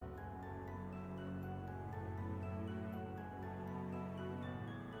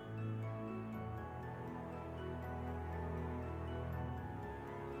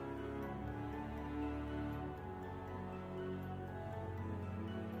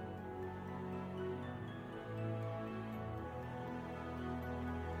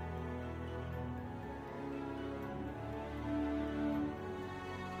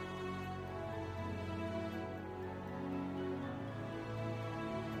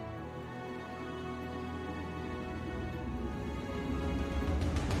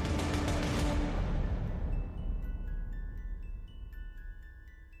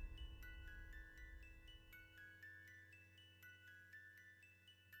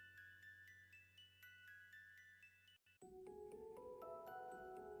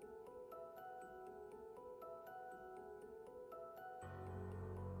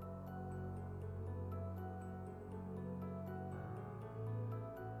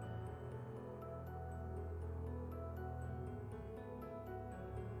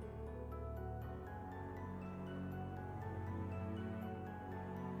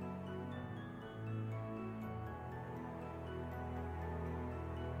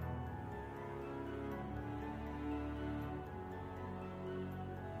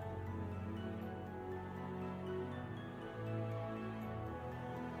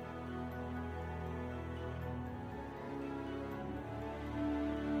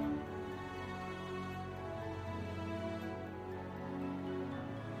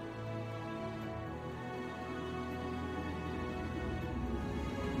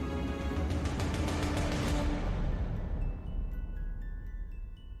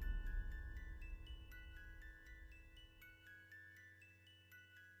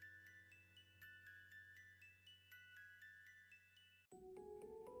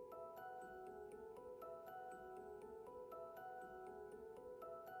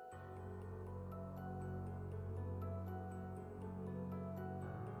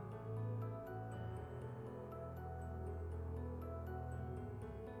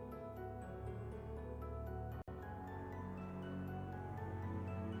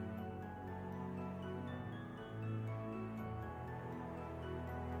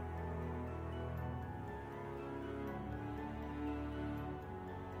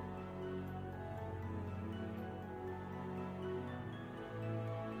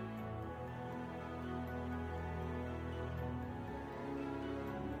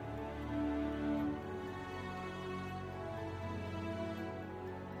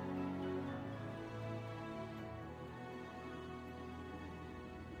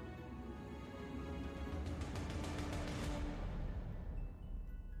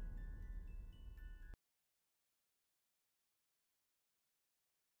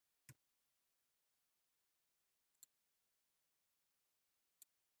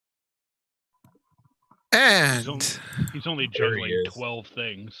And he's only There he juggling is. 12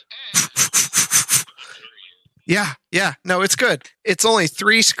 things. yeah, no, it's good. It's only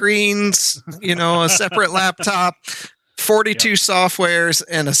 3 screens, a separate laptop, 42 softwares,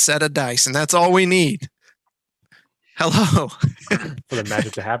 and a set of dice, and that's all we need. Hello. For the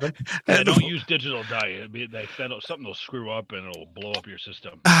magic to happen. Yeah, don't use digital die. Something will screw up and it'll blow up your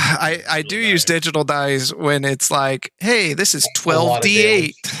system. I do use digital dice when it's like, hey, this is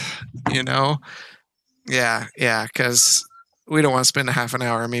 12d8, Yeah, because we don't want to spend a half an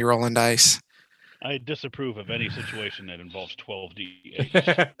hour on me rolling dice. I disapprove of any situation that involves 12d8.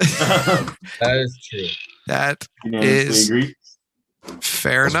 That is true. That is agree.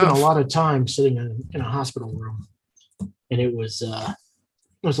 fair I enough. spent a lot of time sitting in a hospital room, and it was there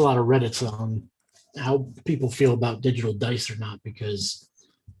was a lot of Reddits on how people feel about digital dice or not, because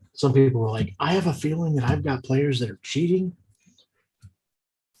some people were like, I have a feeling that I've got players that are cheating,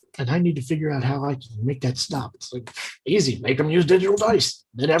 and I need to figure out how I can make that stop. It's like, easy, make them use digital dice.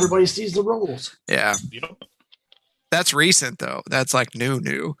 Then everybody sees the rolls. Yeah. Yep. That's recent, though. That's like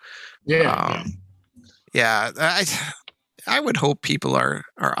new. Yeah. Yeah. I would hope people are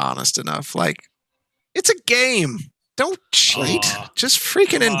honest enough. Like, it's a game. Don't cheat. Just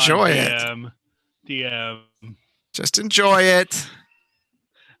freaking enjoy it. DM. Just enjoy it.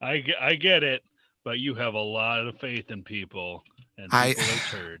 I get it, but you have a lot of faith in people, and people are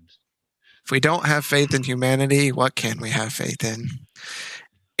turds. If we don't have faith in humanity, what can we have faith in?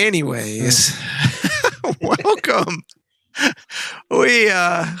 Anyways, welcome. We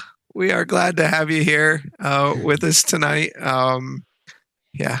are glad to have you here with us tonight.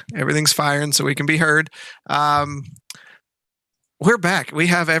 Everything's firing so we can be heard. We're back. We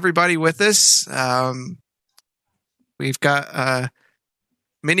have everybody with us. We've got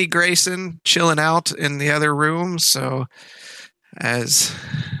Mini Grayson chilling out in the other room, so as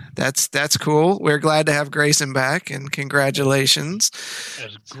that's cool. We're glad to have Grayson back, and congratulations.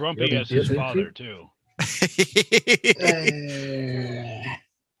 As grumpy as his father, too. I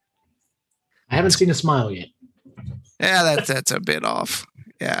haven't seen a smile yet. Yeah, that's a bit off.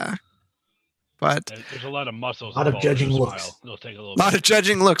 Yeah. But there's a lot of muscles. A lot of judging looks. It'll take a lot of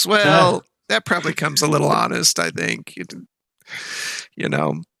judging looks. Well, that probably comes a little honest, I think.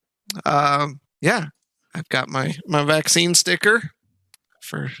 I've got my vaccine sticker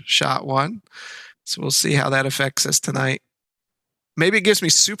for shot 1. So we'll see how that affects us tonight. Maybe it gives me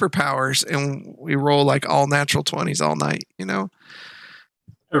superpowers and we roll like all natural 20s all night,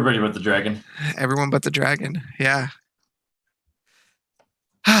 Everybody but the dragon. Everyone but the dragon. Yeah.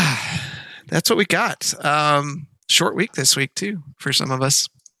 That's what we got. Short week this week too for some of us.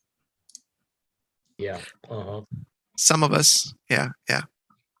 Yeah. Uh-huh. Some of us. Yeah.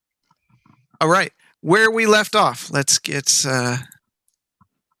 All right. Where we left off. Let's get a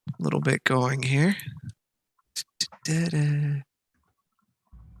little bit going here.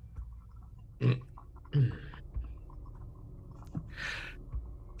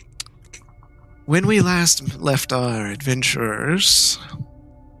 When we last left our adventurers,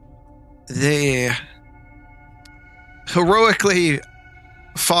 they heroically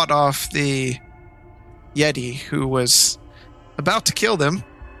fought off the Yeti who was about to kill them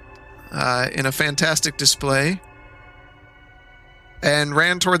in a fantastic display, and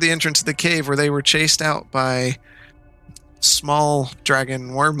ran toward the entrance of the cave, where they were chased out by small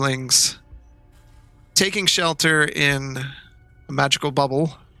dragon wormlings. Taking shelter in a magical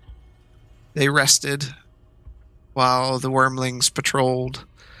bubble, they rested while the wormlings patrolled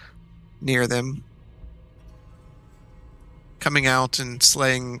near them. Coming out and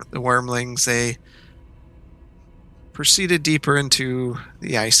slaying the wormlings, they proceeded deeper into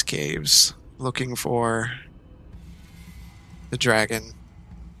the ice caves, looking for the dragon.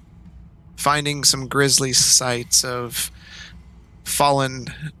 Finding some grisly sights of fallen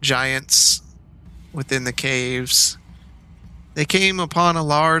giants within the caves, they came upon a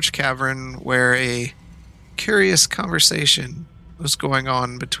large cavern where a curious conversation was going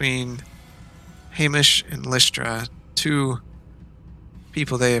on between Hamish and Lystra, 2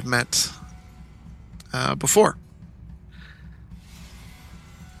 people they have met before.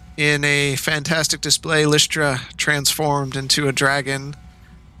 In a fantastic display, Lystra transformed into a dragon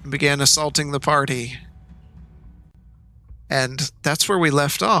and began assaulting the party. And that's where we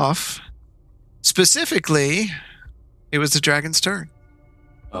left off. Specifically, it was the dragon's turn.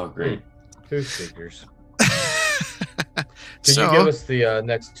 Oh, great. 2 figures. Can So, you give us the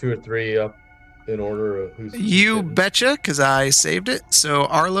next 2 or 3 up in order of who's... You betcha, because I saved it. So,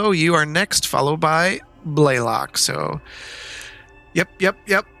 Arlo, you are next, followed by Blaylock. So, yep.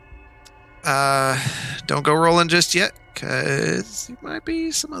 Don't go rolling just yet. because there might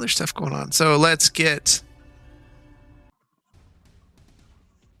be some other stuff going on. So let's get...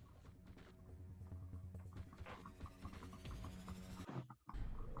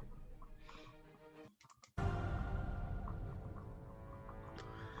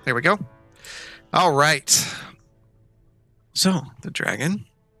 There we go. All right. So, the dragon.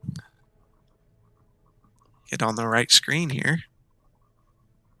 Get on the right screen here.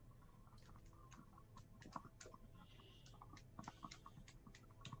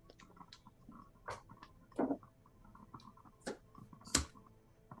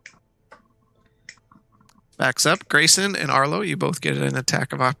 Backs up. Grayson and Arlo, you both get an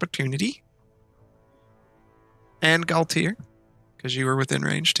attack of opportunity. And Galtier, because you were within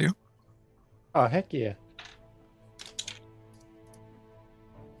range too. Oh, heck yeah.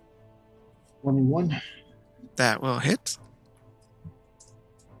 21. That will hit.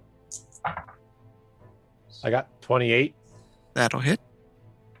 I got 28. That'll hit.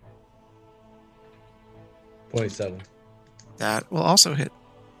 27. That will also hit.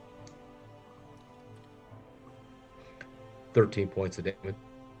 13 points of damage.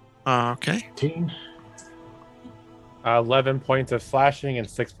 Okay. 18. 11 points of slashing and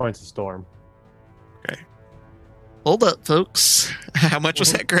 6 points of storm. Hold up, folks. How much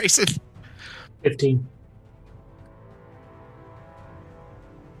was that, Grayson? 15.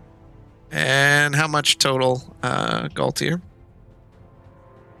 And how much total, Galtier?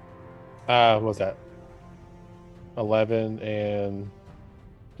 What was that? 11 and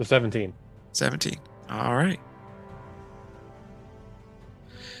 17. 17. All right.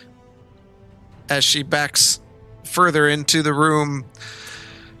 As she backs further into the room,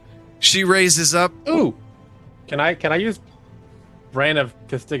 she raises up. Ooh! Can I use Brand of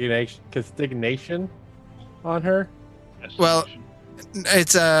Castigation on her? Well,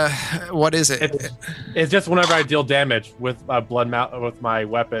 it's what is it? It's just whenever I deal damage with with my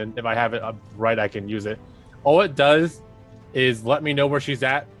weapon. If I have it right, I can use it. All it does is let me know where she's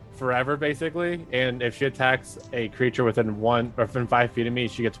at forever, basically. And if she attacks a creature within 5 feet of me,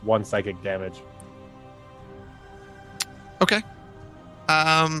 she gets 1 psychic damage. Okay.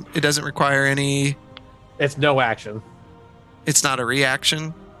 It doesn't require any. It's no action. It's not a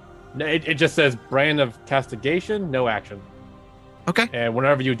reaction. No, it just says Brand of Castigation, no action. Okay. And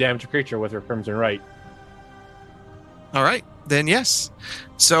whenever you damage a creature with your Crimson Right. All right. Then yes.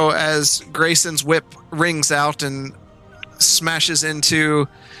 So as Grayson's whip rings out and smashes into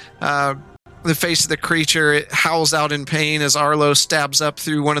the face of the creature, it howls out in pain as Arlo stabs up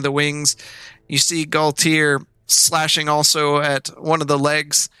through one of the wings. You see Galtier slashing also at one of the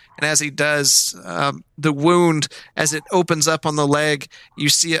legs. And as he does, the wound, as it opens up on the leg, you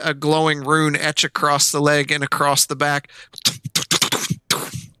see a glowing rune etch across the leg and across the back.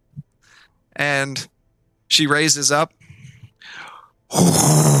 And she raises up.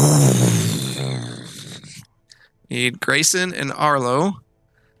 Need Grayson and Arlo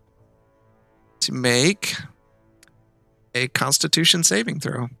to make a Constitution saving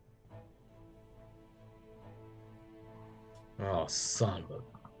throw. Oh, son of a...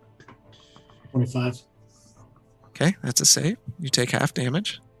 25. Okay, that's a save. You take half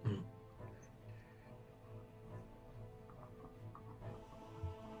damage.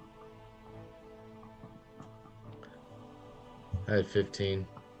 I had 15.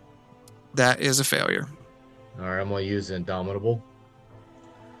 That is a failure. All right, I'm going to use Indomitable.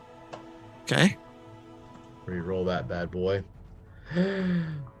 Okay. Reroll that bad boy.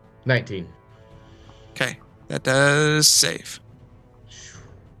 19. Okay, that does save.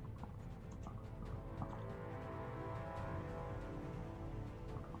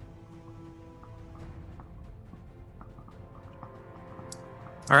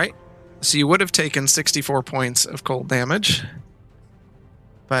 All right. So you would have taken 64 points of cold damage,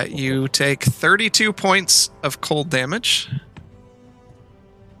 but you take 32 points of cold damage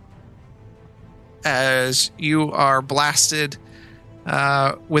as you are blasted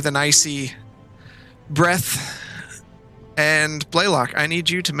with an icy breath. And Blaylock, I need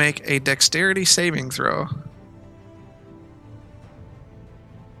you to make a dexterity saving throw.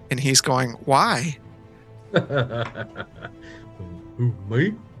 And he's going, why? Who,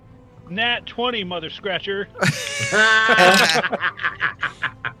 me? Nat 20, mother scratcher.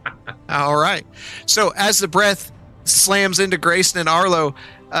 All right. So as the breath slams into Grayson and Arlo,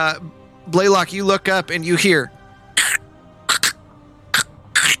 Blaylock, you look up and you hear,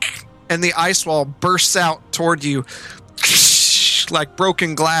 and the ice wall bursts out toward you like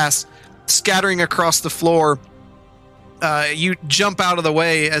broken glass, scattering across the floor. You jump out of the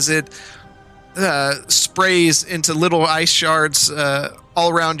way as it sprays into little ice shards all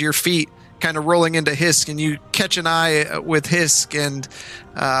around your feet, kind of rolling into Hisk, and you catch an eye with Hisk, and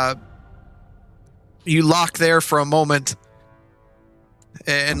you lock there for a moment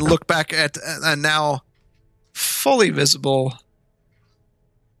and look back at a now fully visible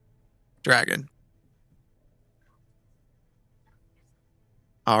dragon.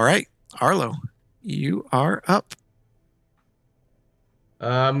 All right, Arlo, you are up.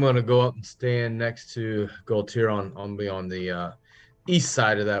 I'm gonna go up and stand next to Galtier on the east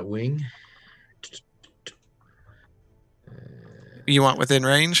side of that wing. You want within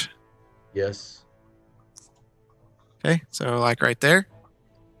range? Yes. Okay, so like right there.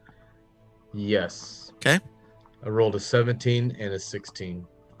 Yes. Okay. I rolled a 17 and a 16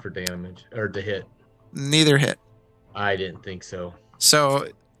 for damage or to hit. Neither hit. I didn't think so. So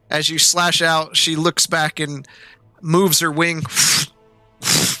as you slash out, she looks back and moves her wing.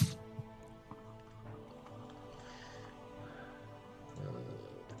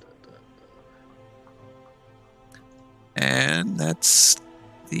 And that's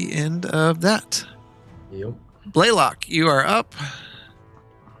the end of that. Yep. Blaylock, you are up.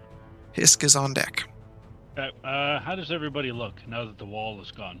 Hisk is on deck. How does everybody look now that the wall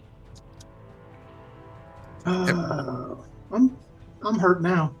is gone? I'm hurt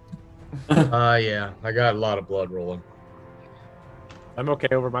now. Yeah, I got a lot of blood rolling. I'm okay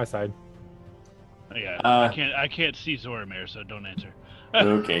over my side. Yeah, Uh, I can't see Zoramir, so don't answer.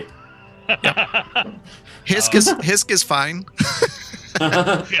 Okay. Hisk is fine.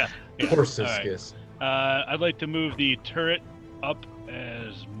 Yeah. Poor All right. Siskis. I'd like to move the turret up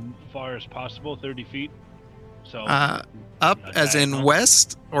as far as possible, 30 feet. So Up you know, as in diagonal.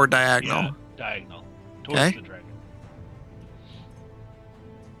 west or diagonal? Yeah, diagonal towards Okay. the dragon.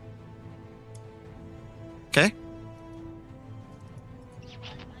 Okay.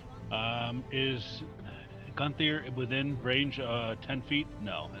 Is Gunther within range 10 feet?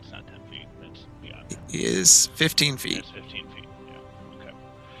 No, that's not 10 feet. That's beyond. He is 15 feet. That's 15 feet. Yeah. Okay.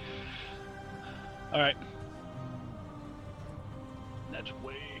 All right. That's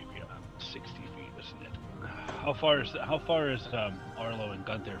way beyond 60 feet, isn't it? How far is Arlo and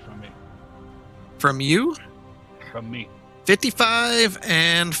Gunther from me? From you, From me. 55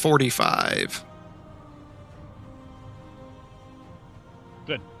 and 45.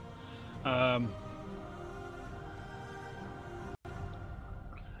 Good.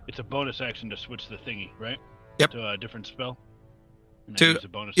 It's a bonus action to switch the thingy, right? Yep. To a different spell. And To- then use a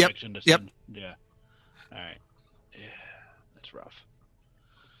bonus yep, action to yep. send. Yeah. All right. Yeah, that's rough.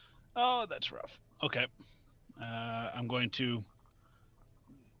 Oh, that's rough. Okay. I'm going to.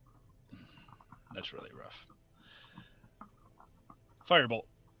 That's really rough. Firebolt.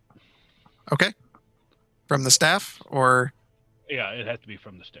 Okay. From the staff or Yeah, it has to be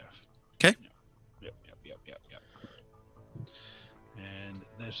from the staff. Okay. Yep. And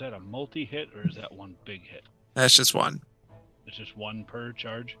is that a multi-hit or is that one big hit? that's just one. It's just one per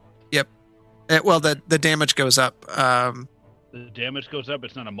charge. Well, the damage goes up. The damage goes up.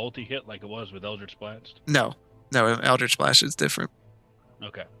 It's not a multi-hit like it was with Eldritch Blast. No, Eldritch Splash is different.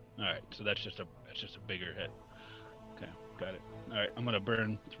 Okay. All right. So that's just a bigger hit. Okay. Got it. All right. I'm gonna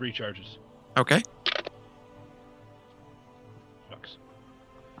burn 3 charges. Okay. Shucks.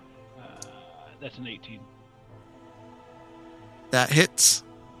 That's an 18. That hits.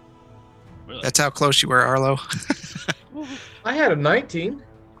 Really? That's how close you were, Arlo. I had a 19.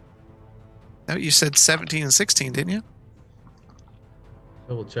 No, you said 17 and 16, didn't you?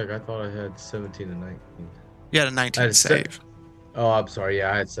 Double check. I thought I had 17 and 19. You had a 19 I had save. Oh, I'm sorry.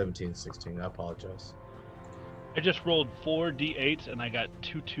 Yeah, I had 17 and 16. I apologize. I just rolled 4 d8s and I got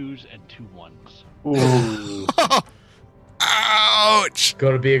 2 2s and 2 1s. Ooh. Ouch!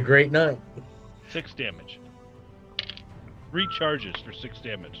 Going to be a great night. 6 damage. 3 charges for 6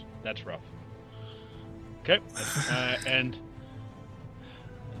 damage. That's rough. Okay. And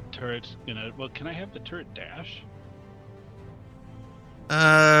turret's gonna. Well, can I have the turret dash?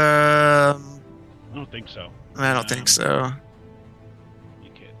 I don't think so. I don't think so. You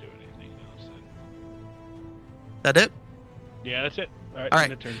can't do anything else. Then. That it? Yeah, that's it. All right. All right.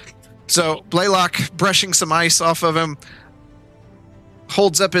 end of turn. So Blaylock, brushing some ice off of him,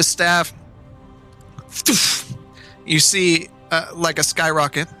 holds up his staff. You see like a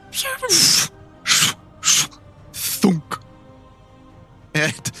skyrocket. Thunk.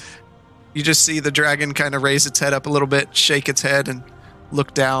 And you just see the dragon kind of raise its head up a little bit, shake its head, and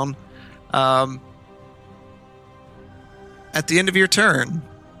look down. At the end of your turn,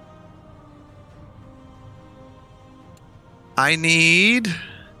 I need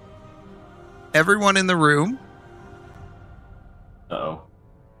everyone in the room Uh-oh.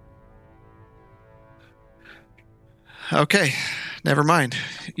 Okay. Never mind.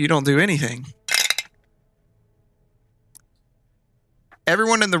 You don't do anything.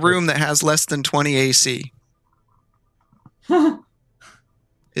 Everyone in the room that has less than 20 AC.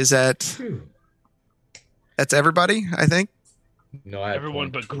 Is that... Phew. That's everybody, I think? No, I have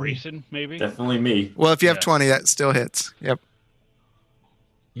Everyone 20. but Grayson, maybe. Definitely me. Well, if you have Yeah. 20, that still hits. Yep.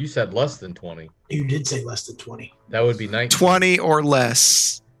 You said less than 20. You did say less than 20. That would be 19. 20 or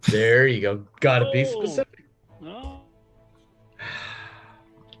less. There you go. Gotta be Oh. specific. No.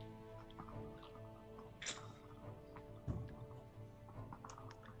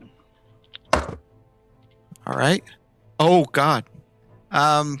 All right. Oh, God.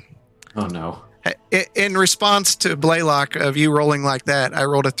 Oh no. In response to Blaylock of you rolling like that, I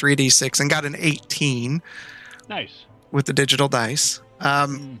rolled a 3d6 and got an 18 Nice. with the digital dice.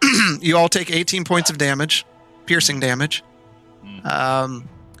 You all take 18 points of damage, piercing damage.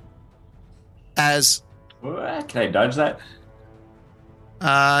 As What? Can I dodge that?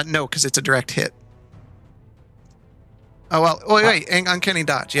 no, because it's a direct hit. Oh well. Wait, uncanny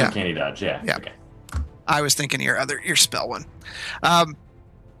dodge. Yeah, Uncanny dodge. Yeah. Yeah. Okay. I was thinking your spell one.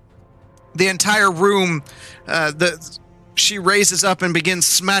 The entire room, she raises up and begins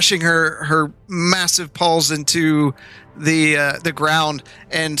smashing her massive paws into the ground,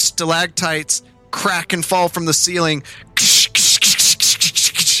 and stalactites crack and fall from the ceiling,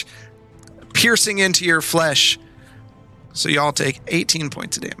 piercing into your flesh. So you all take 18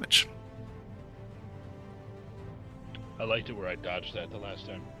 points of damage. I liked it where I dodged that the last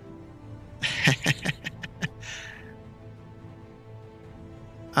time.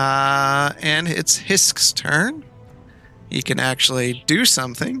 And it's Hisk's turn. He can actually do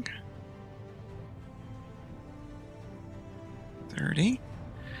something. 30.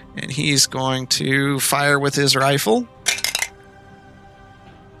 And he's going to fire with his rifle.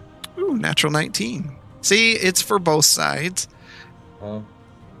 Ooh, natural 19. See, it's for both sides. Huh?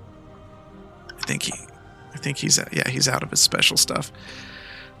 I think he's he's out of his special stuff.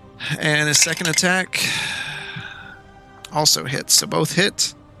 And his second attack also hits. So both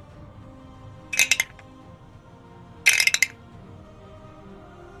hit.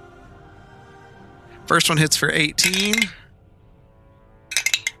 First one hits for 18.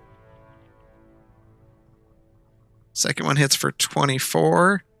 Second one hits for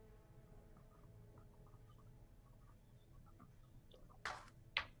 24.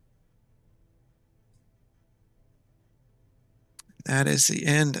 That is the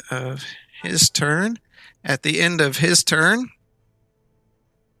end of his turn. At the end of his turn,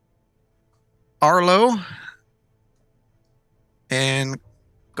 Arlo and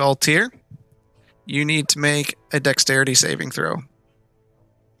Galtier, you need to make a dexterity saving throw.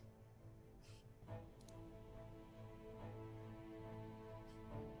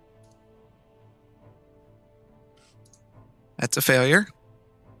 That's a failure.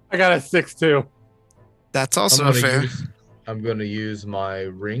 I got a 6-2. That's also a fair. I'm going to use my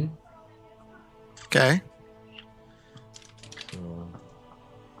ring. Okay. So,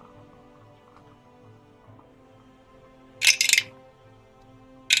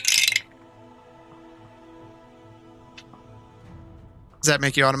 Does that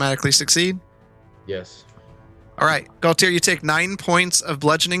make you automatically succeed? yes. All right. Galtier, you take 9 points of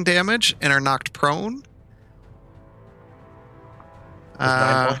bludgeoning damage and are knocked prone.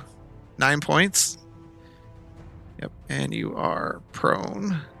 Nine points. 9 points. Yep. And you are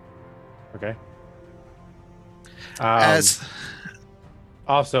prone. Okay. As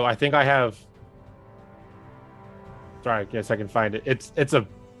Also, I think I have. Sorry, I guess I can find it. It's a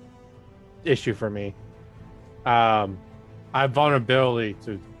issue for me. I have vulnerability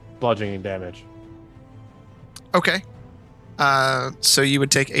to bludgeoning damage. okay. So you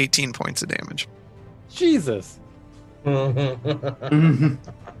would take 18 points of damage. Jesus.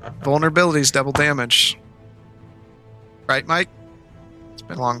 Vulnerability is double damage. Right, Mike? It's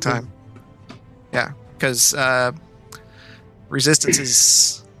been a long time. Yeah, because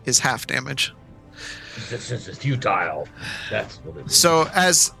resistance is half damage. This is futile. That's what it is. So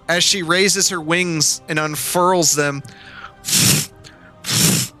as she raises her wings and unfurls them,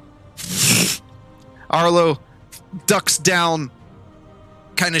 Arlo ducks down,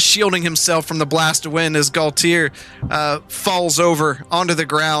 kind of shielding himself from the blast of wind as Galtier falls over onto the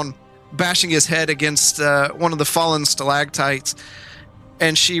ground, bashing his head against one of the fallen stalactites.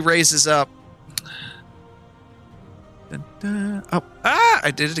 And she raises up. Oh,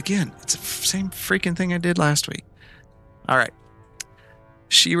 I did it again. It's the same freaking thing I did last week. All right.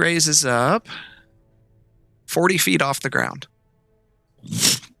 She raises up 40 feet off the ground.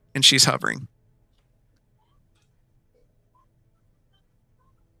 And she's hovering.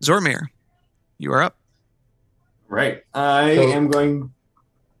 Zormir, you are up. Right. I So- am going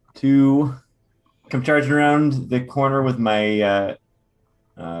to come charging around the corner with my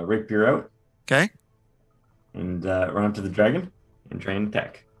rapier out Okay. and run up to the dragon and try and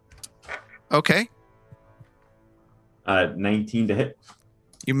attack. Okay. 19 to hit.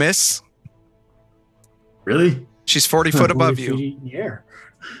 You miss. Really? She's 40 foot above 40 you. feet in the air.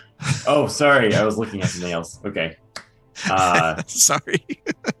 Oh, sorry. I was looking at something else. Okay. Sorry.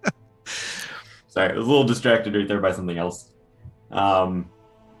 Sorry. I was a little distracted right there by something else. Can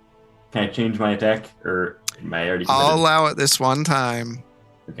I change my attack? Or am I already I'll committed? allow it this one time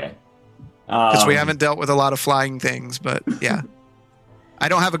Okay. because we haven't dealt with a lot of flying things, but yeah. I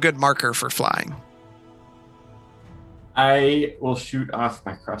don't have a good marker for flying. I will shoot off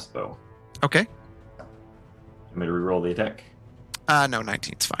my crossbow. Okay. I'm going to reroll the attack. No,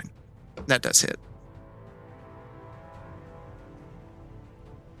 19's fine. That does hit.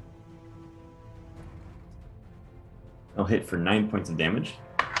 I'll hit for 9 points of damage.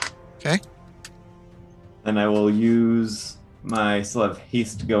 Okay. Then I will use my still have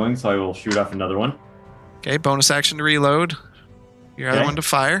haste going, so I will shoot off another one. Okay, bonus action to reload. Your other Okay. one to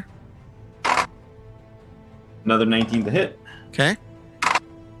fire. Another 19 to hit. Okay.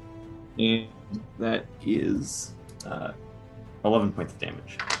 And that is 11 points of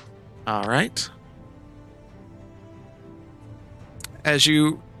damage. All right. As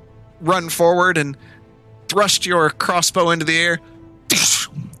you run forward and thrust your crossbow into the air,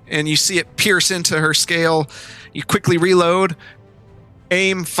 and you see it pierce into her scale, you quickly reload,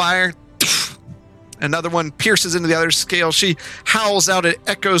 aim, fire. Another one pierces into the other scale. She howls out. It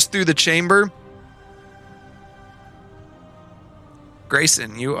echoes through the chamber.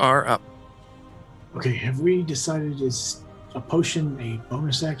 Grayson, you are up. Okay, have we decided is a potion a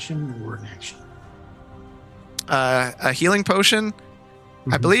bonus action or an action? A healing potion.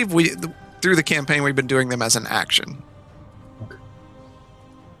 I Mhm. believe through the campaign we've been doing them as an action.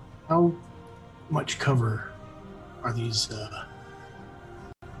 How much cover are these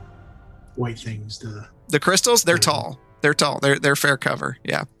white things? The crystals, they're Mhm. tall. They're tall. They're fair cover.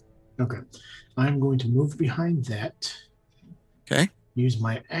 Yeah. Okay, I'm going to move behind that. Okay. Use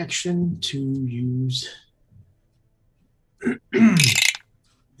my action to use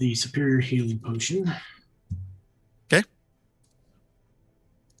the superior healing potion. Okay.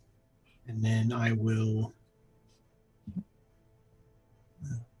 And then I will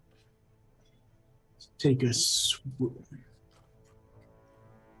take a swoop.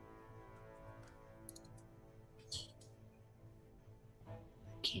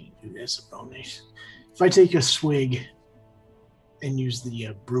 Can't do this a bonus. If I take a swig and use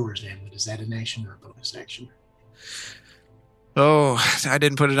the brewer's amulet, is that an action or a bonus action? Oh, I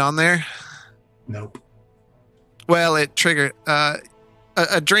didn't put it on there. Nope. Well, it triggered a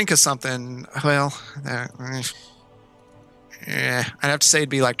drink of something. Well, yeah, I'd have to say it'd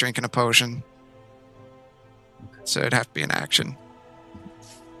be like drinking a potion. So it'd have to be an action.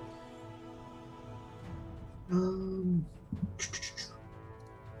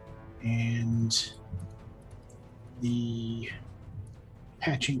 And the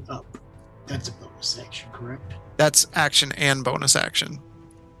patching up, that's a bonus action, correct? That's action and bonus action.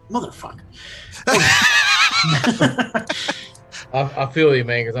 Motherfucker. I feel you,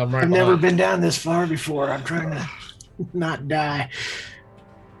 man, because I'm right I've never behind. been down this far before. I'm trying to not die.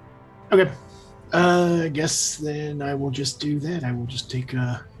 Okay. I guess then I will just do that. I will just take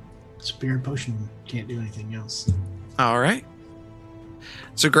a spirit potion. Can't do anything else. All right.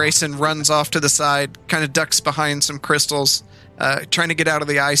 So Grayson runs off to the side, kind of ducks behind some crystals, trying to get out of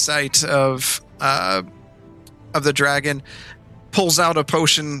the eyesight of the dragon. Pulls out a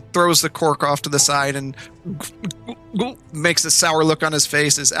potion, throws the cork off to the side, and makes a sour look on his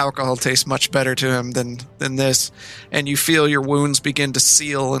face as alcohol tastes much better to him than this. And you feel your wounds begin to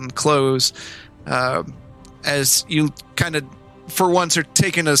seal and close as you kind of, for once, are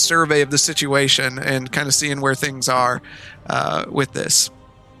taking a survey of the situation and kind of seeing where things are with this.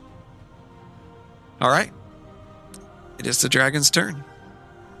 All right. It is the dragon's turn.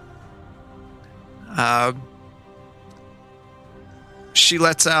 She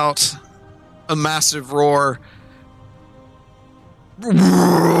lets out a massive roar.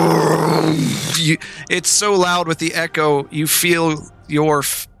 It's so loud with the echo, you feel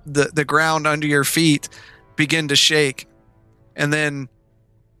the ground under your feet begin to shake. And then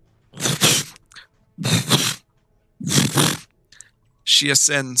she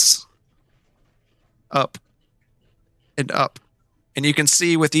ascends up and up. And you can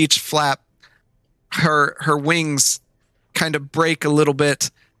see with each flap, her wings kind of break a little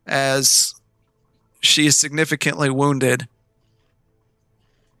bit as she is significantly wounded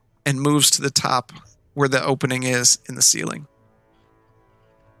and moves to the top where the opening is in the ceiling.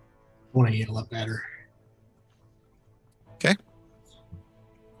 I want to yell up at her. Okay.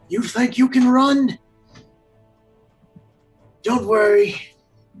 You think you can run? Don't worry.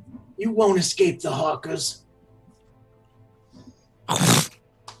 You won't escape the hawkers.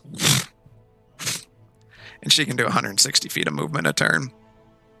 And she can do 160 feet of movement a turn.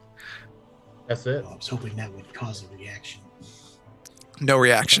 That's it. I was hoping that would cause a reaction. No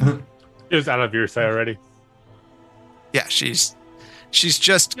reaction. It was out of your sight already. Yeah, she's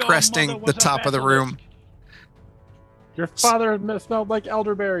just Your cresting mother the was a top of the room. Your father smelled like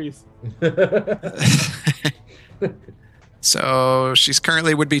elderberries. So she's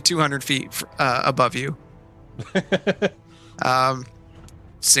currently would be 200 feet above you. Does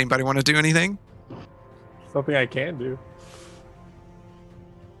anybody want to do anything? Something I can do.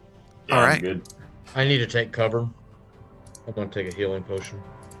 Yeah, All I'm right. good. I need to take cover. I'm going to take a healing potion.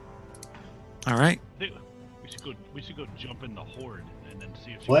 All right. I think we should go jump in the horde and then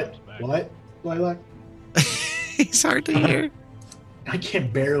see if she What? comes back. What? Lilac? He's hard to hear. I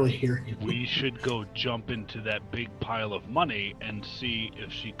can barely hear him. We should go jump into that big pile of money and see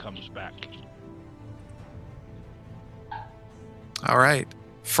if she comes back. All right.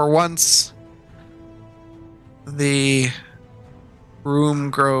 For once, the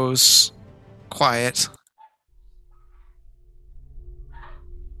room grows quiet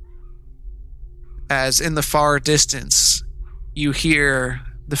as in the far distance you hear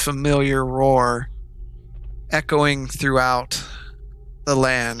the familiar roar echoing throughout the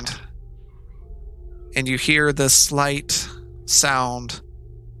land, and you hear the slight sound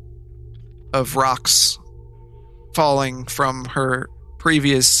of rocks falling from her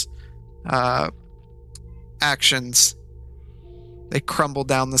previous actions. They crumble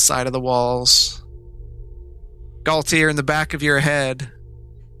down the side of the walls. Galtier, in the back of your head,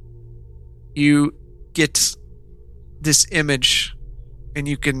 you get this image and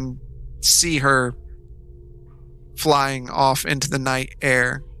you can see her flying off into the night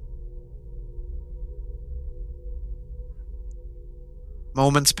air.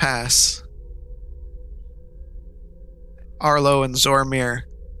 Moments pass. Arlo and Zormir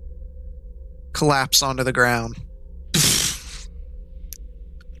collapse onto the ground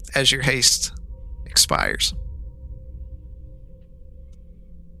as your haste expires.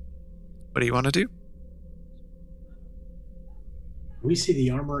 What do you want to do? We see the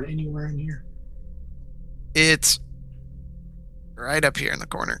armor anywhere in here? It's right up here in the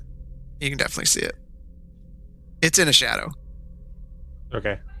corner. You can definitely see it. It's in a shadow.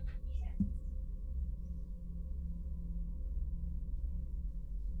 Okay.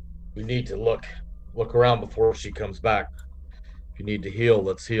 We need to look around before she comes back. If you need to heal,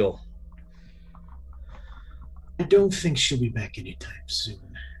 let's heal. I don't think she'll be back anytime soon.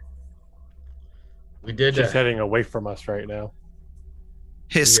 We did She's heading away from us right now.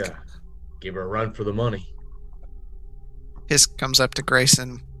 Hisk. yeah, give her a run for the money. Hisk comes up to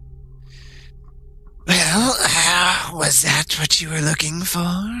Grayson. Well, was that what you were looking for?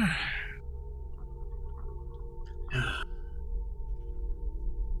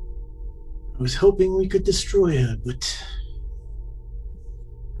 I was hoping we could destroy her, but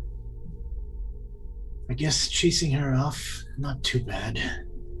I guess chasing her off, not too bad.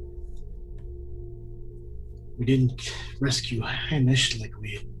 We didn't rescue Hamish like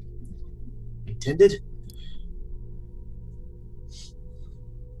we intended.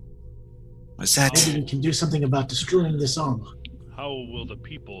 Was that... Maybe we can do something about destroying this armor. How will the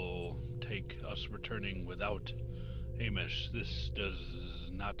people take us returning without Hamish? This does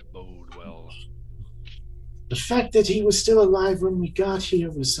not bode well. The fact that he was still alive when we got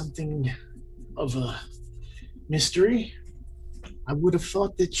here was something of a mystery. I would have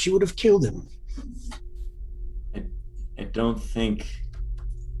thought that she would have killed him. I don't think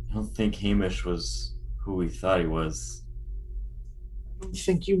Hamish was who we thought he was. I don't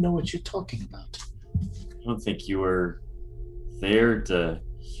think you know what you're talking about. I don't think you were there to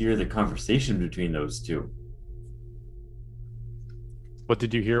hear the conversation between those two. What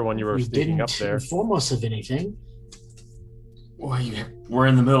did you hear when you were We sneaking didn't up there? inform us of anything. Well, we're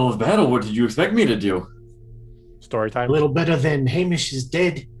in the middle of battle. What did you expect me to do? Story A time? little better than Hamish is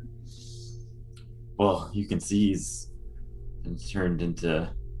dead. Well, you can see he's been turned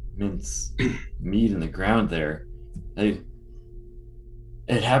into mince meat in the ground there. It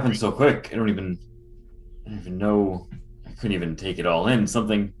happened so quick. I don't even know. I couldn't even take it all in.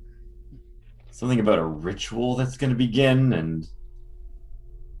 Something about a ritual that's going to begin, and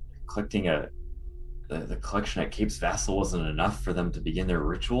collecting the collection at Cape's Vassal wasn't enough for them to begin their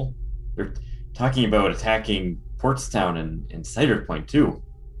ritual. They're talking about attacking Portstown and Cider Point too.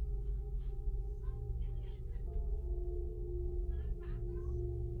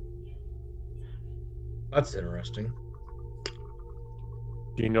 That's interesting.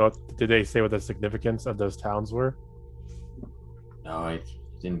 Do you know? Did they say what the significance of those towns were? No, I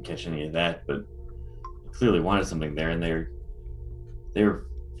didn't catch any of that, but they clearly wanted something there, and they were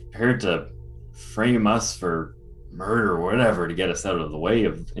prepared to frame us for murder or whatever to get us out of the way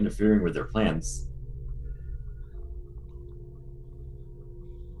of interfering with their plans.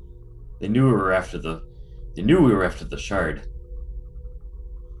 They knew we were after the shard.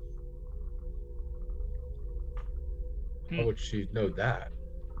 How would she know that?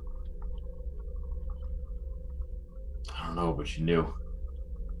 I don't know, but she knew.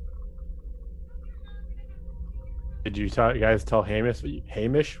 Did you guys tell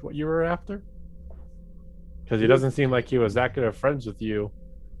Hamish what you were after? Because he doesn't seem like he was that good of friends with you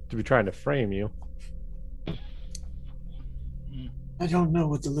to be trying to frame you. I don't know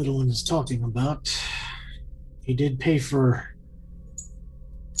what the little one is talking about. He did pay for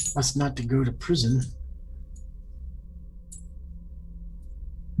us not to go to prison.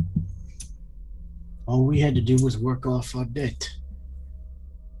 All we had to do was work off our debt.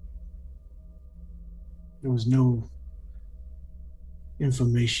 There was no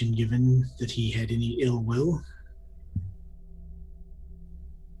information given that he had any ill will.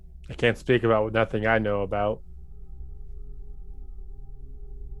 I can't speak about nothing I know about.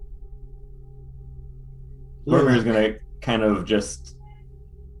 Lorimer's gonna kind of just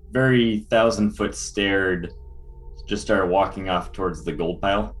very 1,000-foot stared, just start walking off towards the gold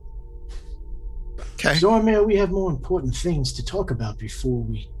pile. Okay. Zormir, we have more important things to talk about before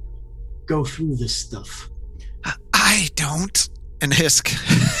we go through this stuff. I don't. And Hisk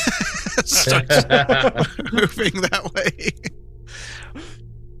starts moving that way.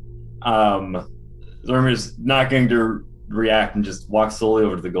 Zormir's not going to react and just walk slowly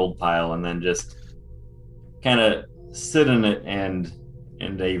over to the gold pile and then just kind of sit in it and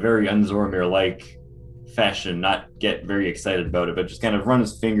in a very un-Zormir-like fashion, not get very excited about it, but just kind of run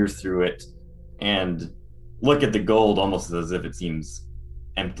his fingers through it and look at the gold almost as if it seems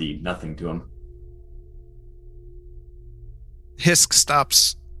empty, nothing to him. Hisk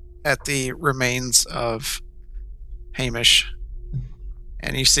stops at the remains of Hamish,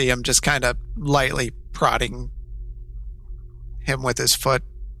 and you see him just kind of lightly prodding him with his foot.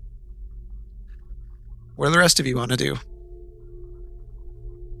 What do the rest of you want to do?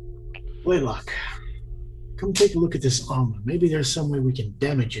 Blaylock, come take a look at this armor. Maybe there's some way we can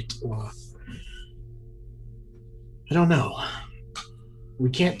damage it, or... I don't know. We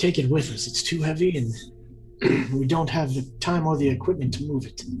can't take it with us. It's too heavy, and we don't have the time or the equipment to move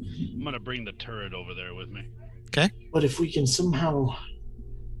it. I'm gonna bring the turret over there with me. Okay. But if we can somehow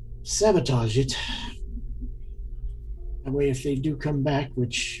sabotage it, that way if they do come back,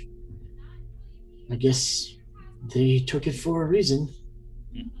 which I guess they took it for a reason,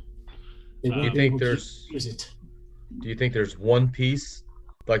 they Do you won't be think able to there's- use it. Do you think there's one piece,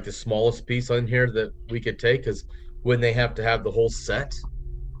 like the smallest piece on here, that we could take? Because wouldn't they have to have the whole set?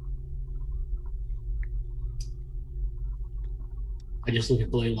 I just look at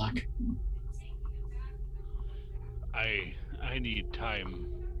Blaylock. I need time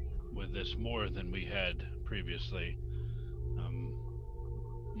with this more than we had previously.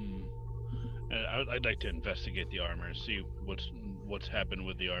 I'd like to investigate the armor and see what's happened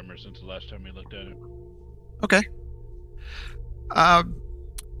with the armor since the last time we looked at it. Okay.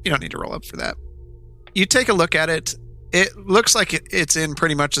 You don't need to roll up for that. You take a look at it. It looks like it's in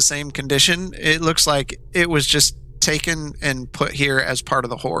pretty much the same condition. It looks like it was just taken and put here as part of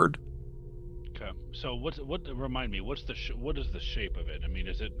the hoard. Okay. So remind me, what is the shape of it? I mean,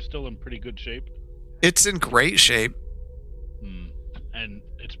 is it still in pretty good shape? It's in great shape. And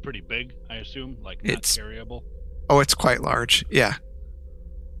it's pretty big, I assume, like It's- not carryable. Oh, it's quite large. Yeah.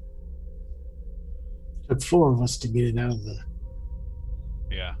 Took 4 of us to get it out of the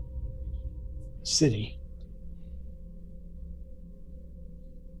Yeah. city.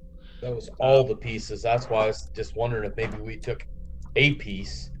 That was all the pieces. That's why I was just wondering if maybe we took a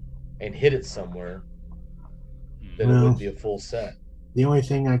piece and hid it somewhere, then it No. would be a full set. The only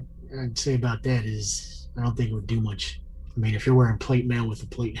thing I'd say about that is I don't think it would do much. I mean, if you're wearing plate mail with a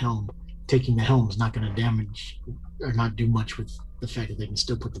plate helm, taking the helm is not going to damage or not do much with the fact that they can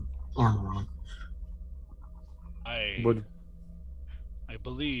still put the armor on. I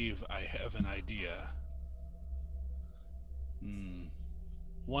believe I have an idea.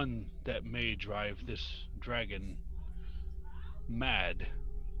 One that may drive this dragon mad,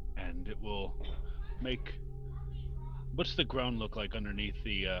 and it will make... What's the ground look like underneath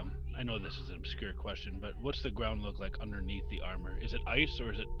the... I know this is an obscure question, but what's the ground look like underneath the armor? Is it ice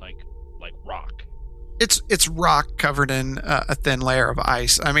or is it like rock? It's rock covered in a thin layer of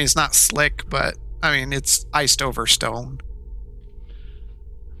ice. I mean, it's not slick, but I mean, it's iced over stone.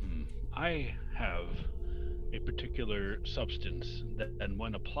 I have a particular substance that, and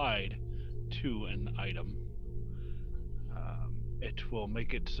when applied to an item, it will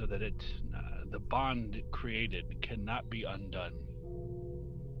make it so that the bond it created cannot be undone,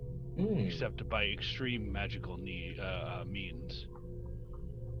 except by extreme magical means.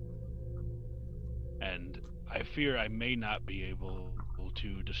 And I fear I may not be able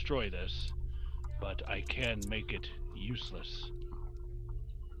to destroy this, but I can make it useless.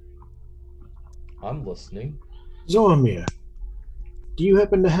 I'm listening. Zormir, do you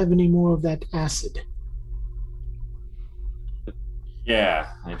happen to have any more of that acid?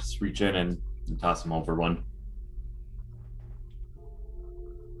 Yeah, I just reach in and toss him over one.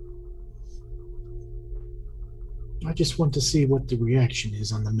 I just want to see what the reaction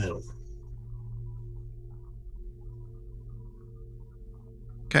is on the metal.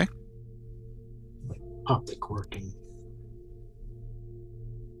 Okay. Like, pop the cork and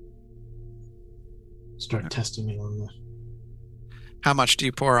start testing it on the. How much do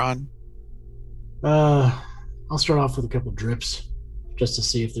you pour on? I'll start off with a couple drips just to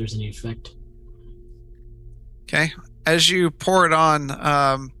see if there's any effect. Okay. As you pour it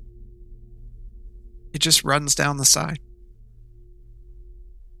on, it just runs down the side.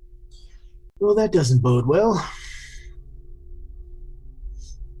 Well, that doesn't bode well.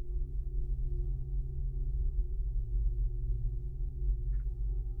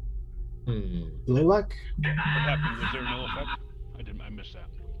 Blaylock? What happened? Was there no effect? I missed that.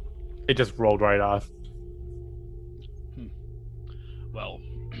 It just rolled right off. Well,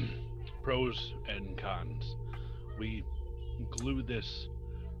 pros and cons. We glue this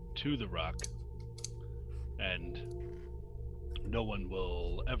to the rock, and no one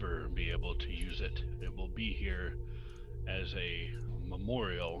will ever be able to use it. It will be here as a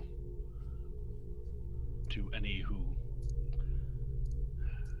memorial to any who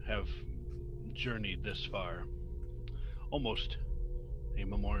have journeyed this far. Almost a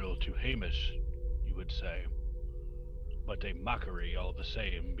memorial to Hamish, you would say. But a mockery all the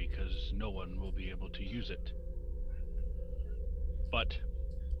same, because no one will be able to use it. But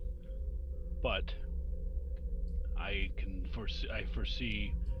I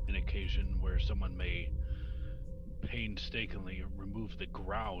foresee an occasion where someone may painstakingly remove the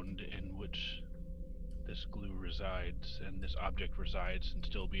ground in which this glue resides and this object resides and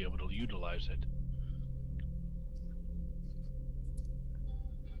still be able to utilize it.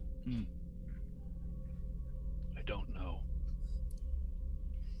 I don't know.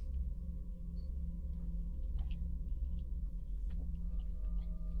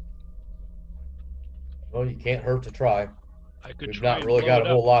 Well, you can't hurt to try. I could We've try not and really blow got it a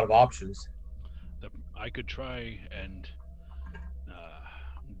whole up. lot of options. I could try and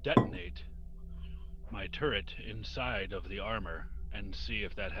detonate my turret inside of the armor and see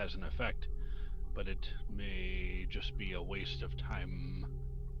if that has an effect, but it may just be a waste of time.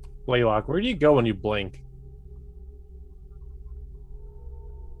 Blaylock, where do you go when you blink?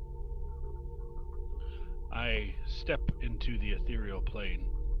 I step into the ethereal plane.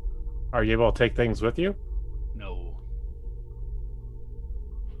 Are you able to take things with you? No.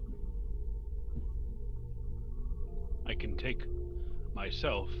 I can take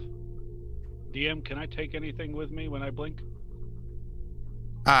myself. DM, can I take anything with me when I blink?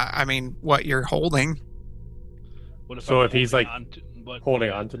 I mean, what you're holding? What if So I'm if he's, holding like, on to, but, Holding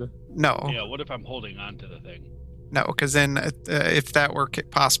yeah, on to the. No, Yeah, what if I'm holding on to the thing? no, because then if that were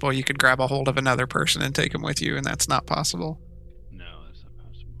possible, you could grab a hold of another person and take them with you, and that's not possible. No, that's not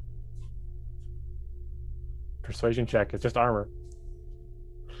possible. Persuasion check. It's just armor.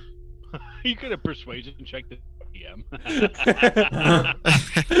 You could have persuasion checked the DM.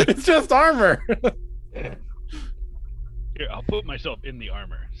 It's just armor. Here, I'll put myself in the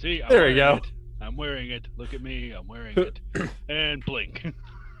armor. See, There we go. It. I'm wearing it. Look at me. I'm wearing it. And blink.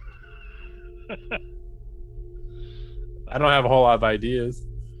 I don't have a whole lot of ideas.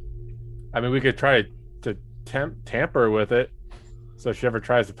 I mean, we could try to tamper with it. So if she ever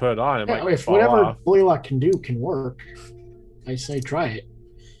tries to put it on, it Yeah, might if fall whatever off. Blaylock can do can work, I say try it.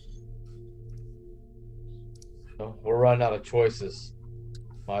 So we're running out of choices.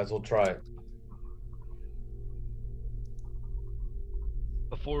 Might as well try it.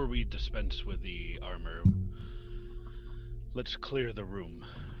 Before we dispense with the armor, let's clear the room.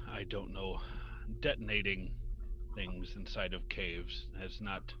 I don't know. Detonating things inside of caves has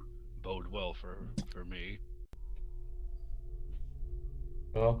not bode well for me.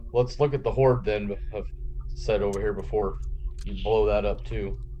 Well, let's look at the horde then. I've said over here before. You blow that up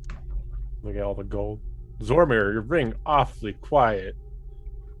too. Look at all the gold. Zormir, you're being awfully quiet.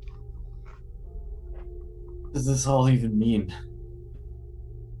 does this all even mean?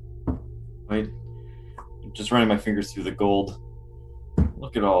 Wait, I'm just running my fingers through the gold.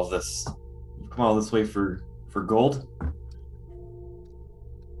 Look at all of this. You've come all this way for gold?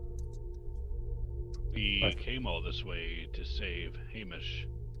 We came all this way to save Hamish,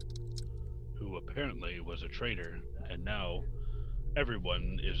 who apparently was a traitor, and now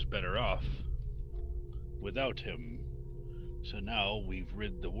everyone is better off without him. So now we've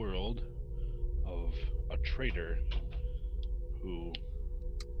rid the world of a traitor who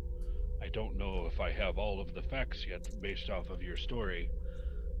I don't know if I have all of the facts yet based off of your story.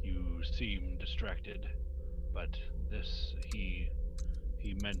 You seem distracted, but this he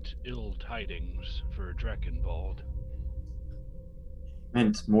meant ill tidings for Drakenwald.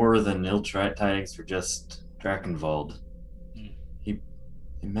 Meant more than ill tidings for just Drakenwald. Hmm. He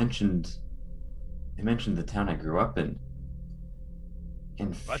mentioned the town I grew up in.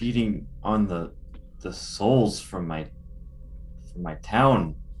 And What? feeding on the souls from my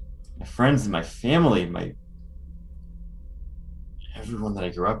town, my friends and my family, everyone that I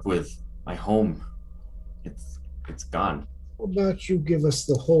grew up with, my home. It's gone. How about you give us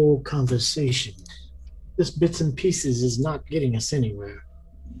the whole conversation? This bits and pieces is not getting us anywhere.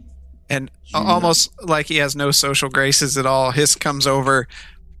 And You know- almost like he has no social graces at all, Hiss comes over.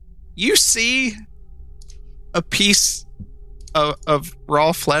 You see a piece of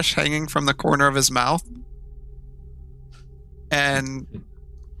raw flesh hanging from the corner of his mouth. And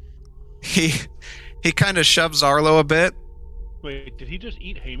he kind of shoves Arlo a bit. Wait, did he just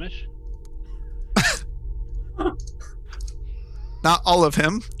eat Hamish? Not all of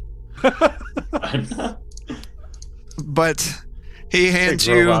him, but he hands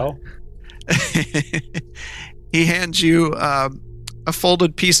Big you robot. he hands you a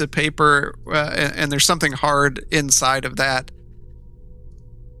folded piece of paper, and there's something hard inside of that.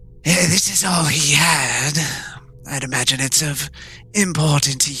 This is all he had. I'd imagine it's of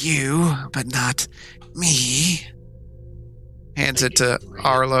importance to you, but not me. Hands it to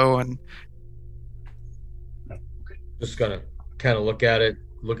Arlo, and Just gonna kind of look at it,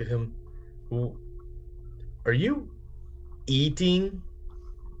 look at him. Are you eating?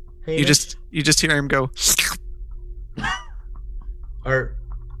 you just hear him go. Or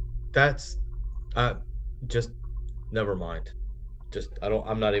that's just never mind.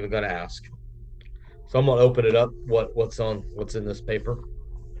 I'm not even gonna ask. So I'm gonna open it up. What's in this paper?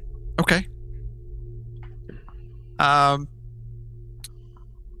 Okay.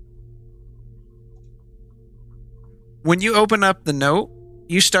 When you open up the note,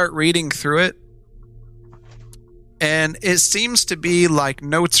 you start reading through it, and it seems to be like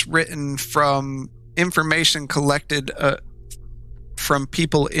notes written from information collected from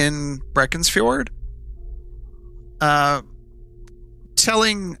people in Breckensfjord,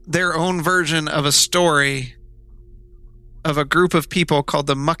 telling their own version of a story of a group of people called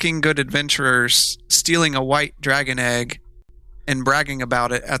the Mucking Good Adventurers stealing a white dragon egg and bragging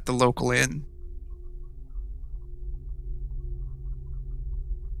about it at the local inn.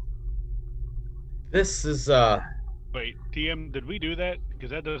 This is Wait, TM, did we do that?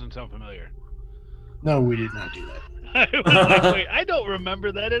 Because that doesn't sound familiar. No, we did not do that. I was like, wait, I don't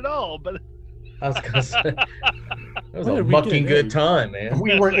remember that at all, but I was gonna say that was When a did we get mucking an good egg? time, man.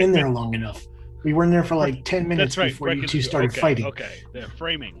 We weren't in there long enough. We were in there for like 10 minutes that's right. before you two Breckenfield. started Okay, fighting. Okay, yeah,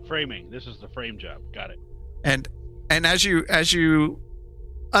 framing. This is the frame job. Got it. And as you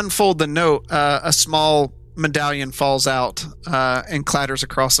unfold the note, a small medallion falls out and clatters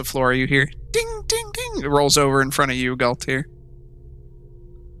across the floor. You hear ding, ding, ding. It rolls over in front of you, Galtier.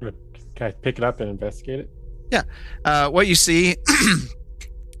 Can I pick it up and investigate it? What you see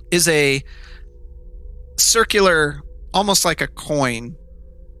is a circular, almost like a coin,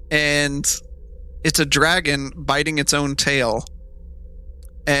 and it's a dragon biting its own tail.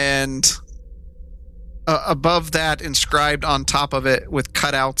 And above that, inscribed on top of it with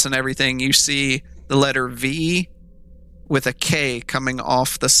cutouts and everything, you see the letter V with a K coming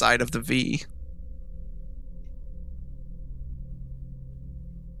off the side of the V.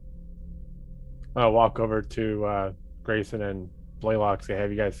 I'll walk over to Grayson and Blaylock. Say, have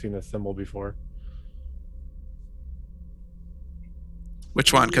you guys seen this symbol before?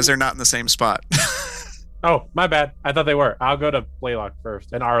 Which one? Because they're not in the same spot. Oh, my bad. I thought they were. I'll go to Blaylock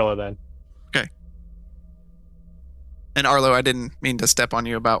first, and Arlo then. And Arlo, I didn't mean to step on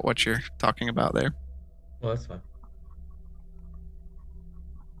you about what you're talking about there. Well, that's fine.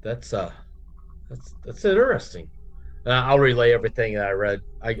 That's interesting. I'll relay everything that I read.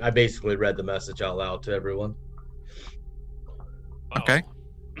 I basically read the message out loud to everyone. Wow. Okay.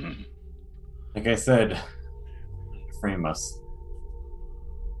 Like I said, frame us.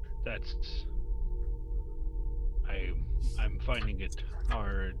 That's I'm finding it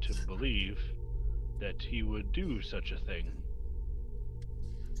hard to believe that he would do such a thing.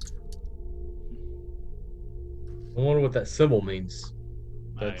 I wonder what that symbol means.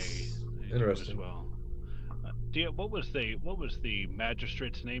 I That's do interesting. as well. What was the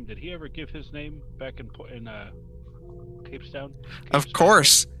magistrate's name? Did he ever give his name back in Capestown? Of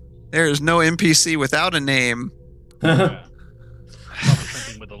course, there is no NPC without a name. Yeah. Probably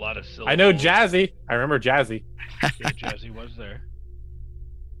something with a lot of syllables. I know Jazzy. I remember Jazzy. Yeah, Jazzy was there.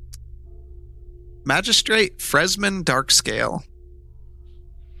 Magistrate Fresman Darkscale.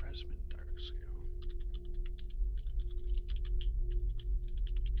 Fresman Darkscale.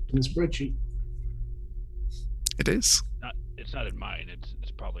 In the spreadsheet. It is. It's not in mine.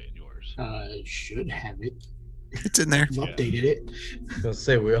 It's probably in yours. I should have it. It's in there. I've updated it. I was gonna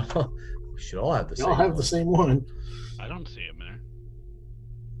say we should all have the We same. all have the one. same one. I don't see him there.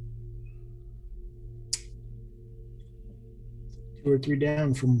 2 or 3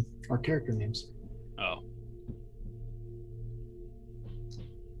 down from our character names. Oh,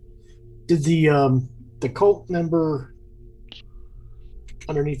 Did the cult member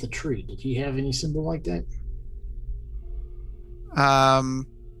underneath the tree, did he have any symbol like that?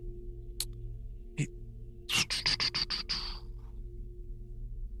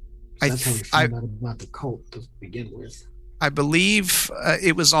 That's how we found out about the cult to begin with. I believe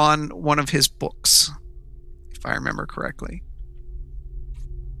it was on one of his books, if I remember correctly.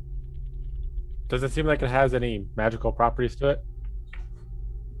 Does it seem like it has any magical properties to it?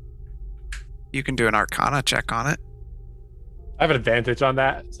 You can do an Arcana check on it. I have an advantage on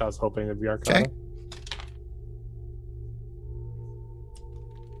that, so I was hoping it'd be Arcana. Okay.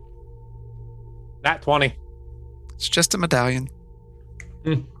 Nat 20. It's just a medallion.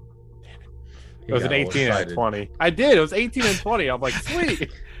 It was an 18 and a 20. I did. It was 18 and 20. I'm like, sweet.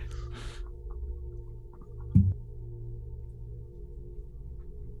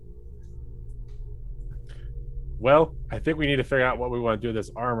 Well, I think we need to figure out what we want to do with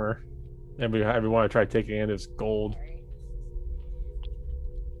this armor. And we want to try taking in this gold.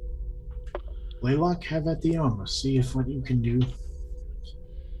 Laylock, have at the armor. See if what you can do.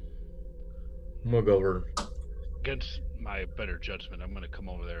 I'm gonna go over. against my better judgment, I'm going to come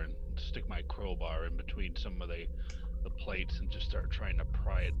over there and stick my crowbar in between some of the plates and just start trying to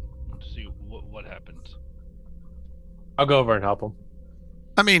pry it and see what happens. I'll go over and help him.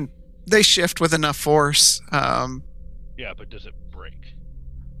 I mean, they shift with enough force. Yeah, but does it break?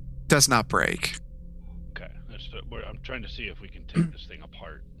 Does not break. Okay, I'm trying to see if we can take this thing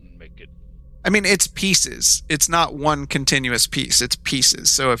apart and make it. I mean, it's pieces. It's not one continuous piece. It's pieces.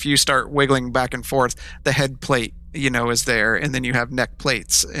 So if you start wiggling back and forth, the head plate, is there, and then you have neck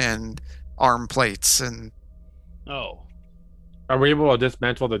plates and arm plates, and Oh, Are we able to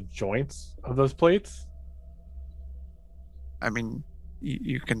dismantle the joints of those plates? I mean,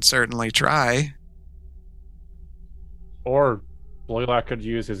 you can certainly try. Or Blaylock could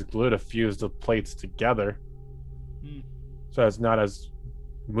use his glue to fuse the plates together, so it's not as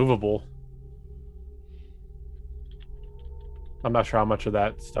movable. I'm not sure how much of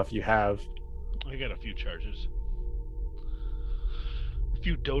that stuff you have. I got a few charges, a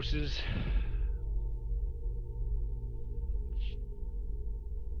few doses.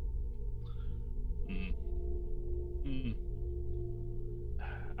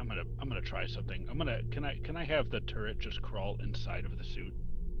 I'm gonna try something. Can I have the turret just crawl inside of the suit?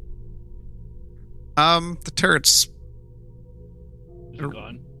 The turret's Is it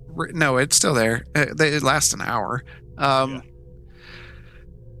gone? no, it's still there. It lasts an hour. Yeah.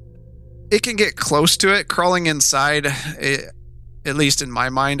 It can get close to it. Crawling inside, at least in my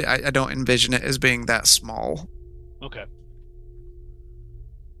mind, I don't envision it as being that small. Okay.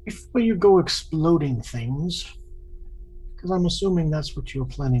 Before you go exploding things, because I'm assuming that's what you're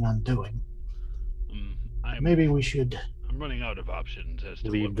planning on doing, maybe we should I'm running out of options as to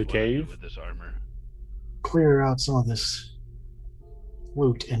Leave what the we wanna do cave? with this armor. clear out some of this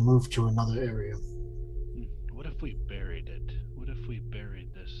loot and move to another area. What if we buried it? What if we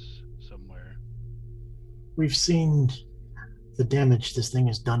buried this somewhere? We've seen the damage this thing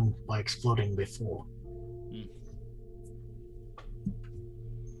has done by exploding before.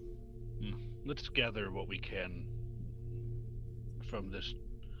 Let's gather what we can from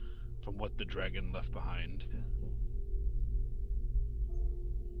what the dragon left behind.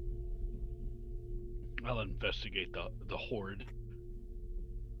 I'll investigate the horde.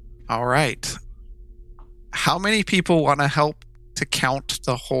 All right. How many people want to help to count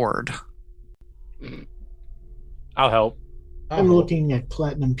the horde? I'll help. I'm looking at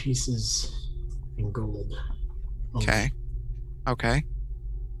platinum pieces and gold. Okay.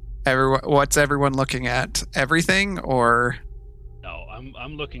 What's everyone looking at? Everything or? No,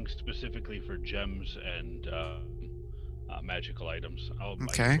 I'm looking specifically for gems and magical items. I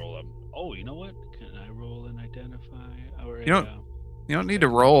Okay. can roll them. Oh, you know what? Can I roll and identify? Or You don't need to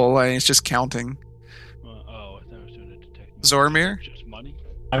roll. It's just counting. I thought I was doing a detect. Zormir? Just money.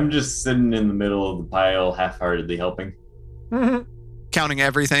 I'm just sitting in the middle of the pile, half-heartedly helping. Counting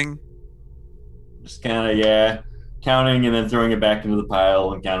everything. Just kind of, counting and then throwing it back into the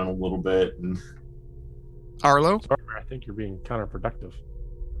pile and counting a little bit. And Arlo? I think you're being counterproductive.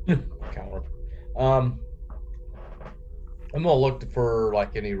 Counter. I'm gonna look for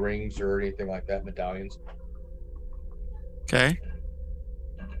like any rings or anything like that, medallions. Okay.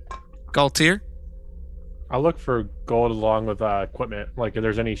 Galtier? I'll look for gold along with equipment, like if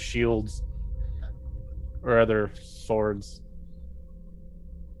there's any shields or other swords.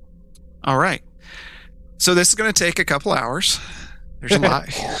 All right. So this is going to take a couple hours. There's a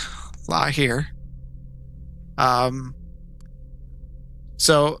lot here.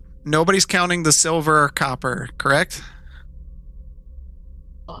 So nobody's counting the silver or copper, correct?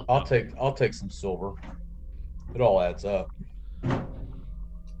 I'll take some silver. It all adds up.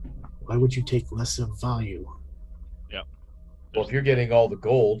 Why would you take less of value? Well, if you're getting all the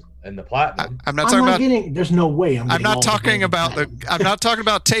gold and the platinum, I'm not talking about. There's no way I'm I'm getting all not the talking gold about and the. I'm not talking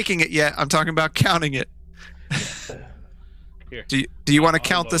about taking it yet. I'm talking about counting it. Here. Do you want to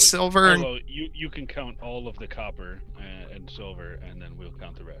count the silver? Although you can count all of the copper and silver, and then we'll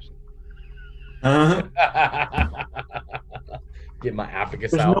count the rest. get my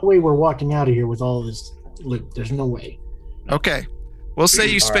abacus There's out. no way we're walking out of here with all this loot. There's no way. Okay. We'll say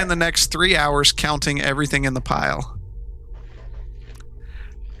you All spend right. the next 3 hours counting everything in the pile.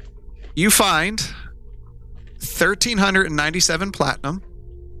 You find 1,397 platinum.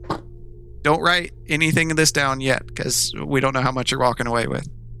 Don't write anything of this down yet, because we don't know how much you're walking away with.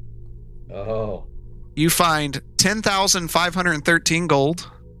 Oh, You find 10,513 gold,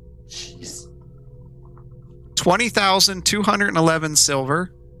 Jeez. 20,211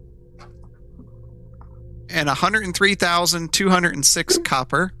 silver, and 103,206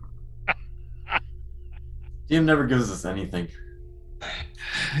 copper. DM never gives us anything.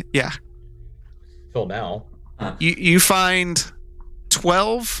 Yeah. till now. You find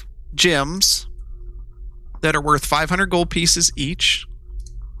 12 gems that are worth 500 gold pieces each.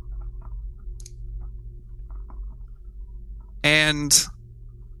 And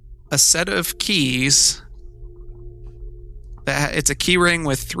a set of keys. It's a key ring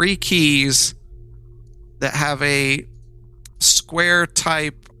with 3 keys that have a square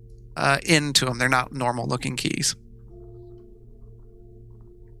type end to them. They're not normal looking keys.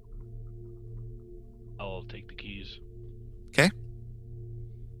 I'll take the keys. Okay.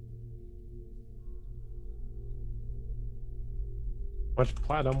 How much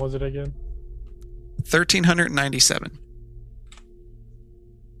platinum was it again? 1,397.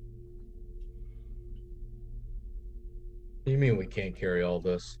 What do you mean we can't carry all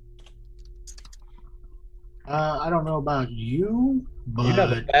this? I don't know about you, but You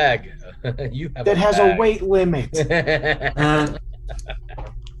have a bag. You have that has bag. a weight limit. Uh,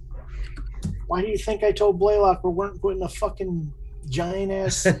 Why do you think I told Blaylock we weren't putting a fucking giant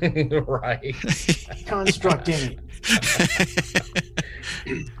ass Right. construct in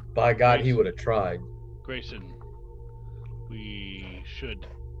it? By God, he would have tried. Grayson, we should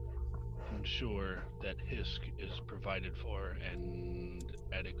ensure that Hisk is provided for and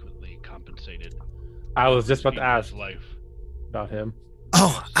adequately compensated. I was just about to for his ask life. about him.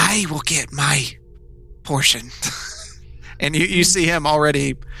 Oh, I will get my portion. And you see him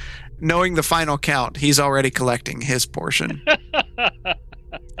already, knowing the final count, he's already collecting his portion.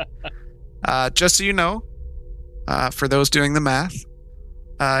 Just so you know, for those doing the math,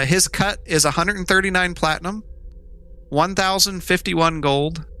 his cut is 139 platinum, 1,051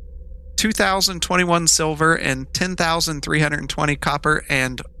 gold, 2,021 silver, and 10,320 copper,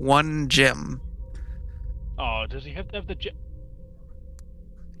 and 1 gem. Oh, does he have to have the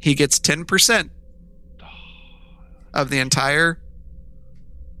He gets 10% of the entire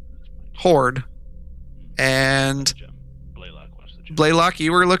horde. And gem? Blaylock wants the gem. Blaylock,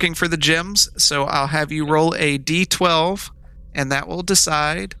 you were looking for the gems, so I'll have you roll a d12, and that will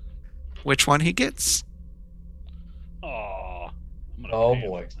decide which one he gets. Oh, I'm gonna Oh, pay him.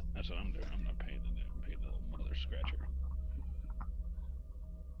 boy. That's what I'm doing. I'm not paying the mother scratcher.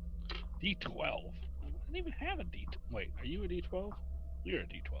 D12. I didn't even have a D. Wait, are you a D12? You're a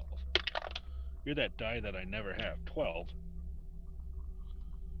D12. You're that die that I never have. 12.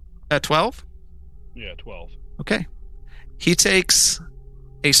 At 12? Yeah, 12. Okay. He takes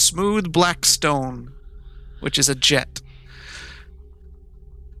a smooth black stone, which is a jet.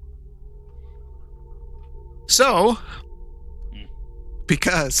 So,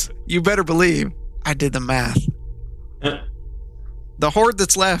 because you better believe I did the math. The hoard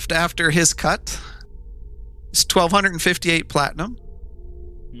that's left after his cut is 1,258 platinum,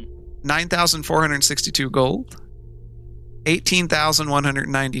 9,462 gold,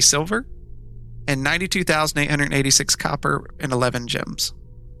 18,190 silver, and 92,886 copper and 11 gems.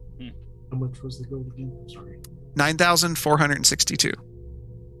 How much was the gold again? Sorry. 9,462.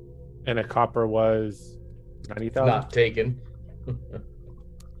 And a copper was 90,000. Not taken.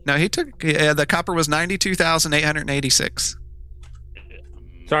 No, he took the copper was 92,886.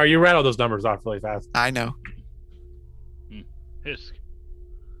 Sorry, you read all those numbers off really fast. I know. Hisk.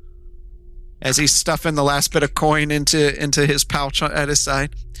 As he's stuffing the last bit of coin into his pouch at his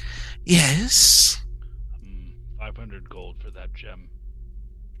side. Yes. 500 gold for that gem.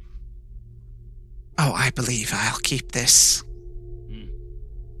 Oh, I believe I'll keep this.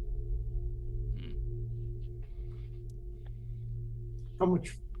 How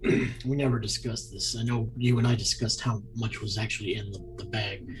much? We never discussed this. I know you and I discussed how much was actually in the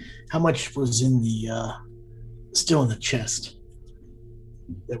bag. How much was in the still in the chest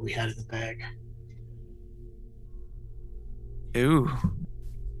that we had in the bag? Ooh.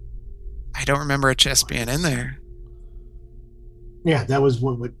 I don't remember a chest being in there. Yeah, that was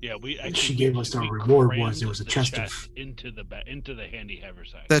what Yeah, we actually she gave us our reward was. There was a the chest of into the handy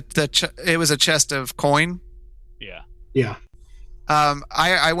haversack. It was a chest of coin. Yeah. yeah.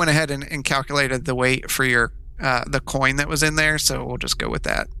 I went ahead and calculated the weight for your the coin that was in there, so we'll just go with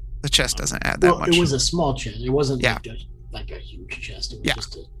that. The chest doesn't add that Well, much. it was a small chest. It wasn't Yeah. like a huge chest. It was Yeah.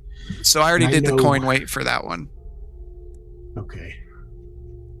 just a So I already I did the know- coin weight for that one. okay.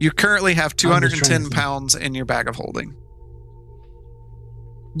 You currently have I'm just trying to 210 think. pounds in your bag of holding.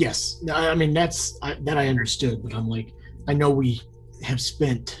 Yes, I mean that I understood, but I'm like, I know we have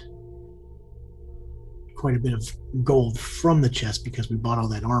spent quite a bit of gold from the chest because we bought all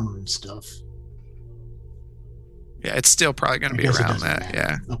that armor and stuff. Yeah, it's still probably going I to be guess it around doesn't that.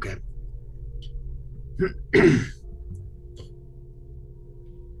 Yeah. matter. Okay.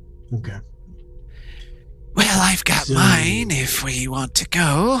 Okay. Well, I've got So- mine if we want to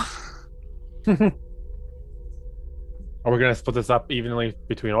go. Are we going to split this up evenly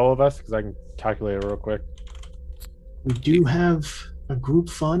between all of us? Because I can calculate it real quick. We do have a group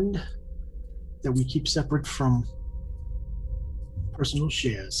fund that we keep separate from personal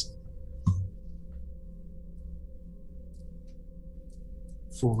shares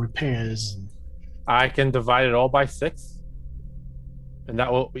for repairs. I can divide it all by 6. And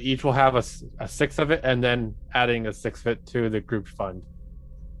that will each will have a 6 of it, and then adding a 6 of it to the group fund.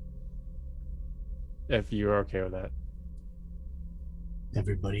 If you're okay with that.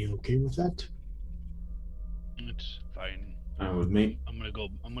 Everybody okay with that? It's fine. With me. I'm gonna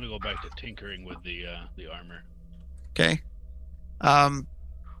go back to tinkering with the armor. Okay.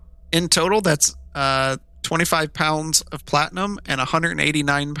 In total, that's 25 pounds of platinum and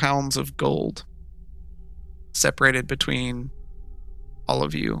 189 pounds of gold separated between all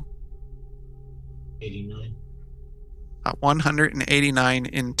of you. 89. 189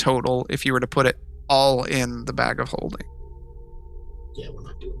 in total if you were to put it all in the bag of holding. Yeah, we're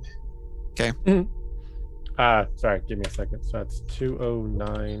not doing that. Sorry, give me a second. So that's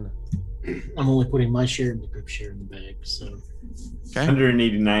 209. I'm only putting my share and the group share in the bag, so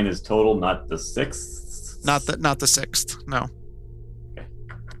 189 is total, not the 6th. Not the 6th. No.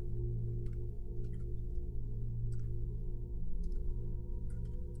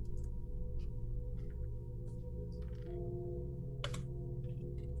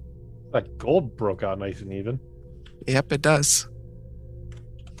 That gold broke out nice and even. Yep, it does.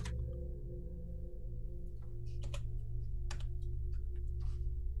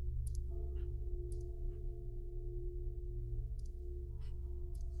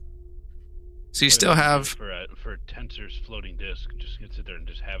 So you What still if we have did for Tensor's floating disc, just gonna sit there and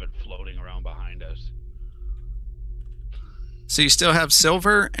just have it floating around behind us.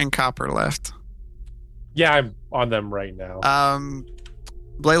 silver and copper left. Yeah, I'm on them right now.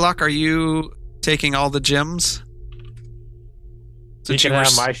 Blaylock, are you taking all the gems? you can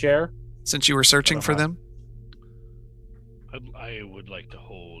have my share. Since you were searching for Uh-huh. them? I would like to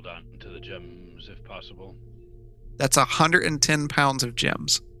hold on to the gems if possible. That's 110 pounds of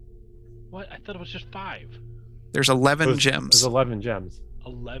gems. What? I thought it was just 5. There's 11 There's gems. 11 gems.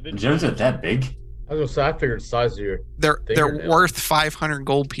 11. The gems are that big? I was gonna say I figured the size of your They're fingernail. worth 500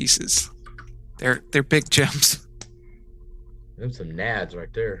 gold pieces. They're big gems. Them some nads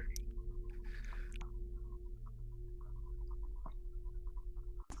right there.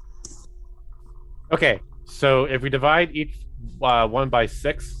 Okay, so if we divide each one by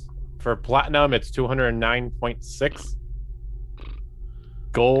 6 For platinum, it's 209.6.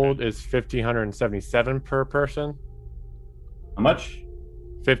 Gold is 1,577 per person. How much?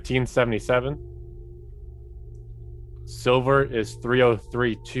 1,577. Silver is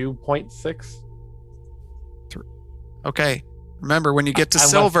 3,032.6. Okay. Remember, when you get to I must-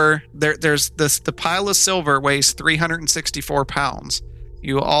 silver, there's this. The pile of silver weighs 364 pounds.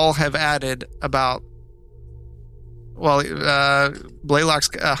 You all have added about. Well, Blaylock's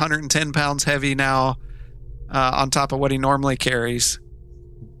 110 pounds heavy now, on top of what he normally carries.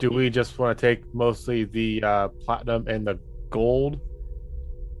 Do we just want to take mostly the platinum and the gold,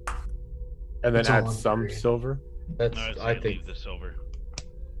 and then That's all add I'm some carrying. silver? That's No, I think leave the silver.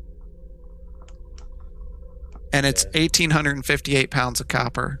 And it's Yeah. 1,858 pounds of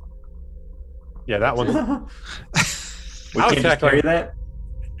copper. Yeah, that we one. can't I'll just check carry on- that.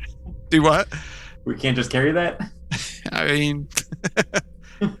 Do what? We can't just carry that. I mean,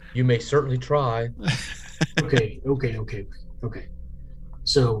 you may certainly try. Okay.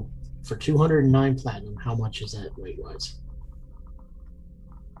 So for 209 platinum, how much is that weight wise?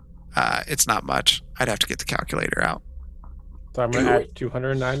 it's not much. I'd have to get the calculator out. So I'm gonna add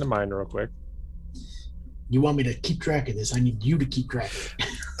 209 to mine real quick. You want me to keep track of this? I need you to keep track of it.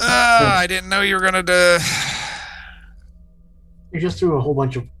 I didn't know you were gonna do. You just threw a whole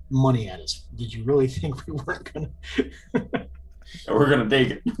bunch of money at us. Did you really think we weren't gonna? We're gonna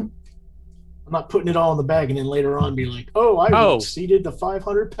take it. I'm not putting it all in the bag and then later on be like, oh, I Oh. exceeded the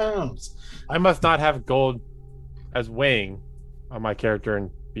 500 pounds. I must not have gold as weighing on my character and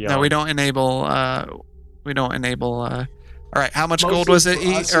beyond. No, we don't enable. All right, how much Mostly gold was it for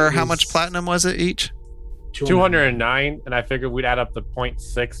each, us, or it how was- much platinum was it each? 209, and I figured we'd add up the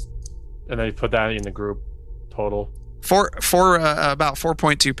 0.6, and then put that in the group total. About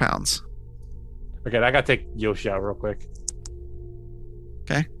 4.2 pounds. Okay, I gotta take Yoshi out real quick.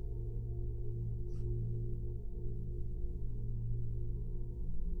 Okay.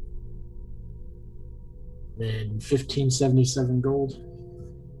 Then 1577 gold.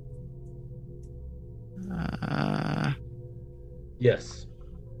 Yes.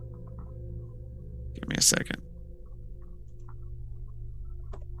 Give me a second.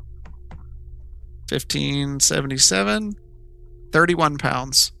 1577, 31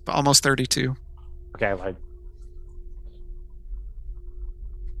 pounds, almost 32. Okay, I lied.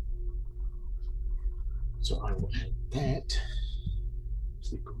 So I will add that.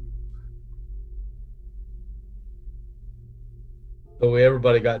 So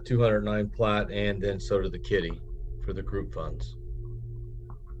everybody got 209 plat, and then so did the kitty for the group funds.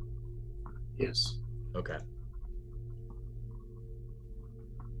 Yes. Okay.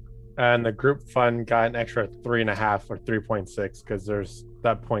 And the group fund got an extra 3.5 or 3.6 because there's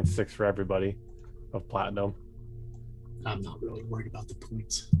that 0.6 for everybody of platinum. I'm not really worried about the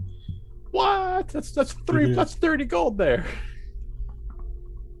points. What? That's 3. Mhm. That's 30 gold there.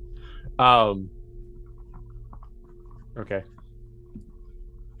 Okay.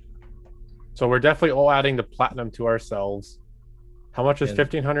 So we're definitely all adding the platinum to ourselves. How much is And-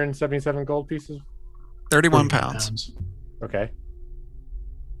 1,577 gold pieces? 31 pounds. Okay.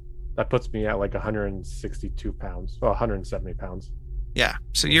 That puts me at like 162 pounds. Well, 170 pounds. Yeah,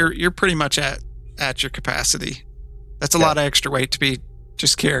 so you're pretty much at your capacity. That's a Yeah. lot of extra weight to be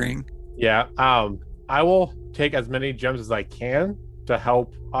just carrying. Yeah. I will take as many gems as I can to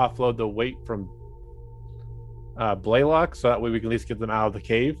help offload the weight from Blaylock, so that way we can at least get them out of the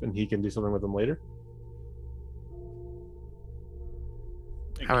cave and he can do something with them later.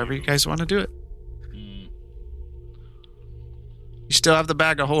 However you guys want to do it. Mm, You still have the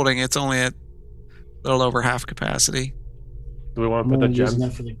bag of holding. It's only at a little over half capacity. Do we want I'm to put the only using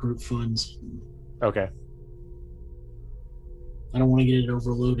gems? that for the group funds. Okay. I don't want to get it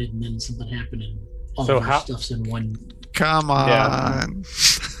overloaded and then something happen and all So of our how- stuff's in one. Come on.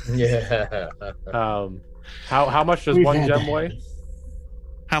 Yeah. Yeah. How much does We've one had gem that weigh? happen.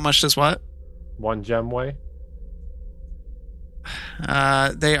 How much does what? One gem weigh?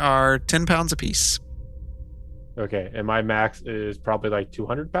 They are 10 pounds apiece. Okay, and my max is probably like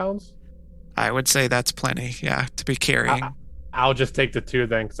 200 pounds. I would say that's plenty, yeah, to be carrying. I'll just take the 2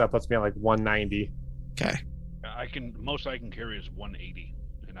 then, because that puts me at like 190. Okay. most I can carry is 180,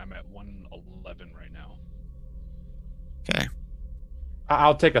 and I'm at 111 right now. Okay.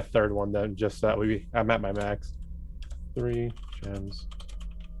 I'll take a third one then, just so that I'm at my max. 3 gems.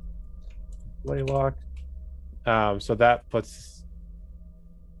 Blaylock. So that puts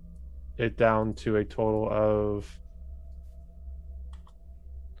it down to a total of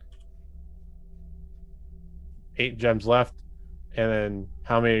 8 gems left. And then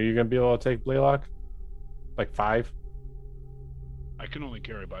how many are you gonna be able to take, Blaylock? Like 5? I can only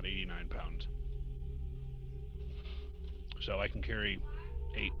carry about 89 pounds. So I can carry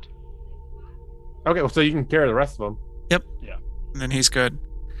 8. Okay, well, so you can carry the rest of them. And then he's good.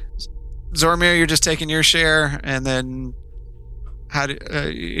 Zormir, you're just taking your share, and then are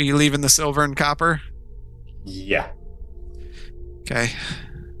you leaving the silver and copper? Yeah. Okay.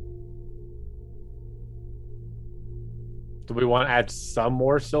 Do we want to add some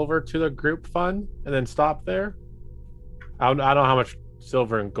more silver to the group fund and then stop there? I don't know how much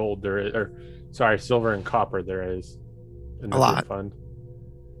silver and gold there is, or sorry, silver and copper there is in the A lot. group fund.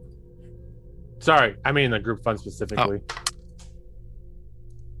 Sorry, I mean the group fund specifically.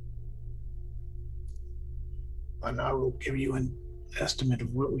 And I will give you an estimate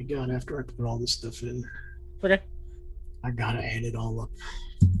of what we got after I put all this stuff in. Okay. I gotta add it all up.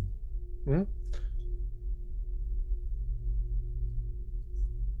 Hmm?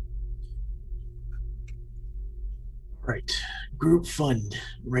 Right. Group fund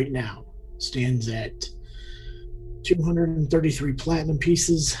right now stands at 233 platinum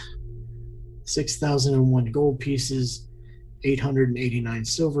pieces, 6,001 gold pieces, 889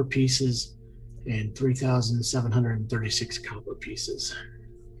 silver pieces, and 3,736 copper pieces.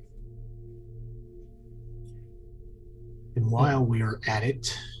 And while we are at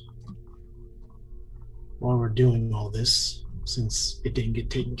it, while we're doing all this, since it didn't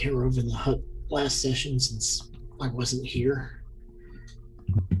get taken care of in the hut last session, since I wasn't here,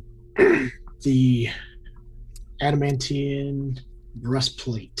 the adamantium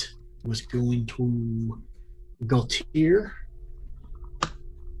breastplate was going to Gaultier.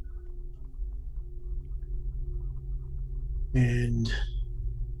 And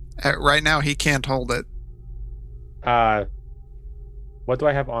Right now, he can't hold it. What do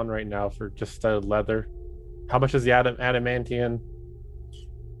I have on right now for just studded leather? How much is the adamantium?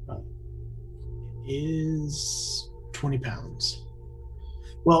 is 20 pounds.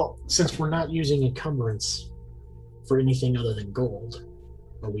 Well, since we're not using encumbrance for anything other than gold,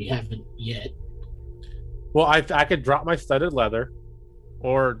 or we haven't yet. Well, I could drop my studded leather,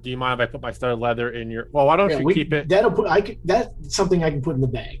 or do you mind if I put my studded leather in your? Well, why don't you keep it? That's something I can put in the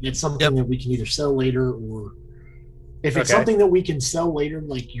bag. That's something that we can either sell later, or if it's Okay. something that we can sell later,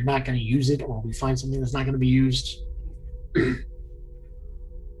 like you're not going to use it, or we find something that's not going to be used,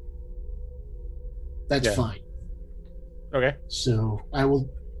 that's Yeah. fine. Okay. So I will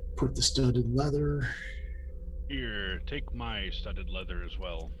put the studded leather. Here, take my studded leather as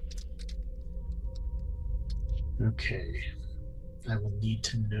well. Okay. I will need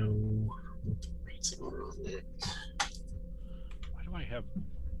to know what the rates are on that. Why do I have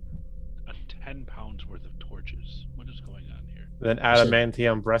 10 pounds worth of torches? What is going on here? Then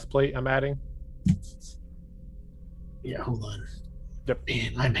adamantium breastplate I'm adding. Yeah, hold on. Yep.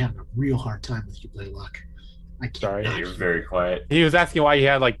 Man, I'm having a real hard time with you, Blaylock. I can't. Sorry. Yeah, you're very quiet. He was asking why he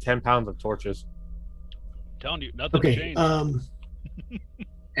had like 10 pounds of torches. Telling you, nothing Okay. changed.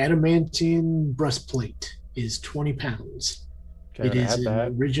 Adamantium breastplate is 20 pounds. Okay, It I'm is gonna add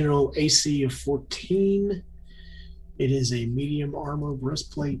an that. original AC of 14. It is a medium armor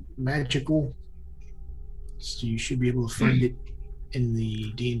breastplate, magical. So you should be able to find it in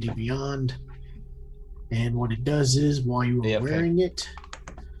the D&D Beyond. And what it does is, while you are Yeah, okay. wearing it,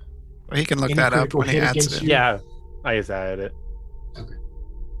 Well, he can look Any that up critical when he hit adds against it. you? Yeah, I just added it. Okay.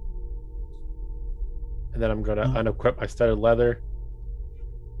 And then I'm gonna unequip my studded leather,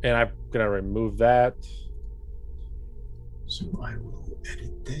 and I'm gonna remove that. so I will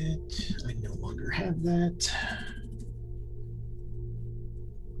edit that. I no longer have that.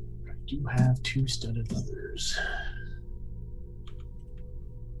 I do have 2 studded leathers.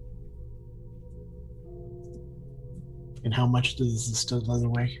 And how much does the studded leather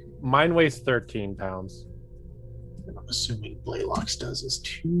weigh? Mine weighs 13 pounds. And I'm assuming Blaylock's does is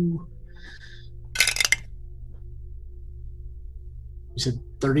 2. You said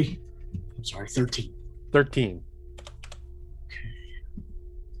 30? I'm sorry, 13. 13.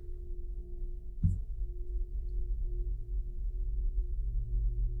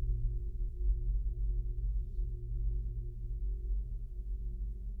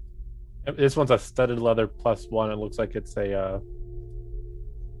 This one's a studded leather +1. It looks like it's a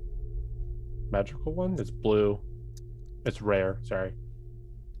magical one. It's blue. It's rare. Sorry.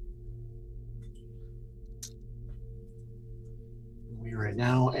 We are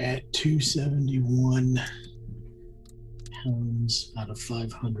now at 271 pounds out of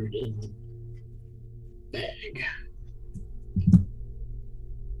 500 in the bag.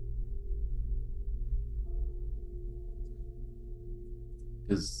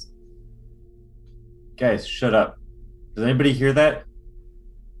 Guys, shut up. Does anybody hear that?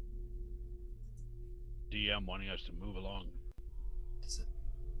 DM wanting us to move along.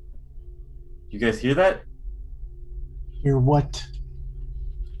 You guys hear that? Hear what?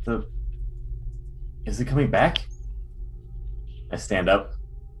 Is it coming back? I stand up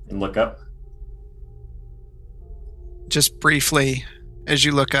and look up. Just briefly, as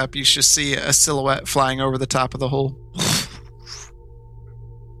you look up, you just see a silhouette flying over the top of the hole.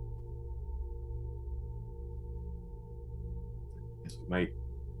 Guess we might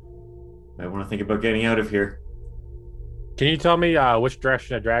want to think about getting out of here. Can you tell me which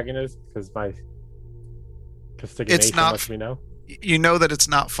direction a dragon is? Because my castigation not- lets me know. You know that it's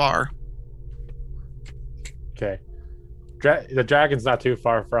not far. Okay. The dragon's not too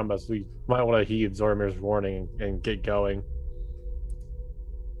far from us. We might want to heed Zormir's warning and get going.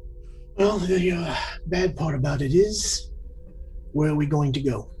 Well, the bad part about it is, where are we going to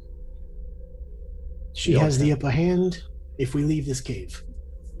go? She has the upper hand if we leave this cave.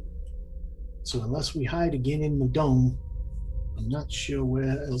 So unless we hide again in the dome, I'm not sure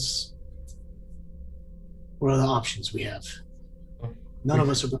where else. What other options we have? None of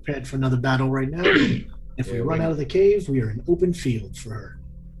us are prepared for another battle right now. If we run out of the cave, we are an open field for her.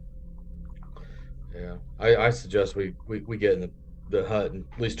 Yeah, I suggest we get in the hut and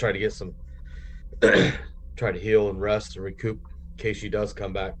at least try to get some, try to heal and rest and recoup in case she does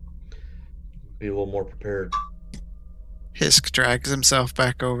come back. Be a little more prepared. Hisk drags himself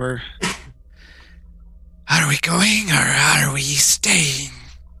back over. Are we going or are we staying?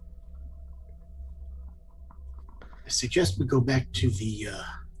 I suggest we go back to the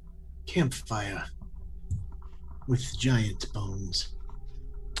campfire with the giant bones.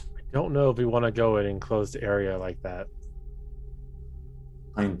 I don't know if we want to go in an enclosed area like that.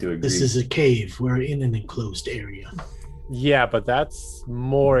 I do agree. This is a cave. We're in an enclosed area. Yeah, but that's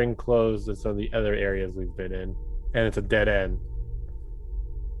more enclosed than some of the other areas we've been in. And it's a dead end.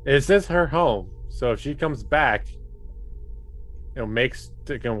 This is her home. So if she comes back, walks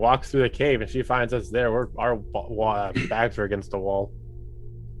through the cave and she finds us there, our backs are against the wall.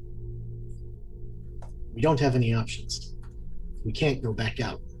 We don't have any options. We can't go back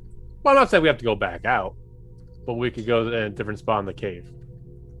out. Well, I'm not saying we have to go back out, but we could go in a different spot in the cave.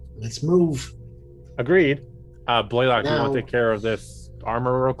 Let's move. Agreed. Blaylock, do you want Now- to take care of this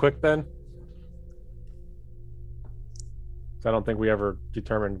armor real quick then? I don't think we ever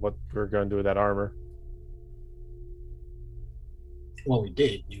determined what we were going to do with that armor. Well, we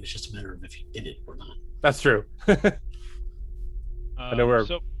did. It was just a matter of if you did it or not. That's true. I know where.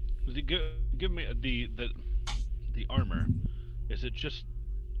 So, give me the armor. Is it just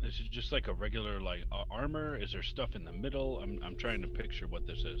like a regular armor? Is there stuff in the middle? I'm trying to picture what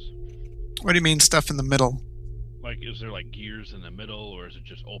this is. What do you mean stuff in the middle? Like, is there gears in the middle, or is it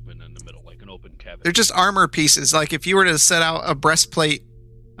just open in the middle, like an open cavity? They're just armor pieces. Like if you were to set out a breastplate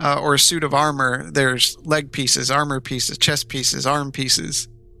or a suit of armor, there's leg pieces, armor pieces, chest pieces, arm pieces.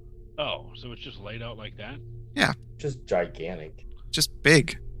 Oh, so it's just laid out like that? Just gigantic. Just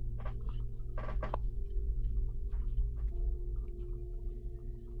big.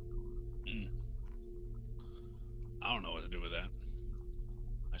 I don't know what to do with that.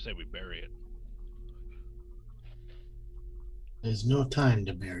 I say we bury it. There's no time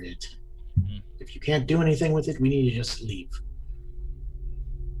to bury it. Hmm. If you can't do anything with it, we need to just leave.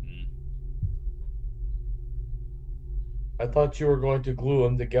 Hmm. I thought you were going to glue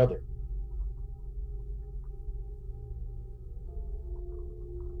them together.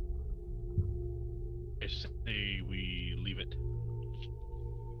 I say we leave it.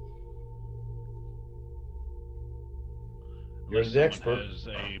 You're Unless the someone expert. has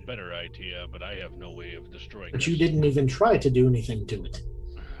a better idea, but I have no way of destroying But this. you didn't even try to do anything to it.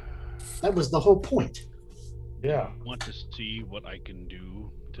 That was the whole point. Yeah. Want to see what I can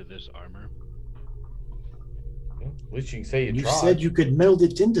do to this armor? At least you can say you You tried. said you could meld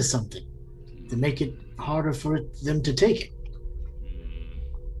it into something to make it harder for them to take it.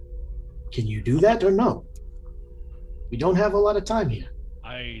 Hmm. Can you do that or no? We don't have a lot of time here.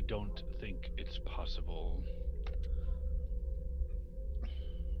 I don't think it's possible.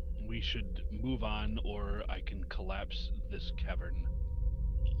 We should move on, or I can collapse this cavern.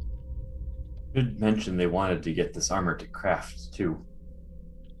 You did mention they wanted to get this armor to craft too.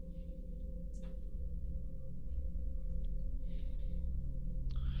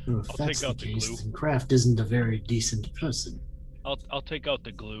 Well, if I'll that's take the out the case, glue. then Kraft isn't a very decent person. I'll take out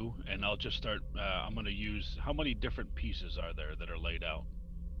the glue and I'll just start. I'm gonna use. How many different pieces are there that are laid out?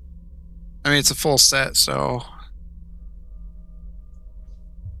 I mean, it's a full set, so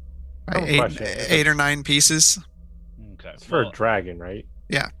I have a question. eight or nine pieces. Okay. It's for well, a dragon, right?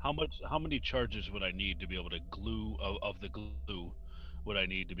 How many charges would I need to be able to glue of the glue? Would I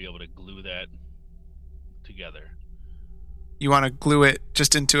need to be able to glue that together? You want to glue it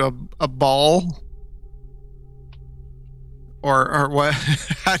just into a ball? Or what?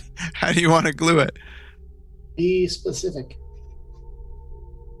 How do you want to glue it? Be specific.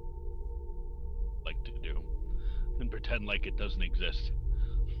 Like to do, and pretend like it doesn't exist.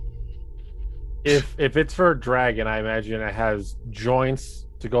 If it's for a dragon, I imagine it has joints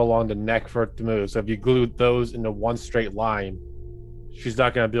to go along the neck for it to move. So if you glue those into one straight line, she's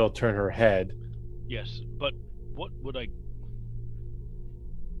not going to be able to turn her head. Yes, but what would I?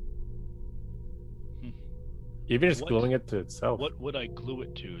 Even just What- gluing it to itself. What would I glue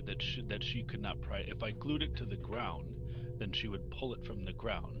it to that she could not pry? If I glued it to the ground, then she would pull it from the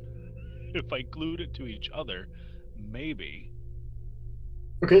ground. If I glued it to each other, maybe.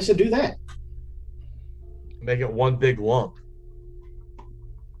 Okay, so do that. Make it one big lump.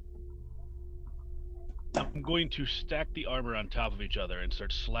 I'm going to stack the armor on top of each other and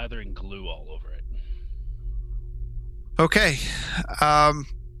start slathering glue all over it. Okay.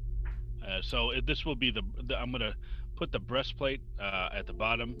 This will be I'm gonna put the breastplate at the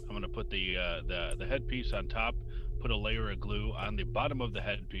bottom. I'm gonna put the headpiece on top. Put a layer of glue on the bottom of the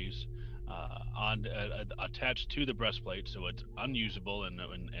headpiece, attached to the breastplate, so it's unusable in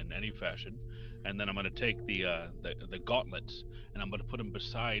any fashion. And then I'm gonna take the gauntlets and I'm gonna put them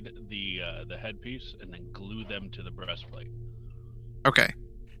beside the headpiece and then glue them to the breastplate. Okay.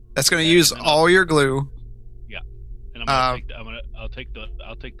 That's going to use all your glue. And I'll take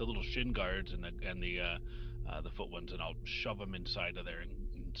the little shin guards and the foot ones, and I'll shove them inside of there and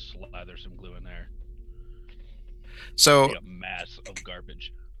slather some glue in there. So Be a mass of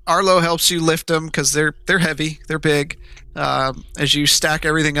garbage. Arlo helps you lift them because they're heavy, they're big. As you stack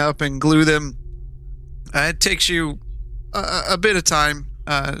everything up and glue them, it takes you a bit of time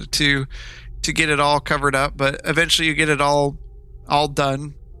to get it all covered up, but eventually you get it all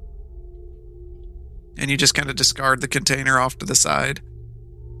done. And you just kind of discard the container off to the side.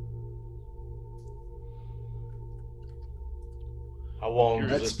 How long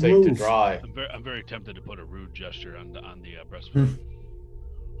does Let's it take to move. dry? I'm very tempted to put a rude gesture on the breastplate.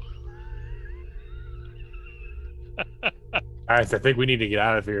 All right, so I think we need to get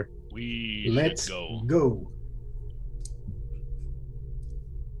out of here. We Let's should go. go.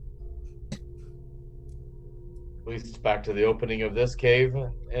 At least back to the opening of this cave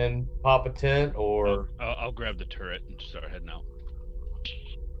and pop a tent, or I'll grab the turret and start heading out.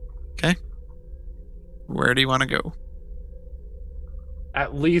 Where do you want to go?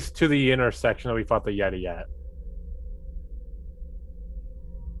 At least to the intersection that we fought the Yeti at.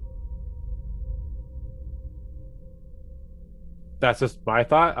 That's just my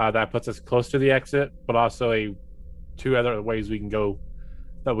thought. That puts us close to the exit, but also two other ways we can go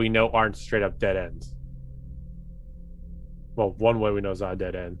that we know aren't straight up dead ends. Well, one way we know is not a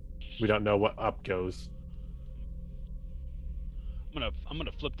dead end. We don't know what up goes. I'm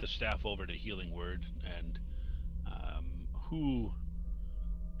gonna flip the staff over to Healing Word, and who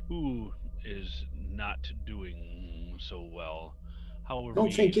is not doing so well? How are Don't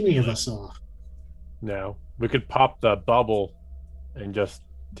we think any of feeling? us are. No, we could pop the bubble and just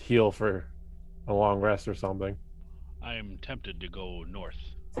heal for a long rest or something. I am tempted to go north.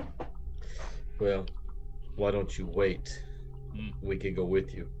 well, why don't you wait? We could go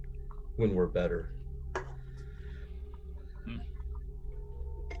with you when we're better.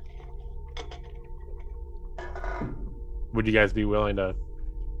 Would you guys be willing to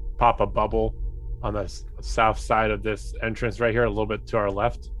pop a bubble on the south side of this entrance right here, a little bit to our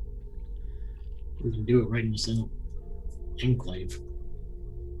left? We can do it right in the center enclave.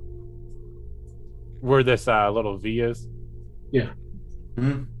 Where this little V is? Yeah.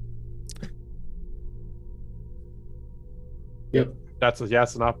 Hmm? Yep. That's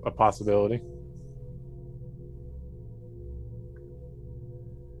a possibility.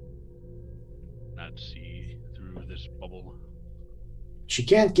 Not see through this bubble. She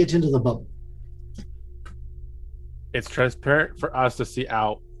can't get into the bubble. It's transparent for us to see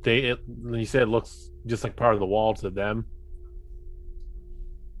out. You said it looks just like part of the wall to them.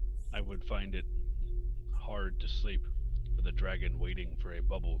 I would find it hard to sleep with a dragon waiting for a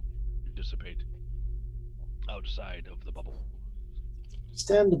bubble to dissipate outside of the bubble.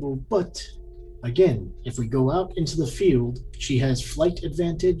 Understandable, but again, if we go out into the field, she has flight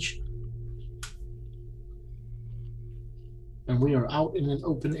advantage. And we are out in an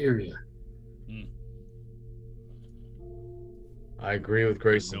open area. I agree with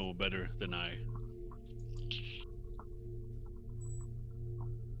Grayson. No better than I.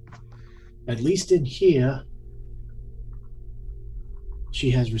 At least in here,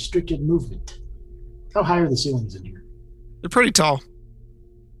 she has restricted movement. How high are the ceilings in here? They're pretty tall.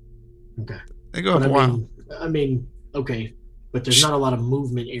 Okay. They go up But a while. I mean, okay. but there's not a lot of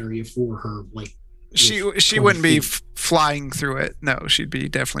movement area for her. Like She with 20 wouldn't be feet. flying through it. No, she'd be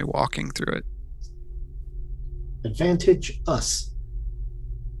definitely walking through it. Advantage us.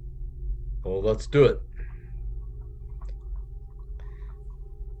 Well, let's do it.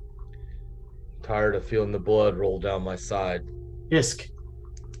 Tired of feeling the blood roll down my side. Isk,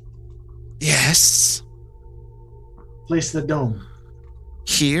 Yes. place the dome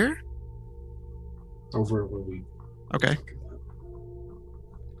Here? over where we. Okay.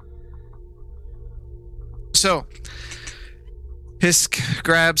 So, Hisk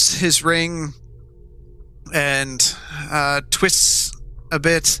grabs his ring and twists a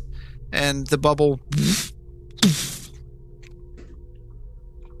bit, and the bubble.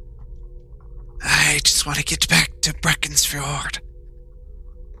 I just want to get back to Breckensfjord.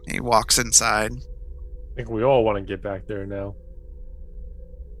 He walks inside. I think we all want to get back there now.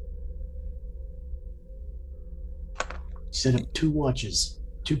 Set up 2 watches,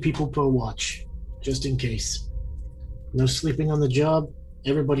 2 people per watch, just in case. No sleeping on the job.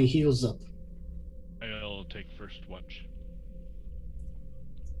 Everybody heals up. I'll take first watch.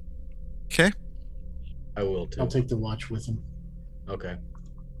 Okay. I will too. I'll take the watch with him. Okay.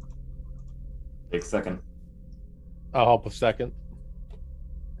 Take second. I'll help a second.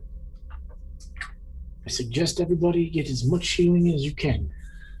 I suggest everybody get as much healing as you can.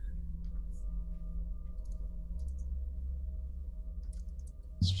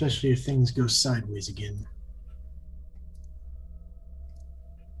 Especially if things go sideways again.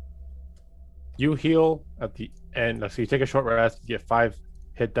 You heal at the end. So you take a short rest, you get 5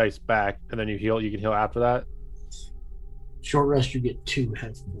 hit dice back, and then you heal. You can heal after that. Short rest, you get 2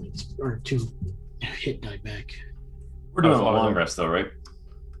 health points, or 2 hit die back. We're doing Oh, a long okay. rest though, right?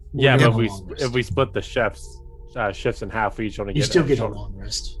 Yeah, We're but doing a long rest. if we split the shifts in half, we each only You get still get a short- long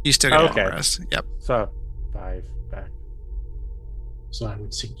rest. You still get a Okay. long rest. Yep. So 5 back. So I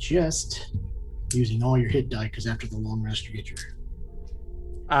would suggest using all your hit die, because after the long rest, you get your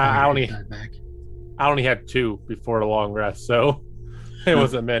I hit only die back. had 2 before the long rest, so it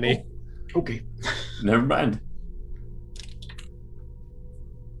wasn't many. Okay. Never mind.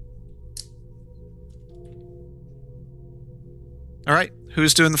 All right.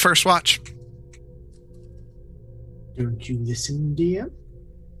 Who's doing the first watch? Don't you listen, DM?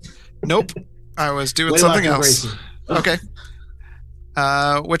 Nope. I was doing Blaylock something and else. Grayson. Okay.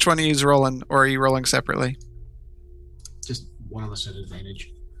 Which one are you rolling, or are you rolling separately? Just one of us at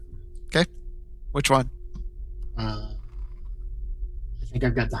advantage. Which one? I think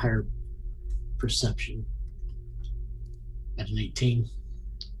I've got the higher perception at an 18.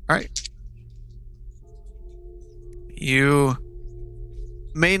 All right. You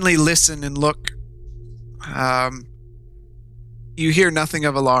mainly listen and look. You hear nothing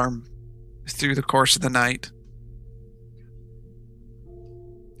of alarm through the course of the night.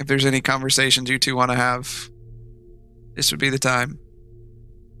 If there's any conversations you two want to have, this would be the time.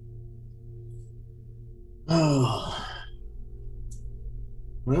 Oh.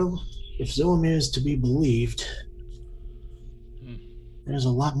 Well, if Zoamir is to be believed, Hmm. there's a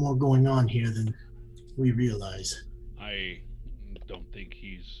lot more going on here than we realize. I don't think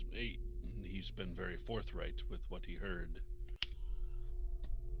he's been very forthright with what he heard.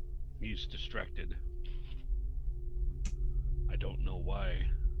 He's distracted. I don't know why.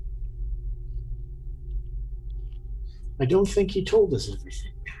 I don't think he told us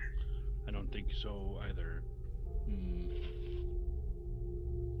everything. I don't think so either.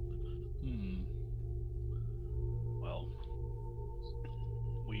 Well,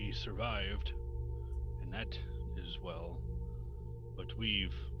 we survived, and that is well. But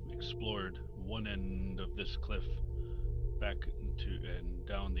we've explored one end of this cliff back to and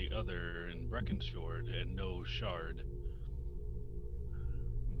down the other in Breckensfjord, and no shard.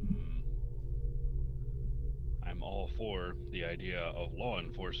 I'm all for the idea of law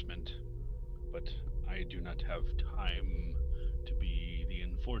enforcement, but I do not have time to be the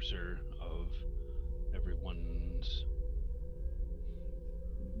enforcer of everyone's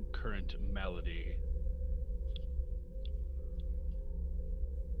current malady.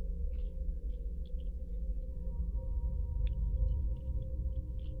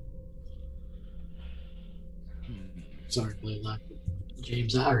 Sorry, Blaylock.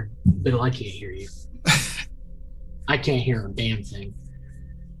 James, Bill, I can't hear you. I can't hear a damn thing.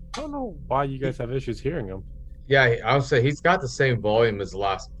 I don't know why you guys have issues hearing him. Yeah, I would say he's got the same volume as the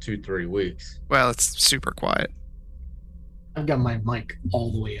last 2-3 weeks. Well, it's super quiet. I've got my mic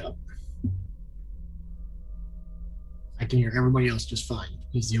all the way up. I can hear everybody else just fine.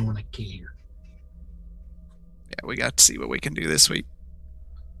 He's the only one I can't hear. Yeah, we got to see what we can do this week.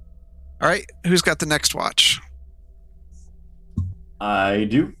 All right, who's got the next watch? I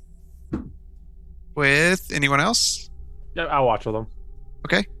do. With anyone else? Yeah, I'll watch with them.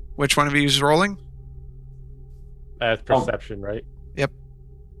 Okay. Which one of you is rolling? That's perception, right?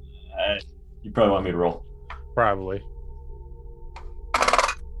 You probably want me to roll. Probably.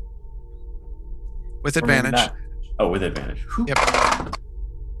 With Or maybe advantage. not. Oh, with advantage.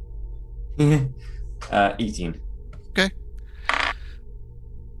 Yep. 18.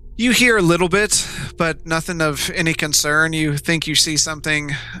 You hear a little bit, but nothing of any concern. You think you see something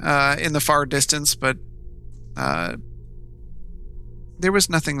in the far distance, but there was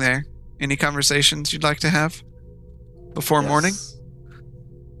nothing there. Any conversations you'd like to have before morning? Yes.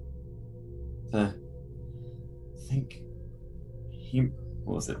 I think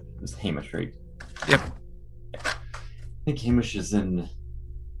what was it? It was Hamish, right? Yep. I think Hamish is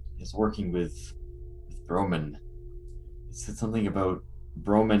working with Broman. It said something about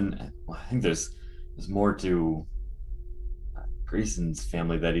Broman. Well, I think there's more to Grayson's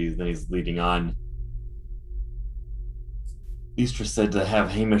family that he's leading on. Easter said to have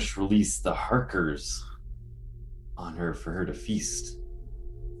Hamish release the Harkers on her for her to feast.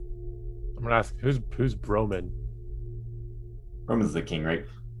 I'm gonna ask who's Broman? Broman's the king, right?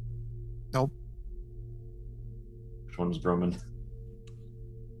 Nope. Which one was Broman?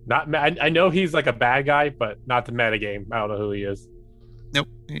 Not I know he's like a bad guy, but not the metagame. I don't know who he is. Nope.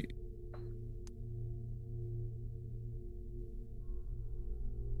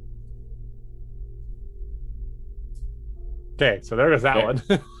 Okay, so there goes that Okay. one.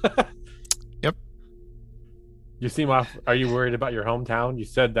 Yep. You seem off. Are you worried about your hometown? You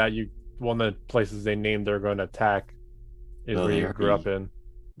said that one of the places they named they're going to attack is No, where they you grew up already- in.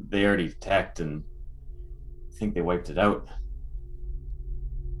 They already attacked and I think they wiped it out.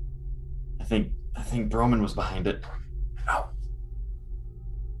 I think Broman was behind it. Ow.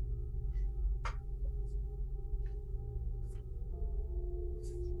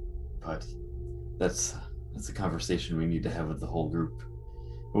 But that's a conversation we need to have with the whole group.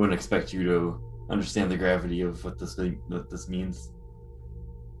 I wouldn't expect you to understand the gravity of what this means.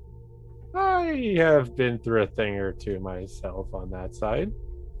 I have been through a thing or two myself on that side,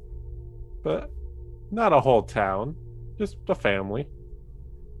 but not a whole town, just a family.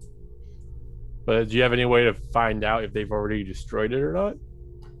 But do you have any way to find out if they've already destroyed it or not?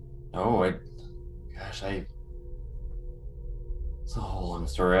 Oh, it's a whole long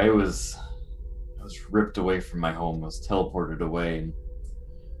story. I was ripped away from my home, was teleported away, and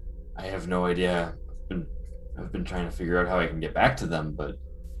I have no idea. I've been trying to figure out how I can get back to them, but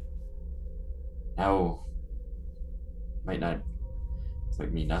now might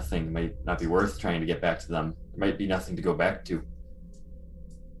mean nothing. Might not be worth trying to get back to them. There might be nothing to go back to.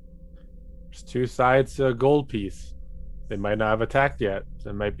 There's two sides to a gold piece. They might not have attacked yet. So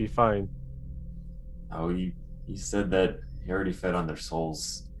it might be fine. Oh, he said that he already fed on their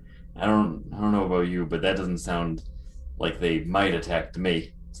souls. I don't know about you, but that doesn't sound like they might attack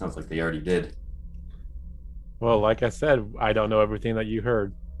me. It sounds like they already did. Well, like I said, I don't know everything that you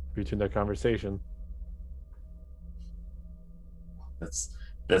heard between their conversation.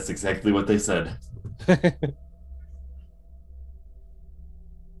 That's exactly what they said.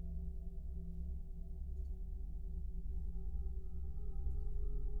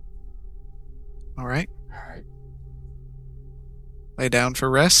 All right. All right. Lay down for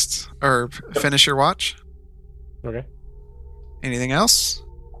rest or finish your watch. Okay. Anything else?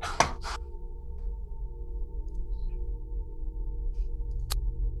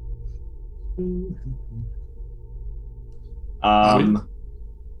 Oh,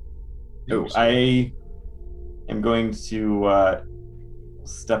 I am going to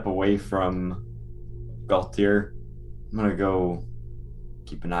step away from Galtier. I'm gonna go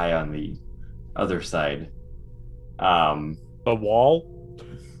keep an eye on the other side. The wall?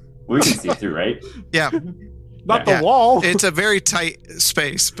 We can see through, right? Yeah. Not Yeah. the wall. It's a very tight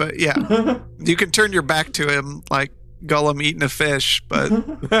space, but yeah. You can turn your back to him like Gollum eating a fish, but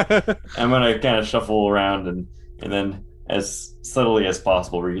I'm gonna kind of shuffle around and then, as subtly as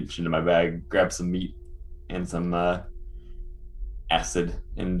possible, reach into my bag, grab some meat and some acid,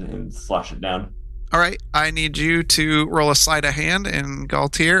 and slosh it down. all right. I need you to roll a sleight of hand, and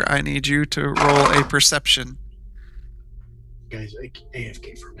Galtier, I need you to roll a perception. Guys,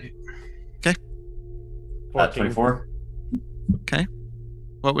 AFK for a minute. 24.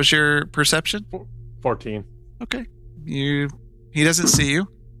 What was your perception? 14. Okay. He doesn't see you.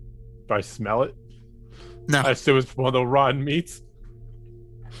 Do I smell it? No. I assume it's one of the rotten meats.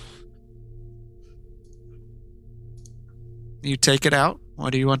 You take it out.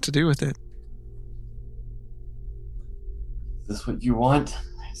 What do you want to do with it? Is this what you want?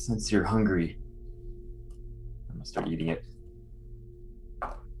 I sense you're hungry. I'm gonna start eating it.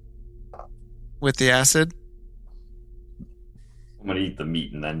 with the acid. I'm gonna eat the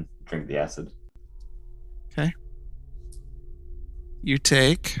meat and then drink the acid. You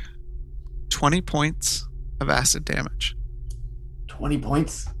take 20 points of acid damage. 20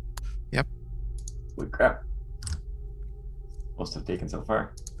 points? Yep. Holy crap. Most I've taken so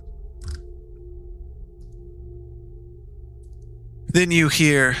far. Then you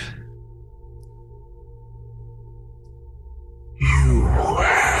hear, You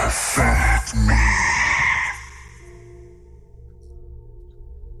have fed me.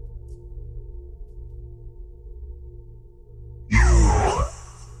 You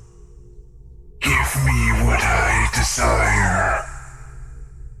give me what I desire.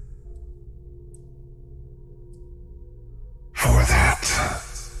 For that,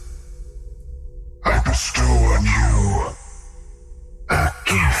 I bestow on you a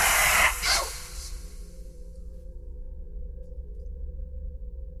gift.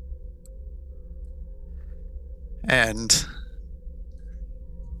 and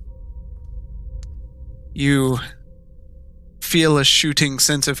you feel a shooting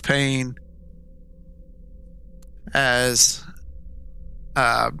sense of pain as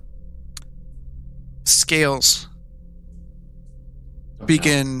scales Oh,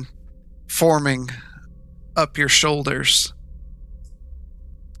 begin forming up your shoulders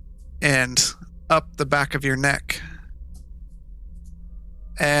and up the back of your neck.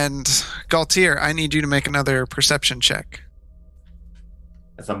 And Galtier, I need you to make another perception check.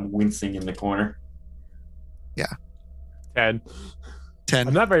 As I'm wincing in the corner. 10. 10.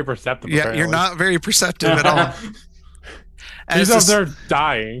 I'm not very perceptive. Yeah, you're apparently. not very perceptive at all. As He's up the, there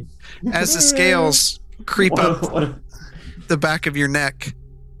dying. as the scales creep up What the back of your neck,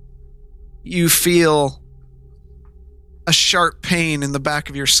 you feel a sharp pain in the back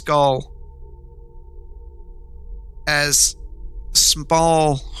of your skull as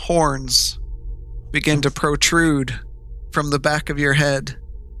small horns begin to protrude from the back of your head.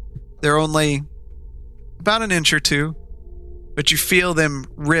 They're only about an inch or two, but you feel them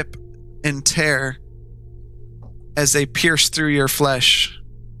rip and tear as they pierce through your flesh.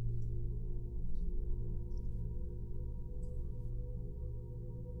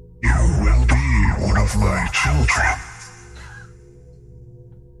 You will be one of my children.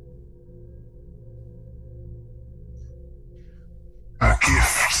 A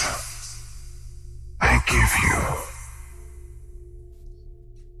gift I give you.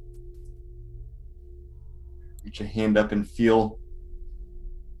 Reach a hand up and feel.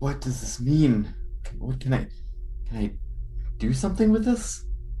 What does this mean? What can I do something with this?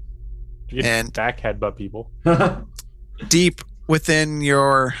 You can And- back headbutt people. Deep within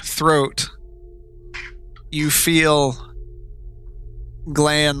your throat, you feel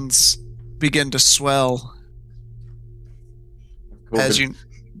glands begin to swell as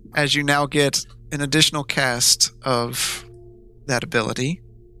you now get an additional cast of that ability.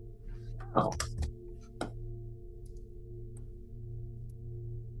 Oh.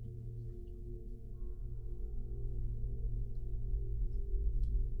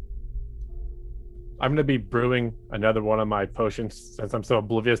 I'm going to be brewing another one of my potions since I'm so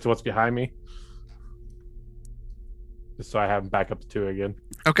oblivious to what's behind me. Just so I have them back up to 2 again.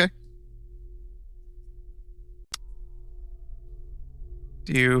 Okay.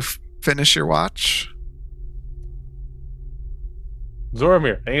 Do you finish your watch?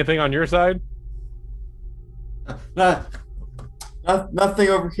 Zoromir, anything on your side? Nothing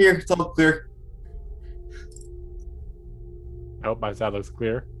over here. It's all clear. I hope my side looks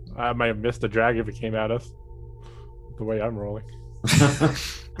clear. I might have missed the drag if it came at us. The way I'm rolling.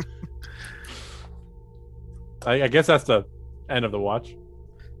 I guess that's the end of the watch.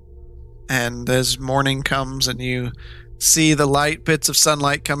 And as morning comes and you see the light bits of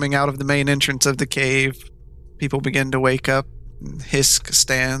sunlight coming out of the main entrance of the cave, people begin to wake up. And Hisk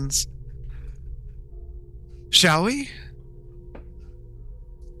stands. Shall we?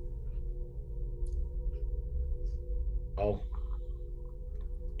 Oh,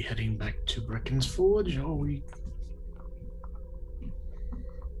 Heading back to Brecken's Forge, or are we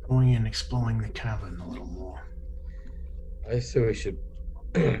going and exploring the cavern a little more? I say we should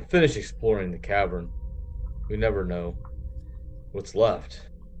finish exploring the cavern. We never know what's left.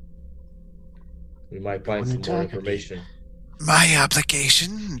 We might find Go and some more attack again. information. My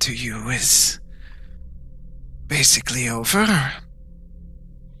obligation to you is basically over.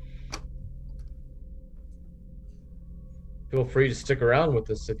 Feel free to stick around with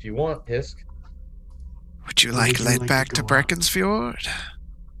us if you want, Hisk. Would you Where like would you led like back to to go out? Brecken's Fjord?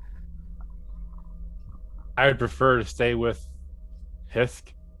 I would prefer to stay with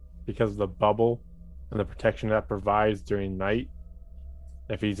Hisk because of the bubble and the protection that provides during night.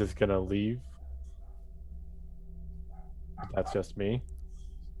 If he's just gonna leave, That's just me.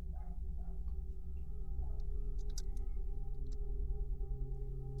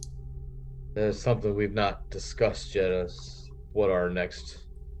 There's something we've not discussed yet as what our next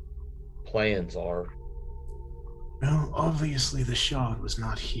plans are. Well, obviously the shard was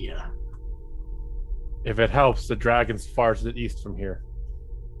not here. If it helps, the dragon's far to the east from here.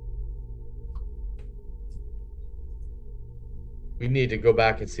 We need to go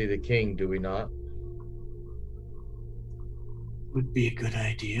back and see the king, do we not? Would be a good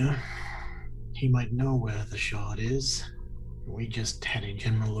idea. He might know where the shard is. We just had a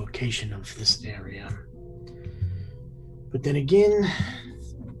general location of this area. But then again,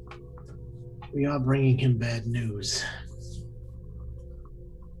 we are bringing him bad news.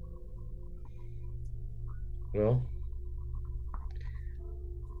 Well,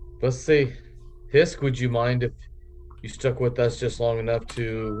 let's see. Hisk, would you mind if you stuck with us just long enough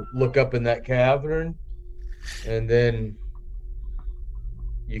to look up in that cavern, and then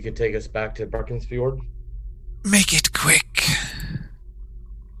you can take us back to Breckenfjord? Make it quick.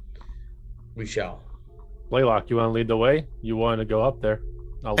 We shall. Blaylock, you want to lead the way? You want to go up there?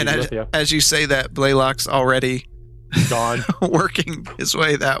 I'll lead And with you. as you say that, Blaylock's already Gone. working his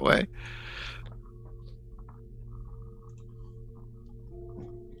way that way.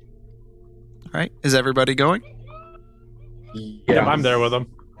 All right. Is everybody going? Yeah, I'm there with him.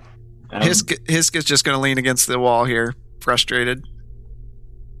 Hisk is just going to lean against the wall here, frustrated.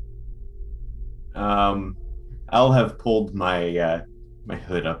 I'll have pulled my my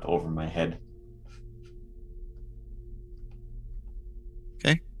hood up over my head.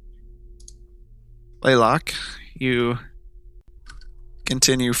 Okay. Blaylock, you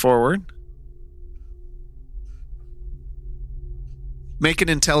continue forward. Make an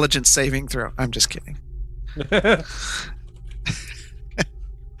intelligence saving throw. I'm just kidding.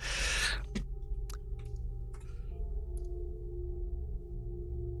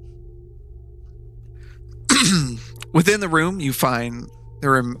 Within the room, you find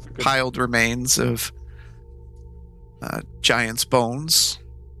the piled remains of giant's bones.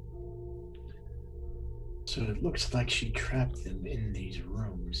 So it looks like she trapped them in these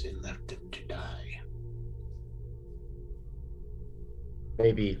rooms and left them to die.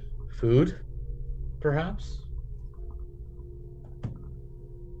 Maybe food, perhaps?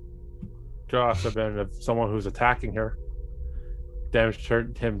 Could also have been of someone who's attacking her.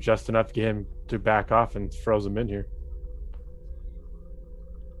 Damaged him just enough to get him to back off and froze him in here.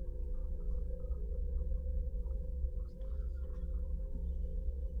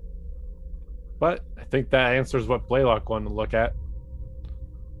 But I think that answers what Blaylock wanted to look at.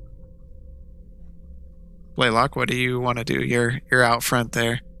 Blaylock, what do you want to do? You're out front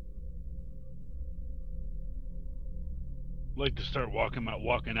there. I'd like to start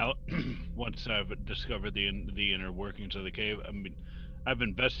walking out once I've discovered the inner workings of the cave. I mean, I've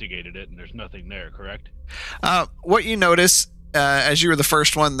investigated it and there's nothing there, correct? What you notice as you were the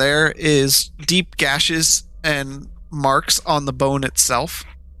first one there is deep gashes and marks on the bone itself.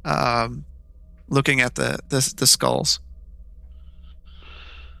 Looking at the skulls.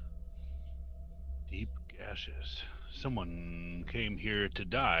 Deep gashes. Someone came here to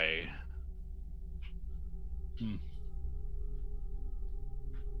die.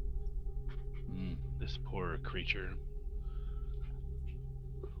 This poor creature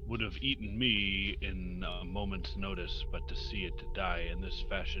would have eaten me in a moment's notice, but to see it die in this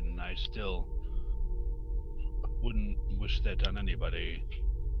fashion, I still wouldn't wish that on anybody.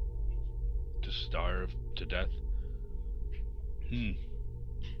 To starve to death.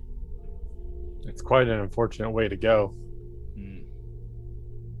 It's quite an unfortunate way to go.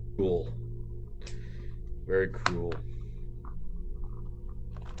 Cruel. Very cruel.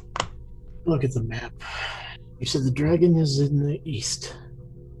 Look at the map. You said the dragon is in the east.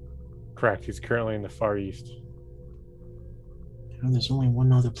 Correct. He's currently in the far east. And there's only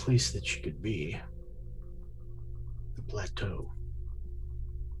one other place that she could be. The plateau.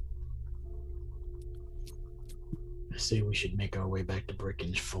 I say we should make our way back to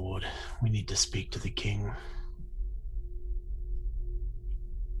Breckenfjord. We need to speak to the king.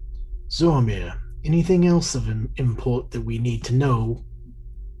 Zormir, anything else of import that we need to know?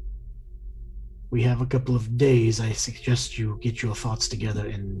 We have a couple of days. I suggest you get your thoughts together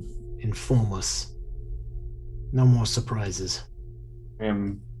and inform us. No more surprises.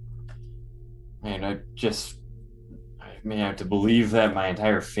 Man, I may have to believe that my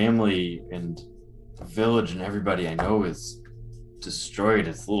entire family and the village and everybody I know is destroyed.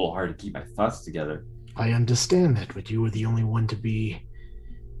 It's a little hard to keep my thoughts together. I understand that, but you were the only one to be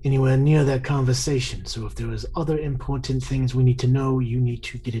anywhere near that conversation. So if there is other important things we need to know, you need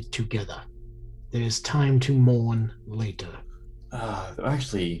to get it together. There's time to mourn later.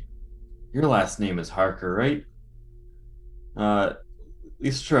 Actually, your last name is Harker, right?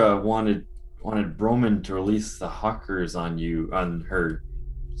 Lystra wanted Broman to release the Hawkers on her,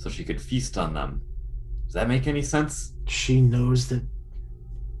 so she could feast on them. Does that make any sense? She knows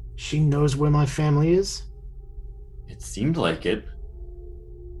where my family is? It seemed like it.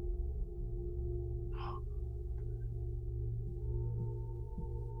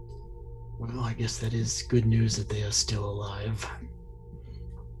 Well, I guess that is good news that they are still alive.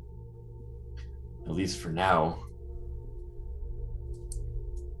 At least for now.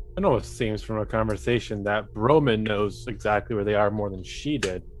 I know it seems from a conversation that Broman knows exactly where they are more than she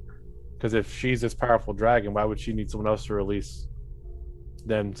did. Because if she's this powerful dragon, why would she need someone else to release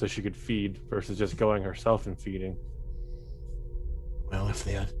them so she could feed versus just going herself and feeding? Well, if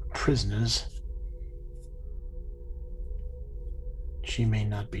they are prisoners, she may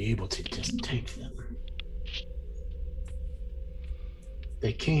not be able to just take them.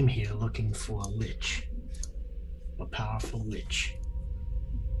 They came here looking for a lich, a powerful lich.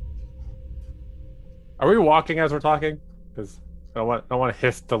 Are we walking as we're talking? Because I don't want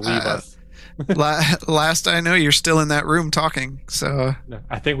Hiss to leave us. Last I know, you're still in that room talking. So No,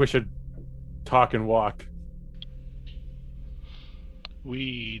 I think we should talk and walk.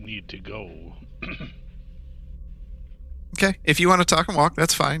 We need to go. okay, if you want to talk and walk,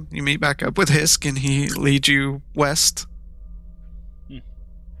 that's fine. You meet back up with Hisk, and he leads you west.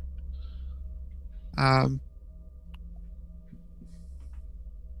 All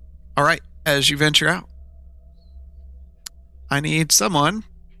right. As you venture out, I need someone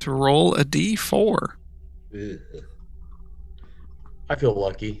to roll a d4. Ugh. I feel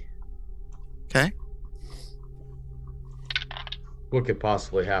lucky. Okay. What could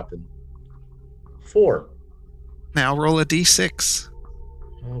possibly happen? 4. Now roll a d6.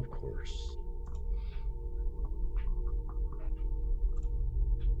 Of course.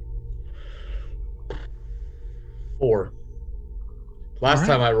 Four. Last All right.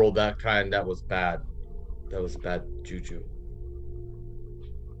 time I rolled that kind, that was bad. That was bad juju.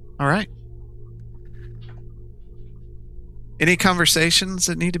 All right. Any conversations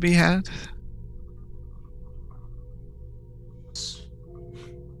that need to be had?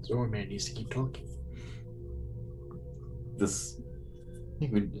 Zorman needs to keep talking. I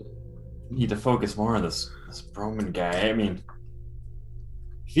think we need to focus more on this Broman guy. I mean,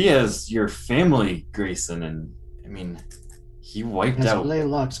 if he has your family, Grayson, and I mean, he wiped Has out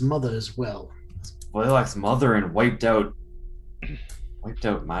Blaylock's mother as well. Blaylock's mother and wiped out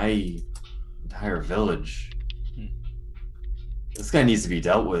my entire village. This guy needs to be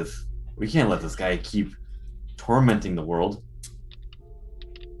dealt with. We can't let this guy keep tormenting the world.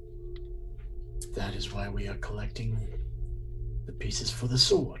 That is why we are collecting the pieces for the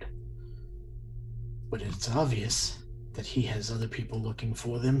sword. But it's obvious that he has other people looking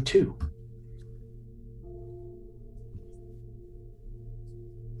for them too.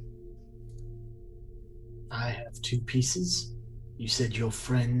 I have 2 pieces. You said your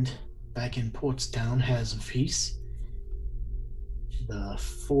friend back in Portstown has a piece. The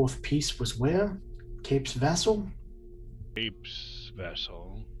 4th piece was where? Cape's Vassal? Apes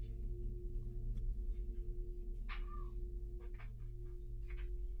vessel.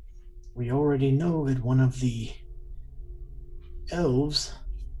 We already know that one of the elves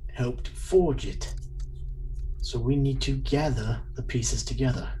helped forge it. So we need to gather the pieces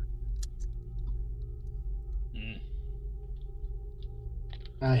together.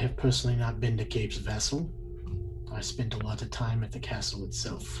 I have personally not been to Cape's Vassal. I spent a lot of time at the castle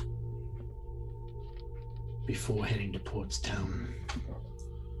itself before heading to Portstown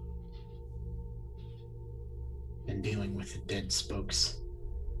and dealing with the dead spokes.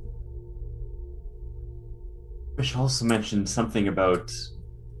 Fish also mentioned something about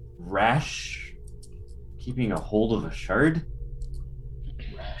Rash keeping a hold of a shard.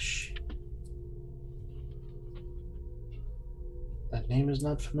 Rash. That name is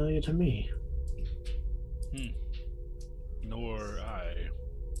not familiar to me. Nor I.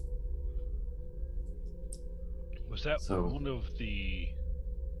 Was that one of the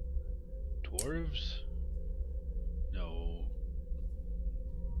dwarves? No.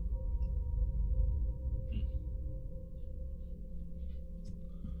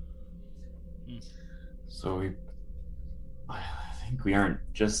 So I think we aren't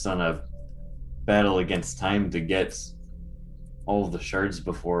just on a battle against time to get all of the shards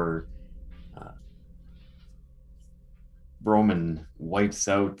before Broman wipes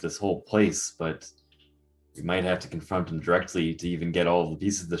out this whole place, but we might have to confront him directly to even get all of the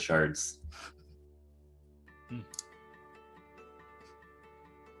pieces of the shards.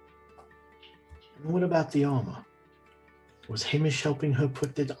 And what about the armor? Was Hamish helping her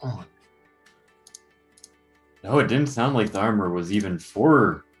put it on? No, it didn't sound like the armor was even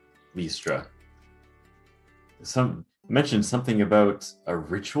for Listra. Some mentioned something about a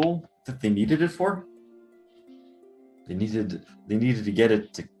ritual that they needed it for. They needed to get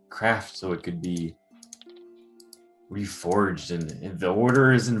it to craft so it could be reforged, and the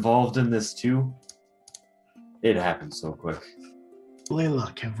order is involved in this too. It happened so quick.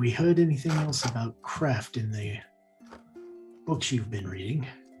 Blaylock, have we heard anything else about craft in the books you've been reading?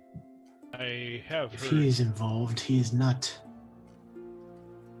 I have If heard. he is involved, he is not.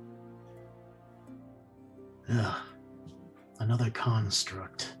 Another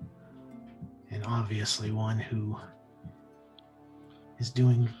construct. And obviously one who is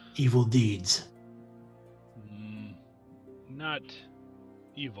doing evil deeds. Not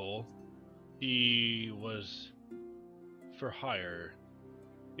evil. He was for hire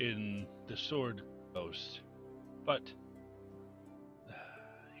in the Sword Coast, but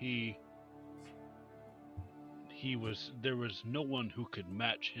there was no one who could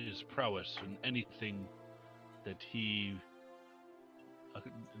match his prowess in anything that he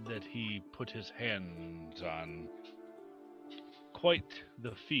put his hands on. Quite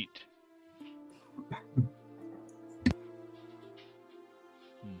the feat.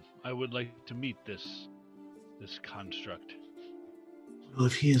 I would like to meet this construct. Well,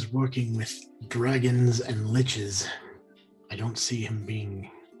 if he is working with dragons and liches, I don't see him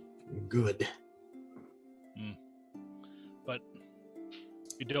being good. But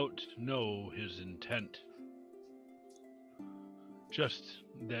we don't know his intent. Just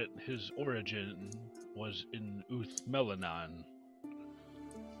that his origin was in Uth Melanon.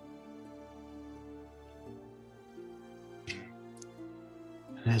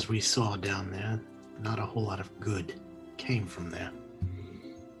 And as we saw down there, not a whole lot of good came from there.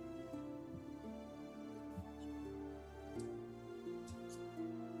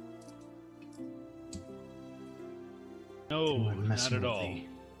 No, They were not messing at with all.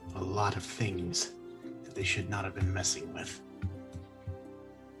 a lot of things that they should not have been messing with.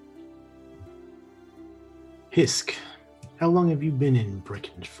 Hisk, how long have you been in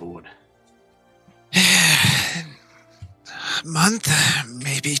Brackenford? A month,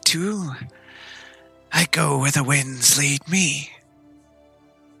 maybe 2. I go where the winds lead me.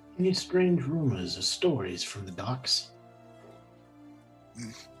 Any strange rumors or stories from the docks?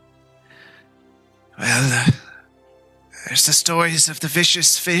 Well, there's the stories of the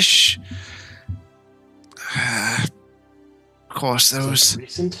vicious fish. Of course, Is that those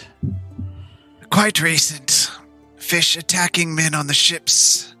recent? quite recent. Fish attacking men on the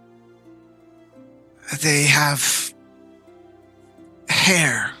ships. They have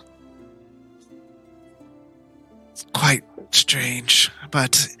hair. It's quite strange,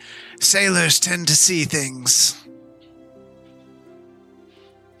 but sailors tend to see things.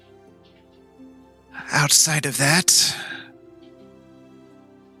 Outside of that,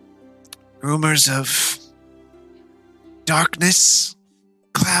 rumors of darkness,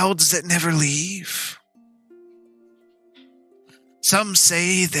 clouds that never leave. Some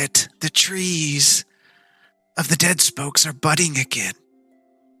say that the trees of the dead spokes are budding again.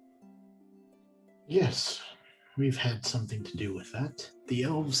 Yes, we've had something to do with that. The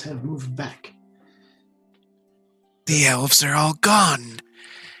elves have moved back. The elves are all gone.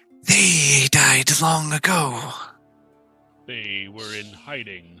 They died long ago. They were in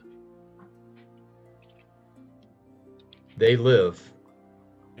hiding. They live.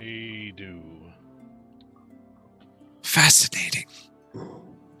 They do. Fascinating.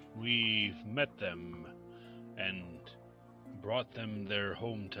 We've met them and brought them their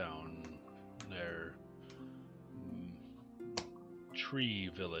hometown, their tree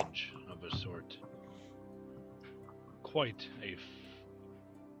village of a sort. Quite a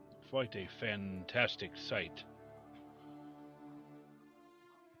fantastic sight.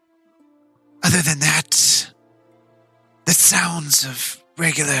 Other than that, the sounds of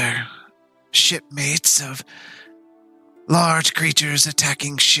regular shipmates, of large creatures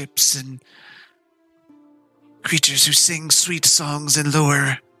attacking ships, and creatures who sing sweet songs and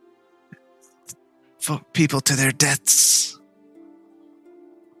lure people to their deaths.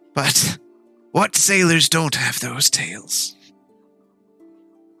 But what sailors don't have those tales?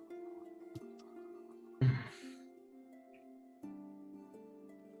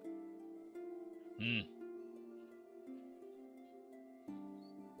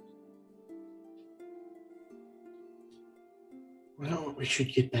 Well, we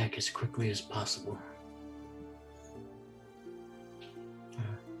should get back as quickly as possible.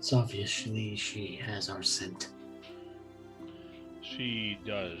 It's obviously she has our scent. She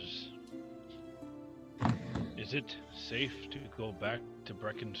does. Is it safe to go back to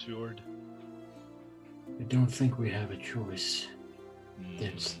Breckensfjord? I don't think we have a choice. Hmm.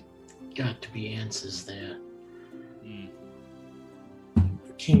 There's got to be answers there. Hmm.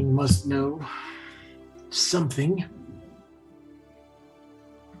 The king must know something.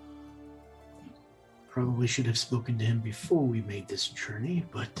 Probably should have spoken to him before we made this journey,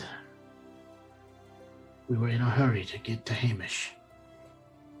 but we were in a hurry to get to Hamish.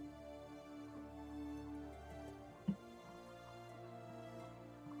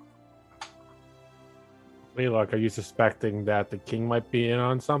 Laylock, are you suspecting that the king might be in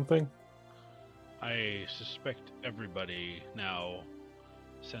on something? I suspect everybody now,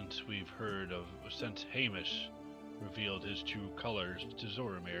 since Hamish revealed his true colors to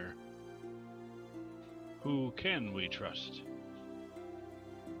Zoramir. Who can we trust?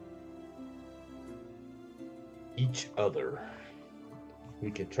 Each other. We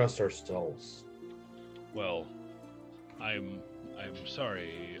can trust ourselves. Well, I'm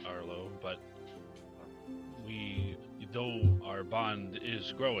sorry, Arlo, but though our bond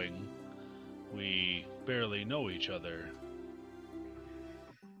is growing, we barely know each other.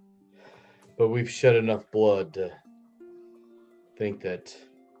 But we've shed enough blood to think that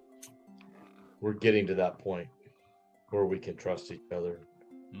we're getting to that point where we can trust each other.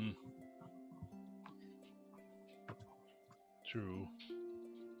 True.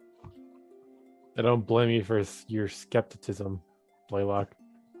 I don't blame you for your skepticism, Laylock.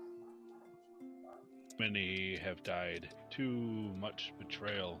 Many have died. Too much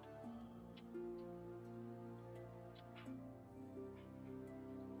betrayal.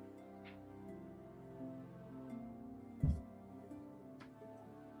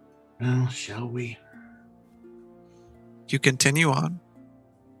 Well, shall we? You continue on.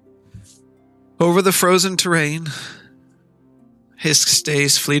 Over the frozen terrain, Hisk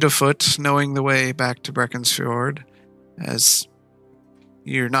stays fleet of foot, knowing the way back to Breckensfjord. As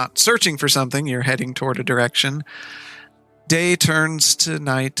you're not searching for something, you're heading toward a direction. Day turns to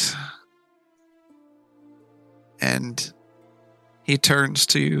night, and he turns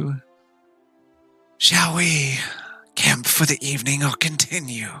to you. Shall we camp for the evening or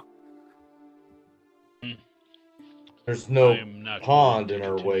continue? There's no I'm not pond willing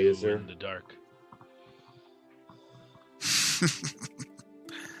in to our way, is continue there? in the dark.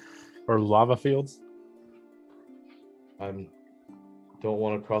 Or lava fields? I don't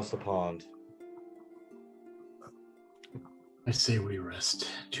want to cross the pond. I say we rest.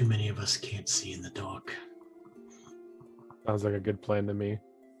 Too many of us can't see in the dark. Sounds like a good plan to me.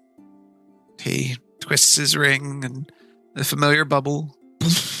 He twists his ring, and the familiar bubble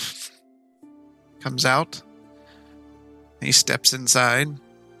comes out. He steps inside.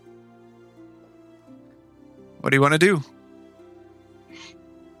 What do you want to do?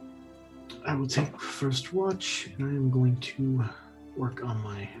 I will take first watch, and I am going to work on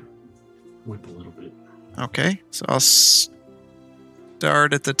my whip a little bit. Okay, so I'll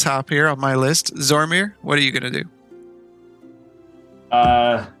start at the top here on my list. Zormir, what are you going to do?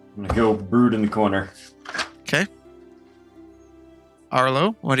 I'm gonna go brood in the corner. Okay.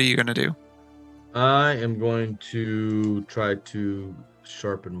 Arlo, what are you going to do? I am going to try to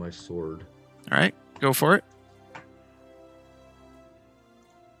sharpen my sword. All right, go for it.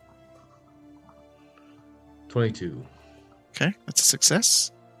 $22. Okay, that's a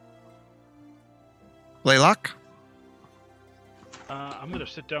success. Laylock? I'm gonna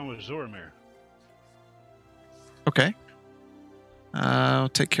sit down with Zoramir. Okay. I'll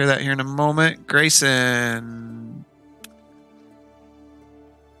take care of that here in a moment. Grayson.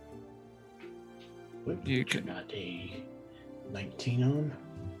 Whip, You which I can- got a 19 on.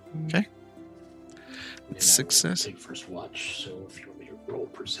 Okay. And I will Success. take first watch, so if you want me to roll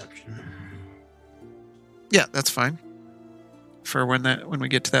perception. Yeah, that's fine. For when we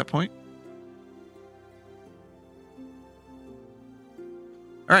get to that point.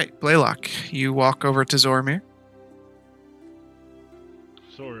 All right, Blaylock, you walk over to Zormir.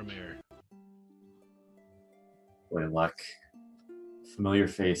 Zoramir. Laylock. Familiar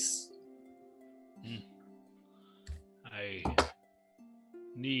face. I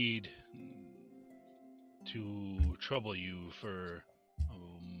need to trouble you for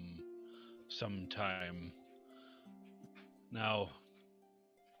some time. Now,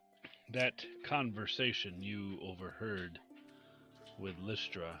 that conversation you overheard with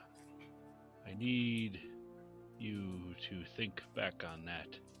Lystra, I need you to think back on that.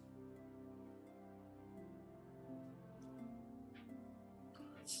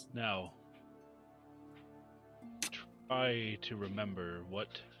 Now, try to remember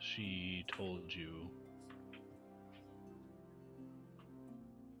what she told you.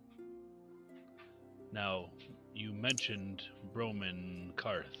 Now, You mentioned Broman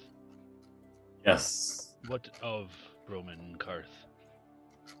Karth. Yes. What of Broman Karth?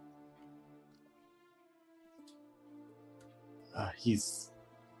 He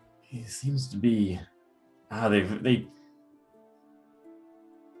seems to be. They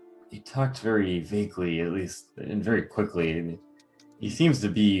talked very vaguely, at least, and very quickly. He seems to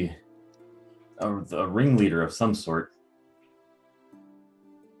be a ringleader of some sort.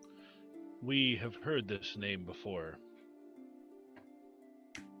 We have heard this name before.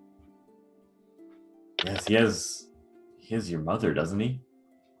 Yes, he has your mother, doesn't he?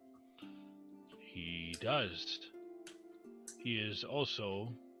 He does. He is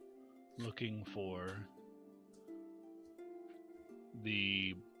also looking for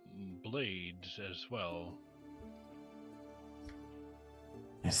the blades as well.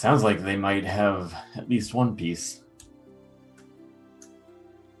 It sounds like they might have at least one piece.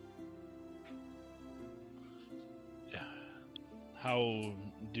 How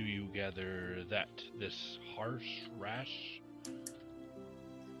do you gather that? This harsh rash?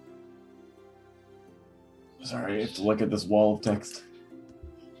 Sorry, I have to look at this wall of text.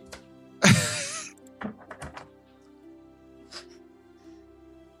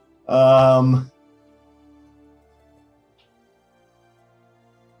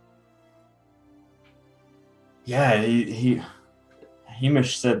 Yeah,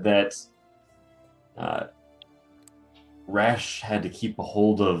 Hamish said that Rash had to keep a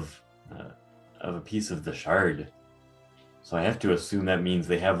hold of a piece of the shard. So I have to assume that means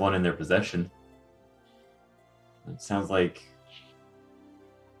they have one in their possession. It sounds like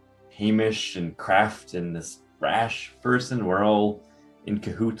Hamish and Kraft and this Rash person were all in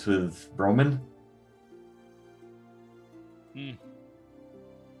cahoots with Broman.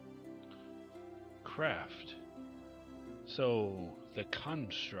 Kraft. So the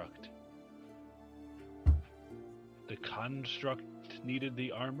construct. The construct needed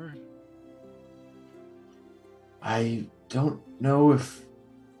the armor? I don't know if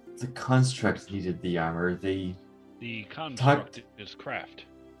the construct needed the armor. The construct is Kraft.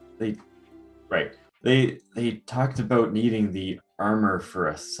 They talked about needing the armor for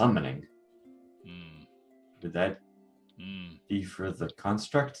a summoning. Would that be for the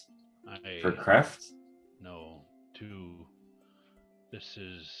construct? For Kraft? No.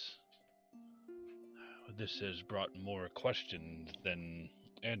 This has brought more questions than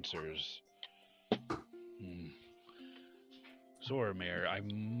answers. Zoramir, I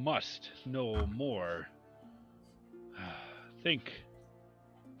must know more. Think.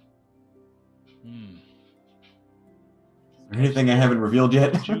 Anything I haven't revealed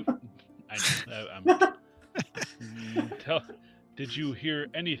yet? Did you hear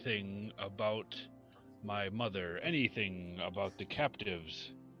anything about my mother? Anything about the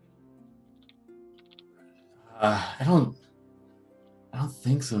captives? I don't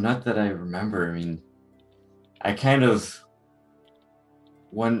think so. Not that I remember. I mean, I kind of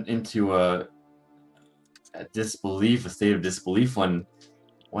went into a state of disbelief when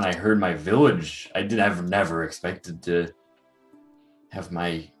I heard my village. I've never expected to have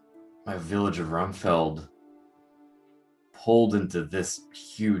my village of Rumfeld pulled into this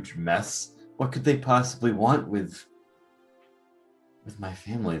huge mess. What could they possibly want with my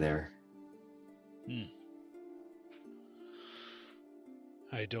family there?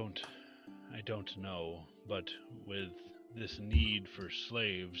 I don't know, but with this need for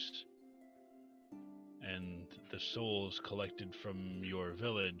slaves and the souls collected from your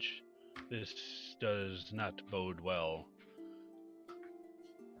village, this does not bode well.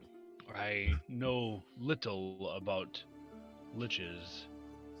 I know little about liches,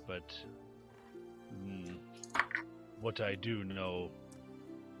 but what I do know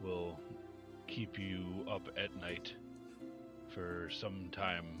will keep you up at night for some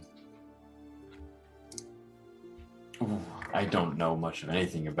time. Ooh, I don't know much of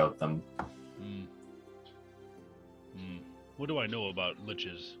anything about them. What do I know about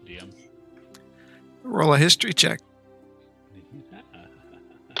liches, DM? Roll a history check.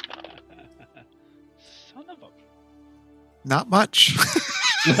 Son of a... Not much.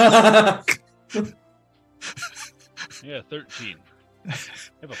 Yeah, 13. I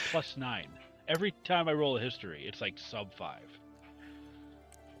have a +9. Every time I roll a history, it's like sub 5.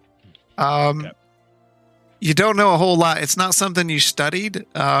 Okay. You don't know a whole lot. It's not something you studied.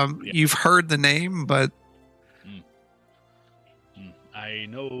 You've heard the name, but I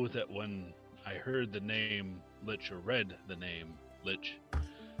know that when I heard the name Lich, or read the name Lich,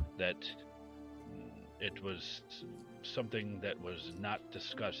 that it was something that was not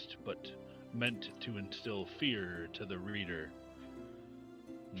discussed, but meant to instill fear to the reader.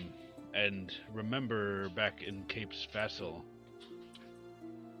 And remember back in Cape Spassel,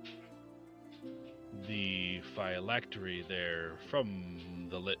 the phylactery there from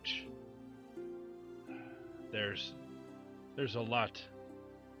the Lich. There's a lot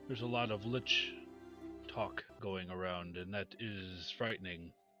of Lich talk going around, and that is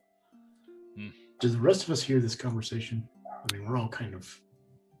frightening. Do the rest of us hear this conversation? I mean, we're all kind of.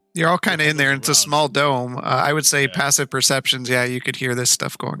 You're all kind of in there. It's a Around. small dome. I would say Yeah. passive perceptions. Yeah, you could hear this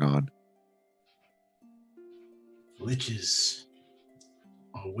stuff going on. Liches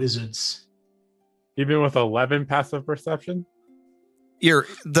or wizards. Even with 11 passive perception?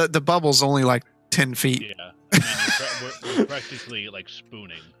 The bubble's only like 10 feet. Yeah, I mean, we're practically like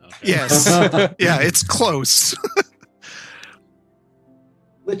spooning. Okay? Yes. Yeah, it's close.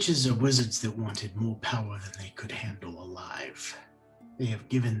 Liches are wizards that wanted more power than they could handle alive. They have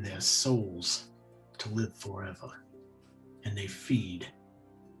given their souls to live forever, and they feed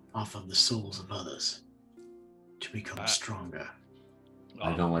off of the souls of others to become stronger.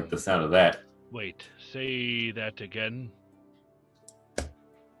 I don't like the sound of that. Wait, say that again.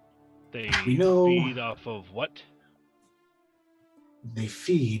 They We know- feed off of what? They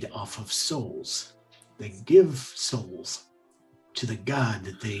feed off of souls. They give souls to the god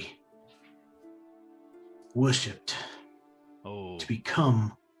that they worshipped Oh, to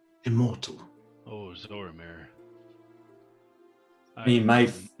become immortal. Zoramir. I mean,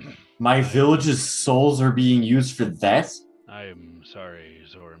 my village's souls are being used for that? I'm sorry,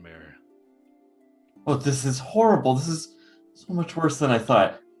 Zoramir. Oh, this is horrible. This is so much worse than I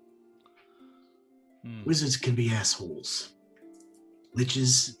thought. Wizards can be assholes.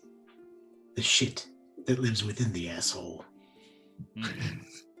 Liches, the shit that lives within the asshole.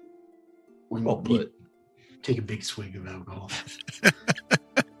 Well put. Take a big swig of alcohol.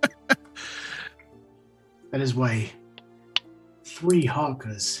 That is why 3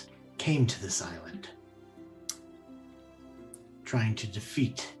 Harkers came to this island, trying to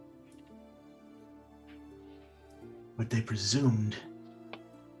defeat what they presumed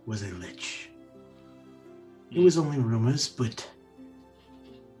was a lich. It was only rumors, but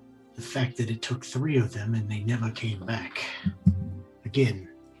the fact that it took 3 of them and they never came back, again,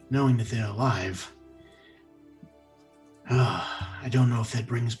 knowing that they're alive, I don't know if that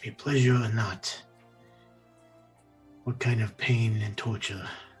brings me pleasure or not. What kind of pain and torture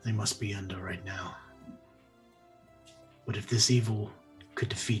they must be under right now. But if this evil could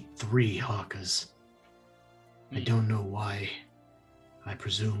defeat 3 Harkers, I don't know why I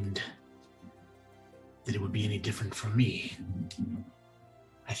presumed that it would be any different for me.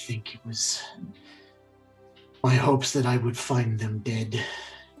 I think it was my hopes that I would find them dead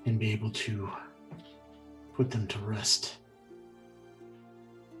and be able to put them to rest.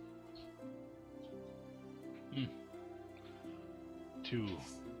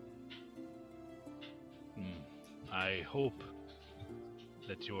 I hope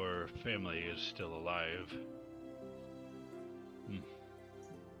that your family is still alive.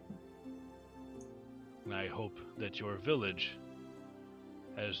 And I hope that your village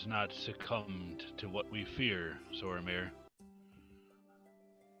has not succumbed to what we fear, Zoramir.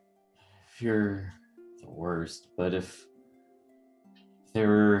 You're the worst, but if they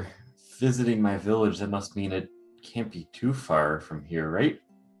were visiting my village, that must mean it can't be too far from here, right?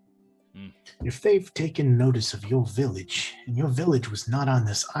 If they've taken notice of your village, and your village was not on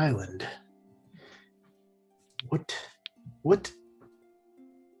this island, what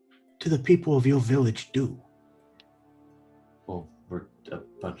do the people of your village do? Well, we're a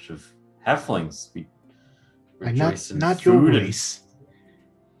bunch of halflings. We And rejoice in not your food and- race.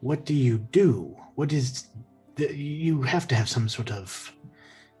 What do you do? What is you have to have some sort of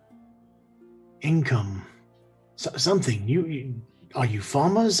income, something. You are you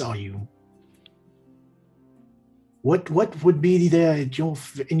farmers? Are you what would be there at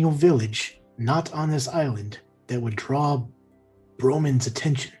in your village, not on this island, that would draw Broman's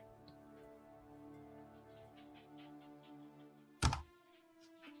attention?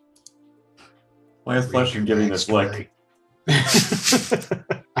 Why is Fletcher giving this look?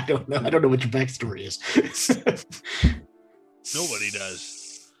 I don't know. I don't know what your backstory is. Nobody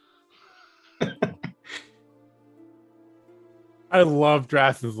does. I love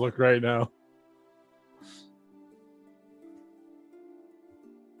Drasten's look right now.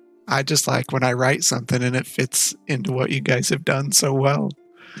 I just like when I write something and it fits into what you guys have done so well.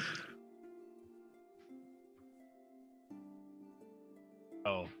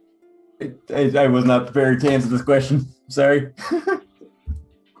 Oh, I was not prepared to answer this question. Sorry.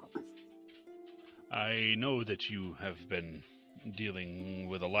 I know that you have been dealing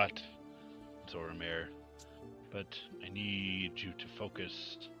with a lot, Zoramir, but I need you to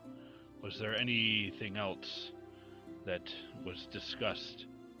focus Was there anything else that was discussed?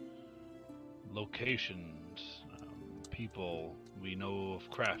 Locations, people. We know of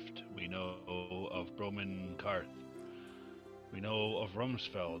Kraft. We know of Broman Karth. We know of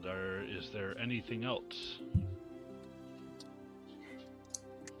Rumsfeld. Is there anything else?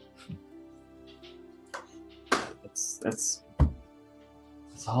 That's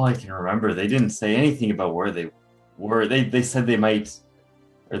all I can remember. They didn't say anything about where they were. They said they might,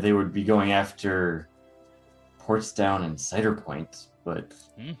 or they would be going after Portsdown and Cider Point, but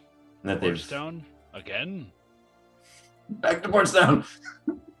that they've Portsdown again. Back to Portsdown.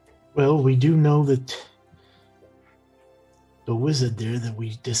 Well, we do know that the wizard there that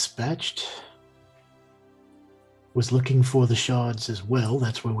we dispatched was looking for the shards as well.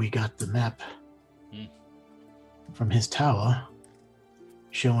 That's where we got the map from his tower,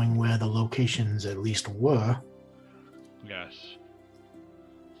 showing where the locations at least were. Yes.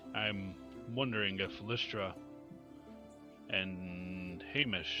 I'm wondering if Lystra and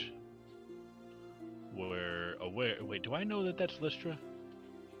Hamish were aware. Wait, do I know that that's Lystra?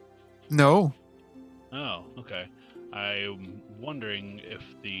 No. Oh, okay. I'm wondering if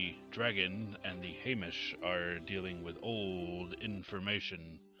the dragon and the Hamish are dealing with old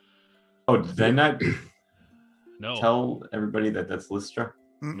information. Oh, did they not No. tell everybody that that's Lystra?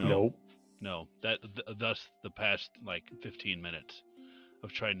 Mm-mm. Nope. No. Thus the past, 15 minutes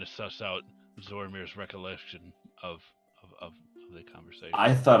of trying to suss out Zoromir's recollection of the conversation.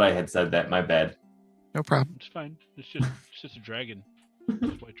 I thought I had said that. My bad. No problem. It's fine. It's just a dragon. It's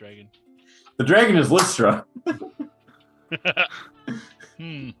a white dragon. The dragon is Lystra.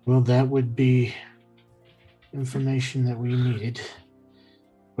 Well, that would be information that we needed.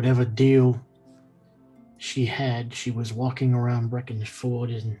 Whatever deal she had, she was walking around Brecken's Ford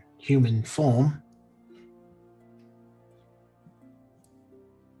in human form.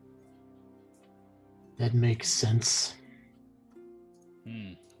 That makes sense.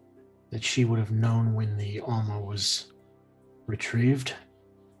 That she would have known when the armor was retrieved.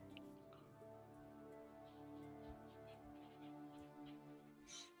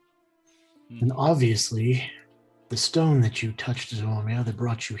 And obviously, the stone that you touched, Zormir, that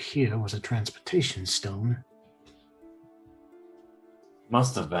brought you here was a transportation stone.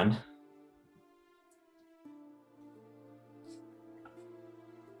 Must have been.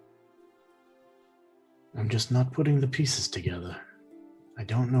 I'm just not putting the pieces together. I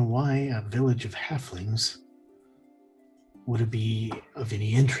don't know why a village of halflings would be of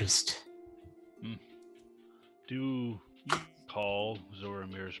any interest. Do you call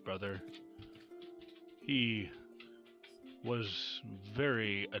Zoromir's brother? He was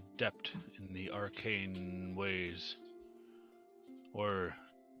very adept in the arcane ways, or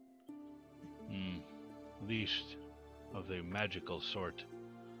least of the magical sort.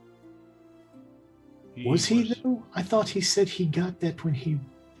 Was he though? I thought he said he got that when he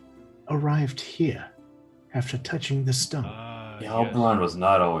arrived here after touching the stone. Yeah, Oberon was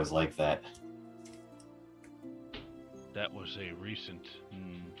not always like that. That was a recent.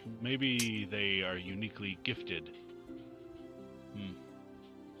 Maybe they are uniquely gifted.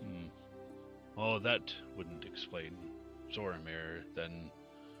 Oh, that wouldn't explain Zoromir then.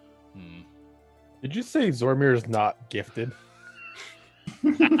 Did you say Zormir is not gifted?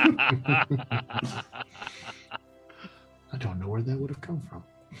 I don't know where that would have come from.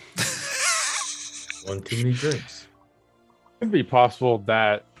 One too many drinks. Could be possible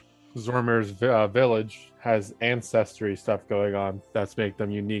that Zormir's village has ancestry stuff going on that's make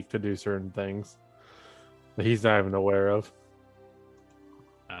them unique to do certain things that he's not even aware of.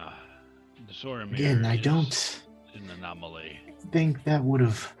 The Zoromir Again, I is don't an anomaly. think that would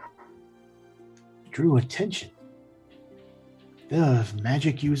have drew attention. There are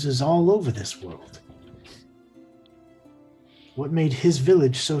magic users all over this world. What made his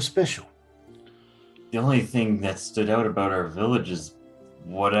village so special? The only thing that stood out about our village is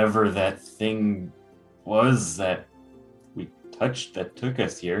whatever that thing was that we touched that took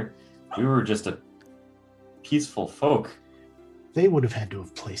us here. We were just a peaceful folk. They would have had to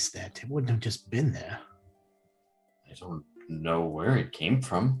have placed that. It wouldn't have just been there. I don't know where it came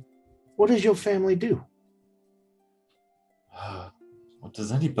from. What does your family do? What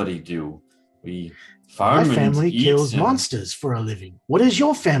does anybody do? We farm My family and eat kills and- monsters for a living. What does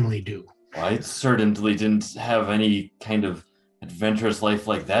your family do? I certainly didn't have any kind of adventurous life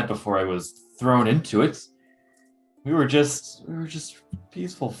like that before I was thrown into it. We were just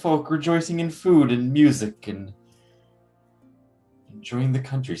peaceful folk rejoicing in food and music and enjoying the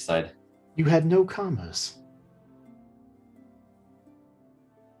countryside. You had no commerce.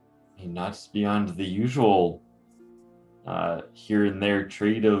 I mean, not beyond the usual here and there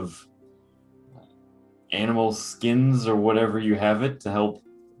trade of animal skins or whatever you have it to help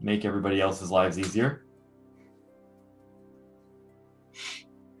make everybody else's lives easier?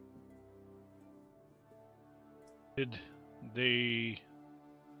 Did they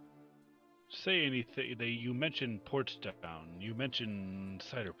say anything? You mentioned Portstown. You mentioned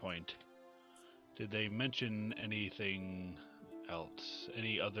Cider Point. Did they mention anything else?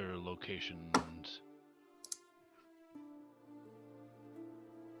 Any other locations?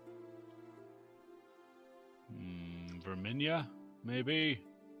 Verminia, maybe?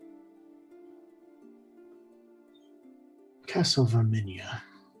 Castle Verminia.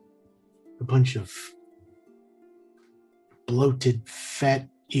 A bunch of bloated, fat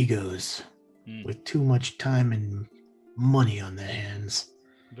egos with too much time and money on their hands.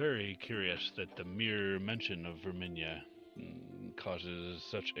 Very curious that the mere mention of Verminia causes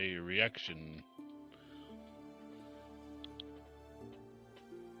such a reaction.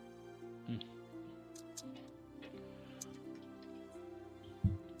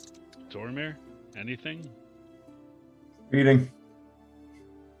 Zormir, anything? Reading.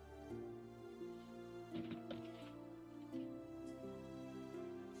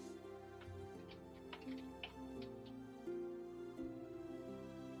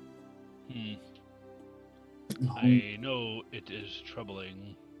 I know it is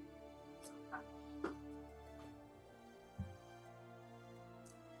troubling.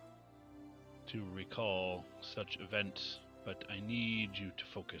 To recall such events, but I need you to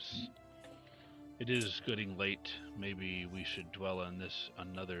focus. It is getting late. Maybe we should dwell on this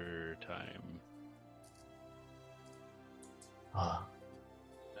another time.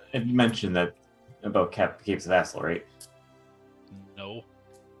 It mentioned that about Capes of Vassal, right? No,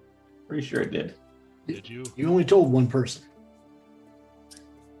 Pretty sure it did. did you? You only told one person.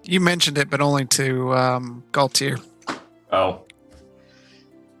 You mentioned it, but only to Galtier. Oh.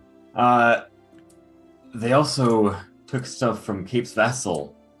 They also took stuff from Capes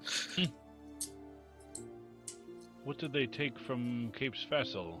Vassal. What did they take from Capes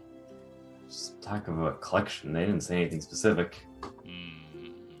Vassal? Just talk of a collection. They didn't say anything specific.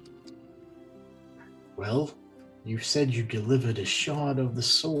 Well, you said you delivered a shard of the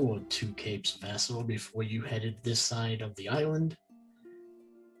sword to Capes Vassal before you headed this side of the island.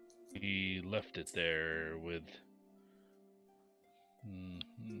 He left it there with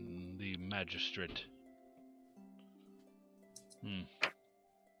the magistrate.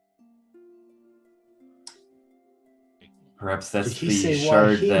 Perhaps that's Did he the say why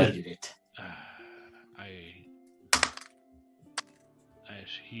shard he that. needed it?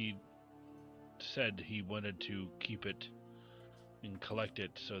 He said he wanted to keep it and collect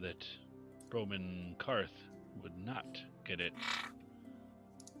it so that Roman Karth would not get it.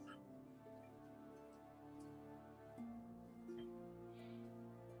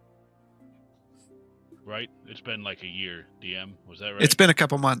 Right? It's been like a year, DM. Was that right? It's been a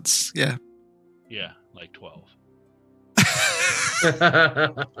couple months. Yeah. Yeah, like 12.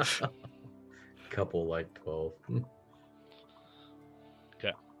 Couple like 12.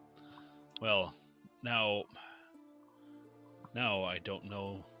 Okay. Well, now I don't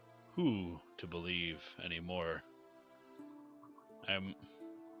know who to believe anymore.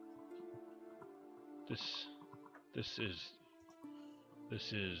 This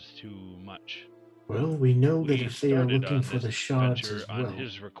is too much. Well, we know that We if they are started looking on for this the shards adventure as well. on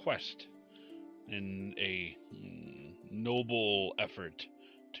his request in a noble effort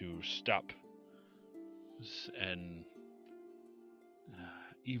to stop an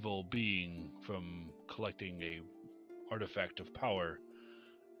evil being from collecting a artifact of power.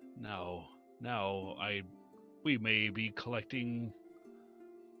 Now we may be collecting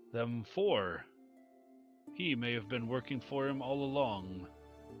them for. He may have been working for him all along.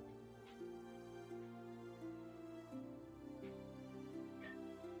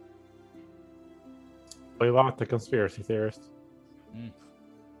 We want the conspiracy theorists.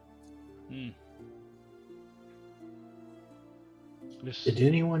 Did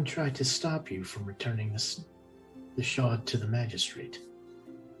anyone try to stop you from returning the shard to the magistrate?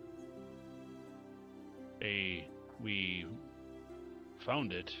 We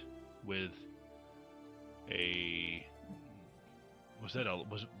found it with a.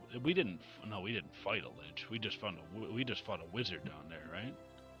 We didn't fight a lich. We just fought a wizard down there, right?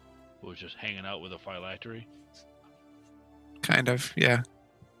 Who was just hanging out with a phylactery. Kind of, yeah.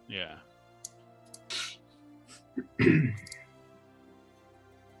 Yeah.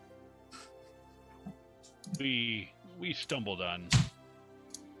 We stumbled on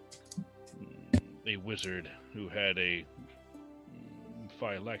a wizard who had a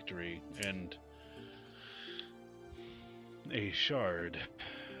phylactery and a shard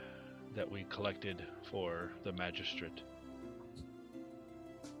that we collected for the magistrate.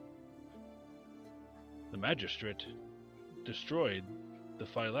 The magistrate destroyed the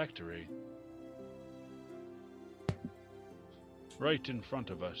phylactery right in front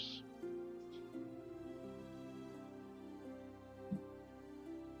of us.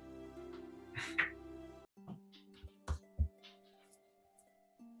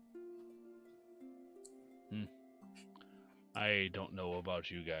 I don't know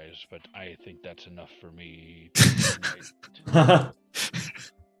about you guys, but I think that's enough for me tonight.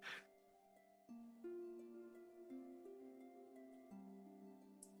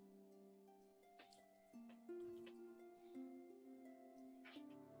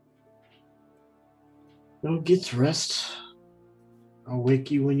 Well, get to rest. I'll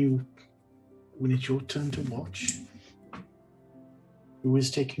wake you when it's your turn to watch. Who is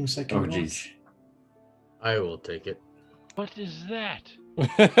taking second Oh, watch? jeez. I will take it. What is that?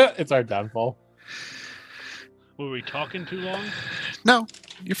 It's our downfall. Were we talking too long? No,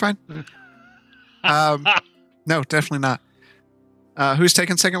 you're fine. No, definitely not. Who's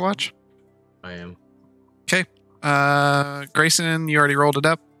taking second watch? I am. Grayson, you already rolled it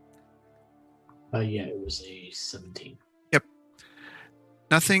up. Yeah, it was a 17.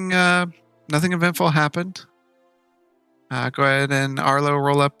 Nothing eventful happened. Go ahead and Arlo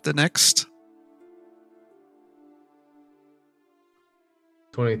roll up the next.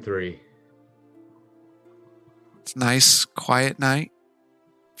 23. It's a nice, quiet night.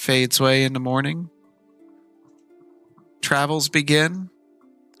 Fades away into morning. Travels begin.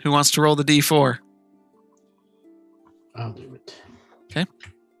 Who wants to roll the D4? I'll do it. Okay.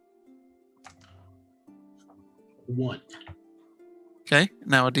 1. Okay,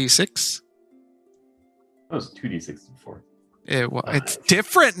 now a D6. That was 2d6 before. It's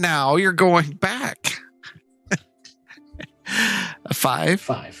different now. You're going back. A 5.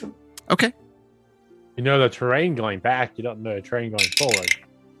 5. Okay. You know the terrain going back. You don't know the terrain going forward.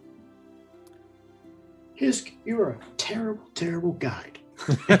 Hisk, you're a terrible, terrible guide.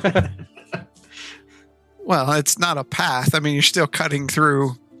 Well, it's not a path. I mean, you're still cutting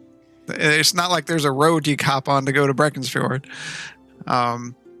through. It's not like there's a road you hop on to go to Breckensfjord.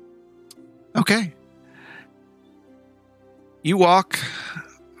 Okay. You walk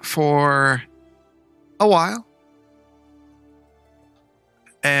for a while.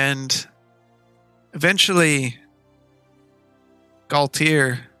 And eventually,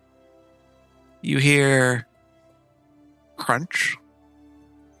 Galtier, you hear crunch.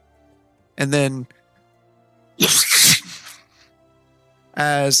 And then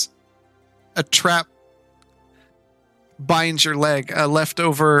as a trap binds your leg, a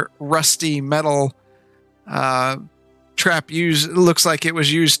leftover rusty metal trap looks like it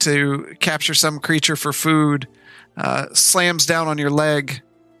was used to capture some creature for food, slams down on your leg,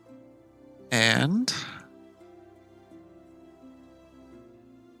 and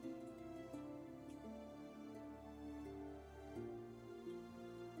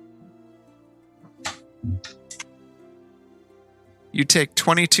you take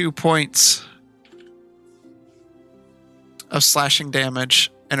 22 points of slashing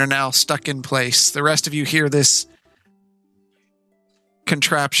damage and are now stuck in place. The rest of you hear this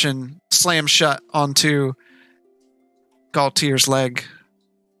contraption slam shut onto Galtier's leg.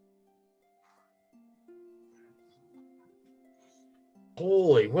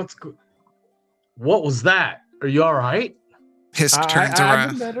 Holy, what was that? Are you all right? Hisk turns I've around.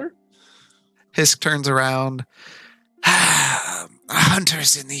 been better. Hisk turns around.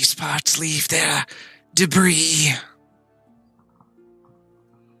 Hunters in these parts leave their debris.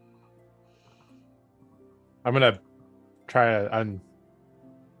 I'm gonna try to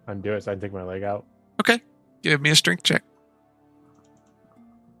undo it so I can take my leg out. Okay. Give me a strength check.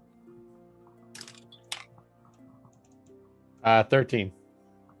 Uh, 13.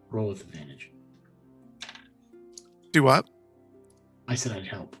 Roll with advantage. Do what? I said I'd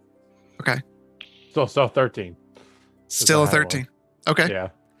help. Okay. So 13. Still a a high 13. Okay. Yeah.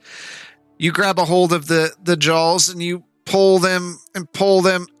 You grab a hold of the jaws and you pull them,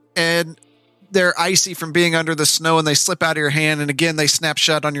 and they're icy from being under the snow, and they slip out of your hand, and again they snap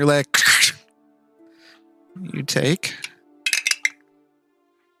shut on your leg. You take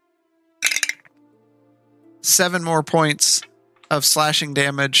 7 more points of slashing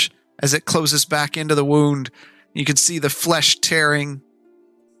damage as it closes back into the wound. You can see the flesh tearing.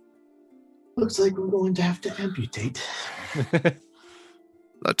 Looks like we're going to have to amputate.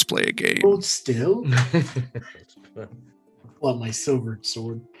 Let's play a game. Hold still. Pull out my silver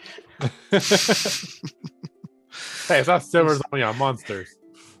sword. Hey, it's not silver, it's only on monsters.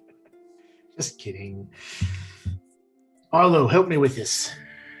 Just kidding. Arlo, help me with this.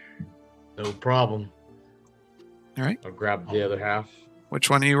 No problem. All right. I'll grab the other half. Which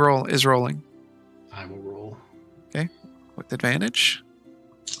one is rolling? I will roll. With advantage.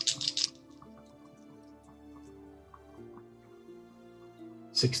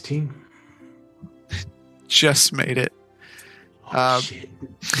 16. Just made it. Oh, shit.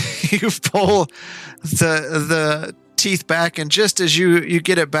 You pull the teeth back, and just as you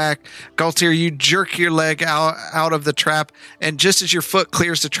get it back, Galtier, you jerk your leg out of the trap, and just as your foot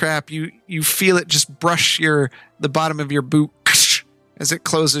clears the trap, you feel it just brush the bottom of your boot as it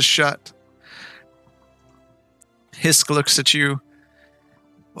closes shut. Hisk looks at you.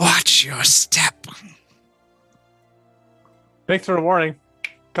 Watch your step. Thanks for the warning.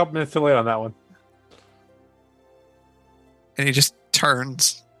 Couple minutes too late on that one. And he just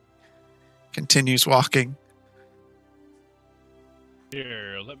turns, continues walking.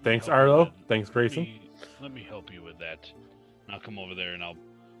 Here, let me Thanks, help you Arlo. with- Thanks, Grayson. Let me help you with that. I'll come over there and I'll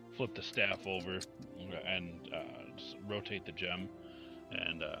flip the staff over and just rotate the gem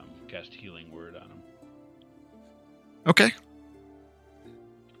and cast Healing Word on him. Okay.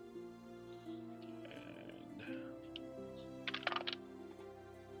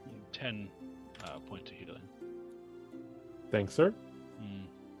 And 10 points of healing. Thanks, sir. Mm.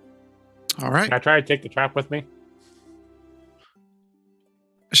 All right. Can I try to take the trap with me?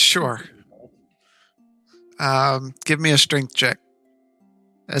 Sure. Give me a strength check.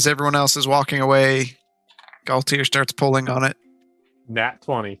 As everyone else is walking away, Galtier starts pulling on it. Nat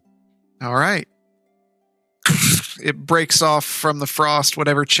 20. All right. It breaks off from the frost,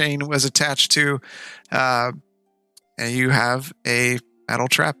 whatever chain it was attached to, and you have a metal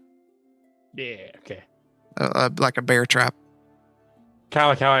trap, Yeah, okay. like a bear trap. Kind of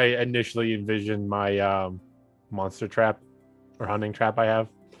like how I initially envisioned my monster trap or hunting trap I have.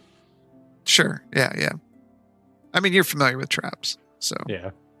 Sure. Yeah, yeah. I mean, you're familiar with traps, so.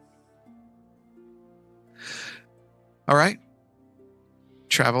 Yeah. All right.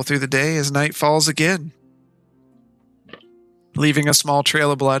 Travel through the day as night falls again. Leaving a small trail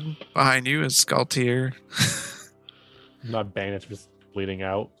of blood behind you is Galtier. Not bandaged, just bleeding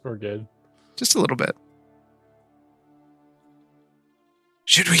out. We're good. Just a little bit.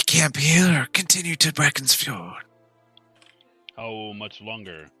 Should we camp here or continue to Brackensfjord? How much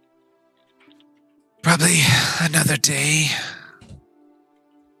longer? Probably another day.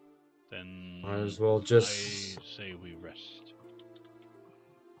 Then Might as well I just. say we rest.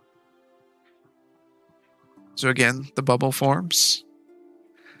 So again, the bubble forms.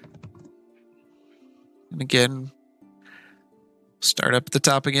 And again, start up at the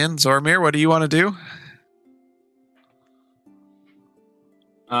top again. Zormir, what do you want to do?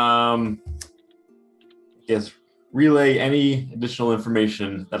 Yes, relay any additional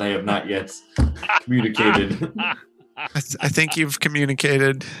information that I have not yet communicated. I think you've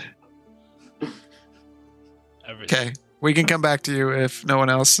communicated. Everything. Okay, we can come back to you if no one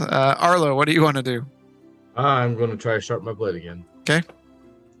else. Arlo, what do you want to do? I'm going to try to sharpen my blade again. Okay.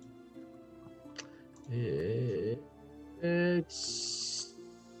 It's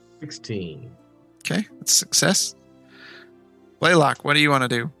 16. Okay, that's success. Blaylock, what do you want to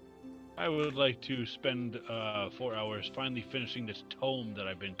do? I would like to spend 4 hours finally finishing this tome that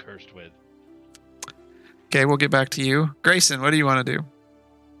I've been cursed with. Okay, we'll get back to you. Grayson, what do you want to do?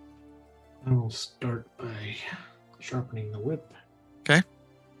 I will start by sharpening the whip. Okay.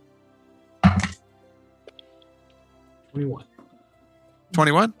 21.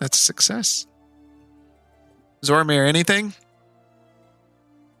 21, that's a success. Zormir, anything?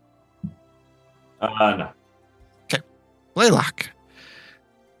 No. Blaylock.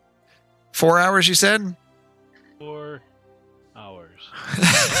 4 hours, you said? 4 hours.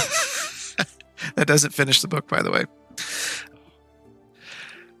 That doesn't finish the book, by the way.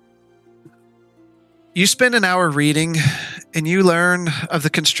 You spend an hour reading, and you learn of the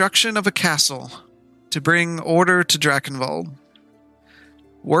construction of a castle to bring order to Drakenwald.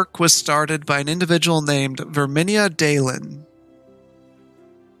 Work was started by an individual named Verminia Dalen.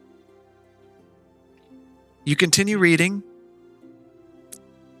 You continue reading,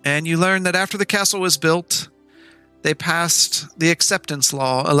 and you learn that after the castle was built, they passed the acceptance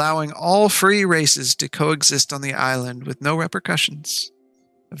law, allowing all free races to coexist on the island with no repercussions.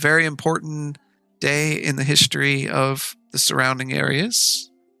 A very important day in the history of the surrounding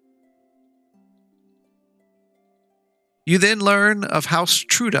areas. You then learn of House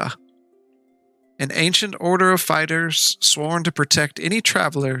Truda, an ancient order of fighters sworn to protect any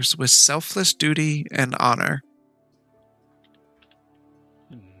travelers with selfless duty and honor.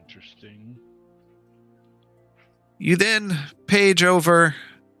 Interesting. You then page over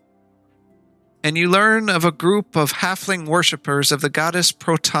and you learn of a group of halfling worshippers of the goddess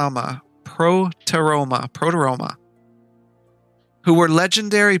Protama, Proteroma, who were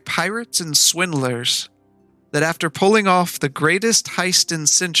legendary pirates and swindlers that after pulling off the greatest heist in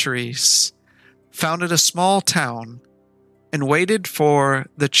centuries, founded a small town and waited for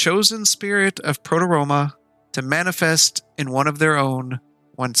the chosen spirit of Proteroma to manifest in one of their own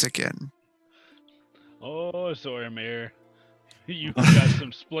once again. Oh, Zoramir, you've got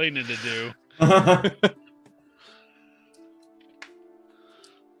some splaining to do.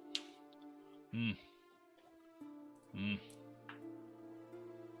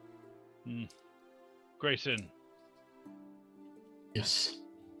 Grayson, Yes.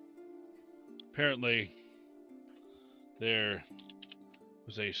 apparently there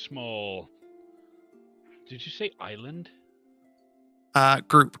was a small. Did you say island?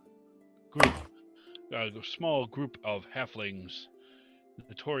 Group. Group. A small group of halflings,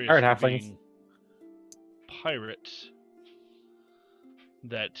 notorious Pirate for halflings. being pirates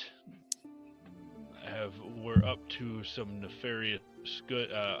that were up to some nefarious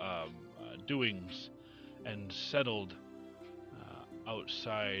doings and settled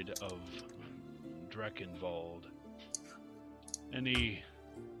outside of Drakenwald. Any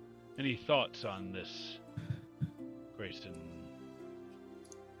thoughts on this, Grayson?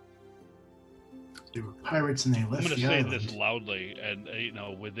 They were pirates and they I'm left going to the say island. this loudly and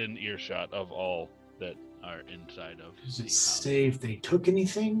within earshot of all that are inside of Does the it house. say if they took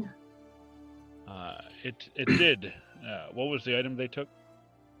anything? It did. What was the item they took?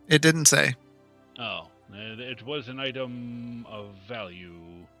 It didn't say. Oh, it was an item of value.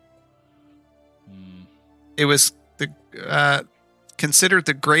 It was considered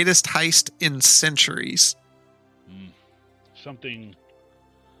the greatest heist in centuries. Something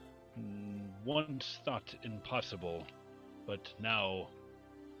once thought impossible, but now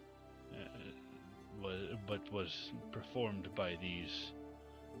was performed by these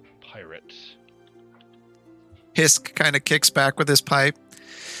pirates. Hisk kind of kicks back with his pipe.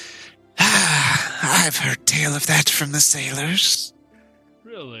 I've heard tale of that from the sailors.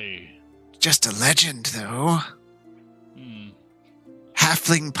 Really? Just a legend, though. Hmm.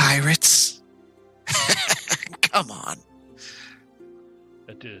 Halfling pirates. Come on.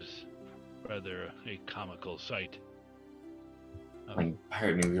 That is rather a comical sight. Like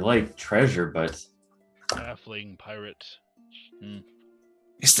pirate movie, like treasure, but Halfling pirates.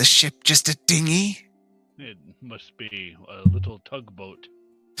 Is the ship just a dinghy? It must be a little tugboat.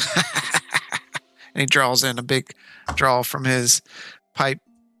 And he draws in a big draw from his pipe.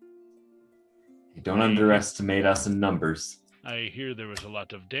 don't underestimate us in numbers. I hear there was a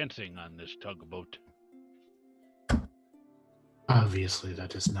lot of dancing on this tugboat. Obviously,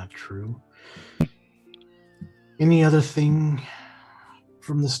 that is not true. Any other thing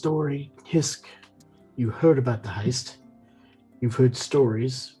from the story, Hisk? You heard about the heist. You've heard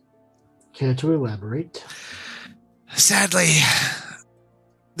stories. Care to elaborate? Sadly,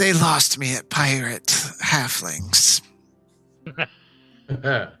 they lost me at pirate halflings.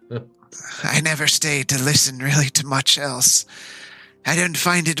 I never stayed to listen really to much else. I didn't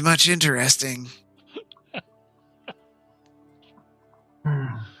find it much interesting.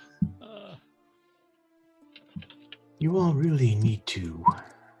 You all really need to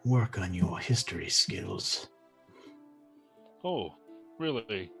work on your history skills. Oh,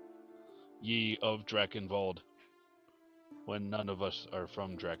 really? Ye of Drakenwald. When none of us are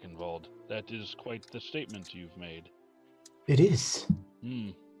from Drakenwald. That is quite the statement you've made. It is. My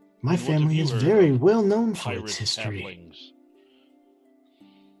And what family have is you heard very of well known for Pirate its history. halflings.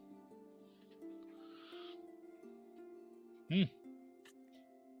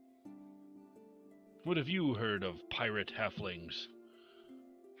 What have you heard of pirate halflings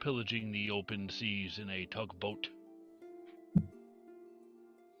pillaging the open seas in a tugboat?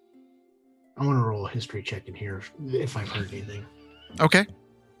 I want to roll a history check in here if I've heard anything. Okay,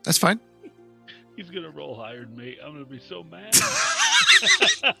 that's fine. He's gonna roll higher than me. I'm gonna be so mad.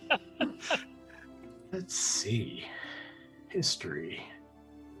 Let's see. History.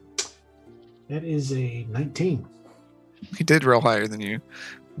 That is a 19. He did roll higher than you.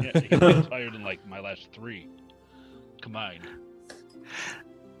 Yeah, he rolls higher than like my last three combined.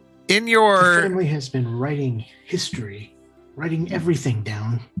 In The your family has been writing history, writing everything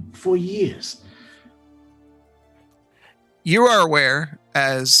down for years. You are aware,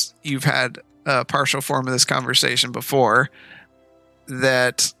 as you've had a partial form of this conversation before,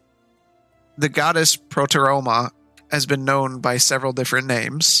 that the goddess Proteroma has been known by several different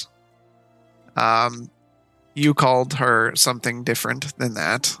names. You called her something different than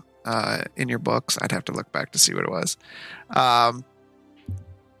that in your books. I'd have to look back to see what it was.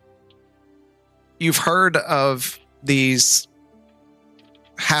 You've heard of these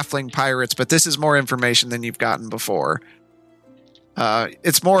halfling pirates, but this is more information than you've gotten before.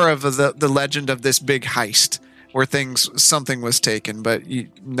 It's more of the legend of this big heist where something was taken, but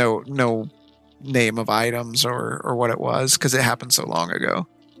no name of items or what it was because it happened so long ago.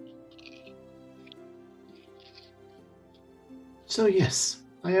 So yes,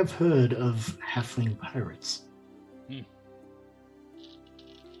 I have heard of halfling pirates.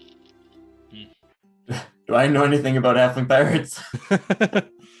 Do I know anything about halfling pirates?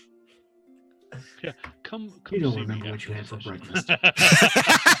 Yeah, come You don't see me remember what you had after for this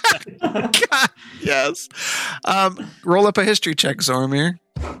breakfast. God, yes. Roll up a history check, Zormir.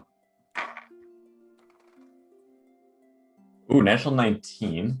 Ooh, natural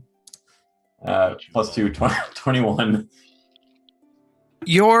 19. Plus 2, 21.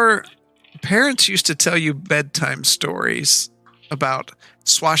 Your parents used to tell you bedtime stories about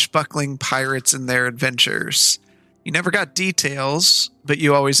swashbuckling pirates and their adventures. You never got details, but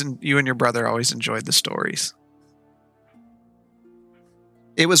you and your brother always enjoyed the stories.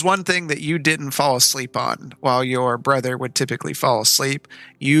 It was one thing that you didn't fall asleep on, while your brother would typically fall asleep.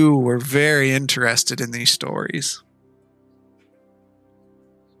 You were very interested in these stories.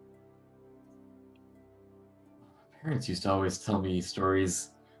 Parents used to always tell me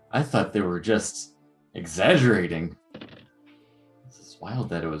stories. I thought they were just exaggerating. This is wild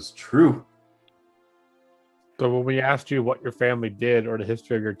that it was true. So when we asked you what your family did or the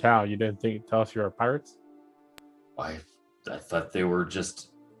history of your town, you didn't tell us you were pirates? I thought they were just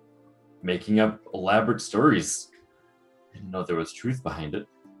making up elaborate stories. I didn't know there was truth behind it.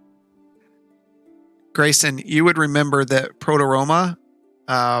 Grayson, you would remember that Protoroma,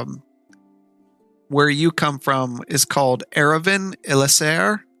 where you come from, is called Eravin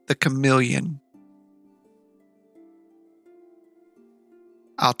Elisair the Chameleon.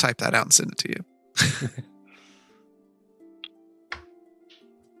 I'll type that out and send it to you.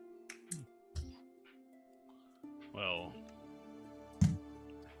 Well,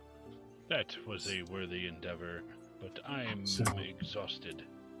 that was a worthy endeavor, but I'm So- exhausted.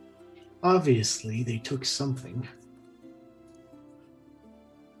 Obviously, they took something.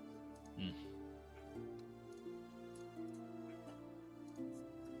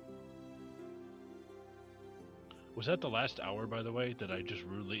 Was that the last hour, by the way? Did I just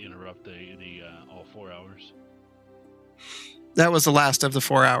rudely interrupt the all 4 hours? That was the last of the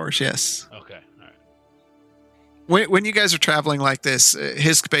 4 hours, yes. Okay, all right. When you guys are traveling like this,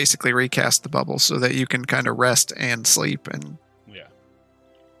 Hisk basically recast the bubble so that you can kind of rest and sleep. And Yeah.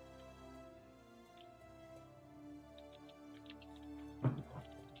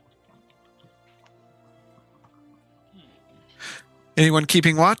 anyone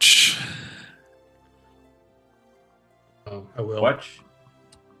keeping watch? I will. Watch.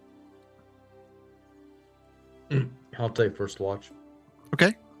 I'll take first watch.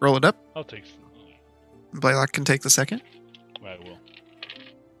 Okay, roll it up. I'll take. Blaylock can take the second. I will.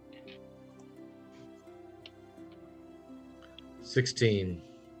 16.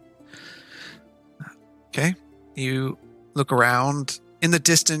 Okay, you look around. In the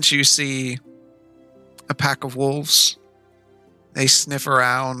distance, you see a pack of wolves. They sniff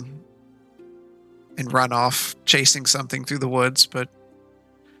around and run off, chasing something through the woods, but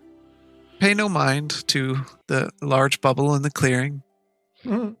pay no mind to the large bubble in the clearing.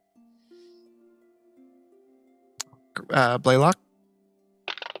 Blaylock?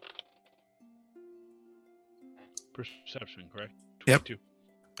 Perception, correct? Yep. 22.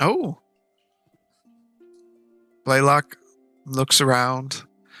 Oh. Blaylock looks around,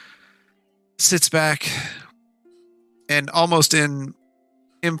 sits back, and almost in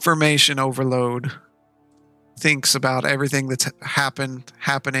information overload, thinks about everything that's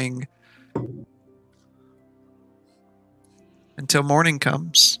happening until morning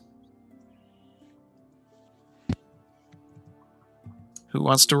comes. Who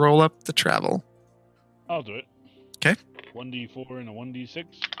wants to roll up the travel? I'll do it. 'Kay. 1d4 and a 1d6?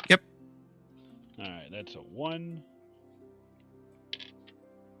 Yep. Alright, that's a 1.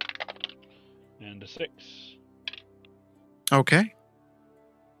 And a 6. Okay.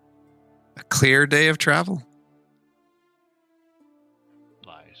 A clear day of travel.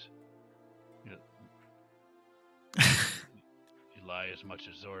 Lies. You lie as much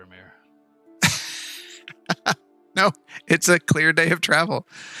as Zoramir. No, it's a clear day of travel.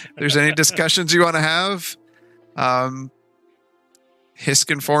 If there's any discussions you want to have, Hisk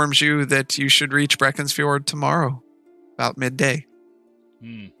informs you that you should reach Breckensfjord tomorrow, about midday.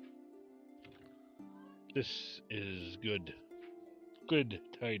 This is good. Good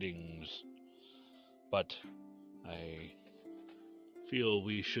tidings. But I feel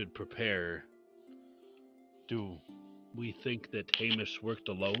we should prepare. Do we think that Hamish worked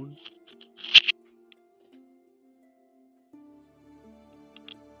alone?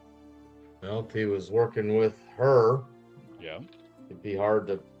 Well, if he was working with her, Yeah. it'd be hard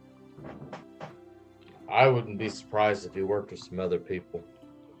to. I wouldn't be surprised if he worked with some other people.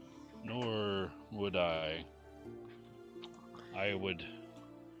 Nor would I. I would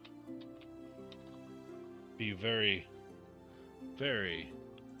be very, very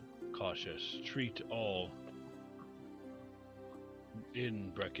cautious. Treat all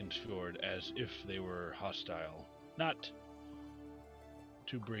in Breckenfjord as if they were hostile. Not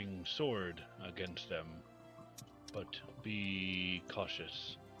to bring sword against them, but be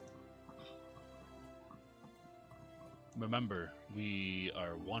cautious. Remember, we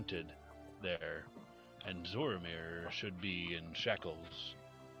are wanted there, and Zoramir should be in shackles.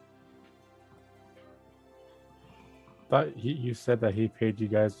 Thought you said that he paid you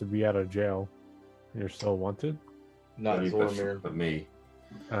guys to be out of jail. You're still wanted? Not Maybe, but Zormir. me.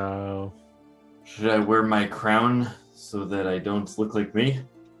 Oh. Should I wear my crown so that I don't look like me?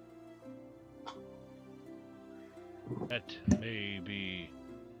 That may be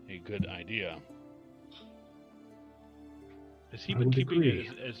a good idea. Has he I been would keeping agree.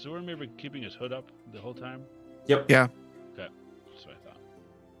 has Zoramir been keeping his hood up the whole time? Yep. Yeah. Okay, that's what I thought.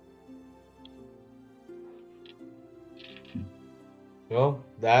 Well,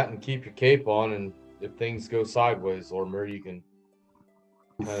 that and keep your cape on, and if things go sideways, Zormir, you can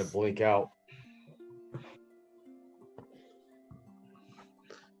kind of blink out.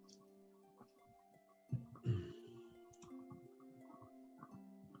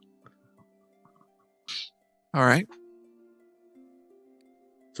 All right.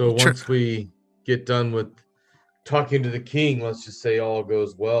 So Sure. once we get done with talking to the king, let's just say all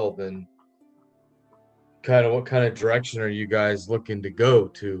goes well, then what kind of direction are you guys looking to go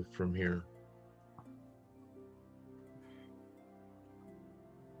to from here?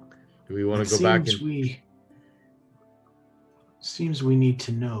 Do we want It to go back seems and seems we need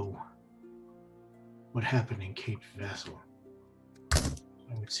to know what happened in Cape Vassal.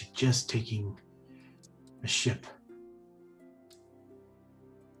 I would suggest taking a ship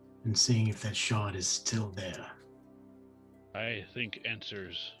and seeing if that shard is still there. I think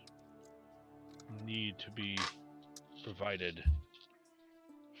answers need to be provided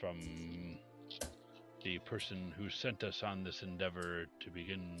from the person who sent us on this endeavor to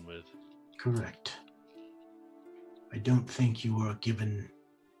begin with. Correct. I don't think you were given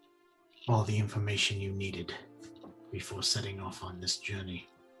all the information you needed before setting off on this journey.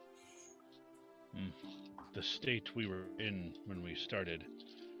 The state we were in when we started,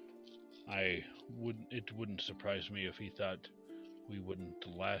 it wouldn't surprise me if he thought we wouldn't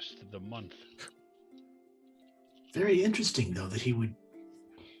last the month. Very interesting, though, that he would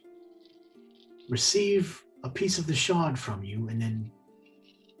receive a piece of the shard from you and then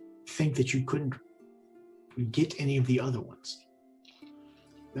think that you couldn't get any of the other ones.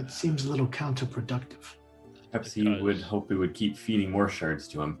 That seems a little counterproductive. Perhaps he would hope we would keep feeding more shards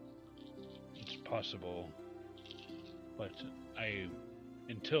to him. It's possible, but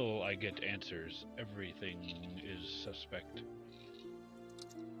until I get answers, everything is suspect.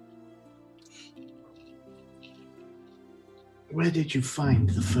 Where did you find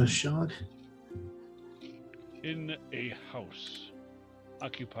the first shard? In a house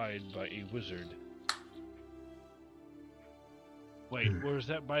occupied by a wizard. Wait, where was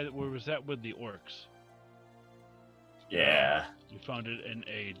that with the orcs? Yeah. You found it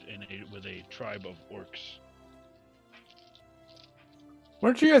with a tribe of orcs.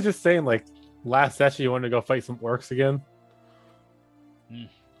 Weren't you guys just saying, like, last session you wanted to go fight some orcs again?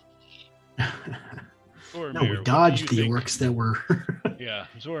 Zoramir, No, we what do dodged you the think? orcs that were... Yeah,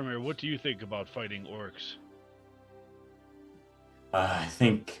 Zoramir, what do you think about fighting orcs? I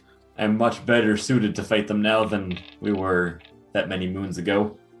think I'm much better suited to fight them now than we were that many moons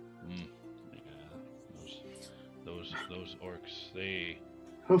ago. Yeah, those orcs, they...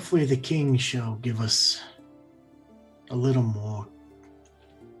 Hopefully the king shall give us a little more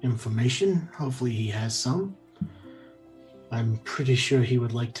information. Hopefully he has some. I'm pretty sure he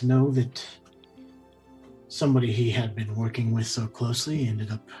would like to know that somebody he had been working with so closely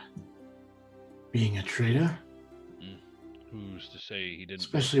ended up being a traitor. Who's to say he didn't...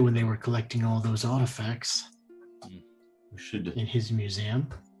 Especially when they were collecting all those artifacts We should in his museum.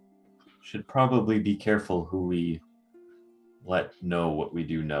 probably be careful who we let know what we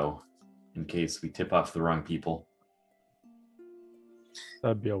do know, in case we tip off the wrong people.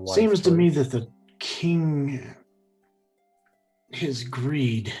 That'd be a wise Seems to choice. me that the king, his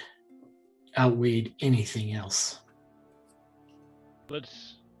greed outweighed anything else.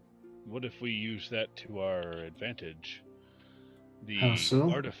 Let's what if we use that to our advantage? The How so?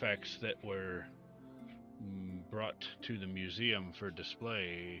 artifacts that were brought to the museum for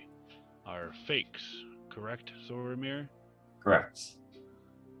display are fakes, correct, Zoramir? Correct.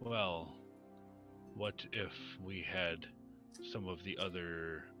 Well, what if we had some of the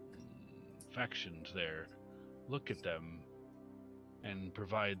other factions there look at them and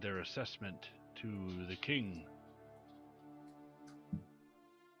provide their assessment to the king?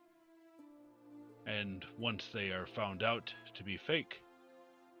 And once they are found out to be fake,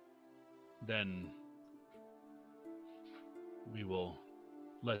 then we will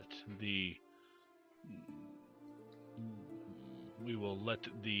let the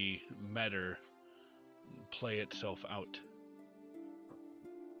matter play itself out.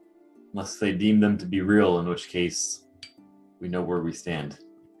 Unless they deem them to be real, in which case we know where we stand.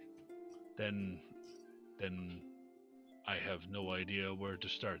 Then I have no idea where to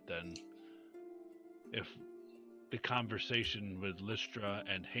start then. If the conversation with Lystra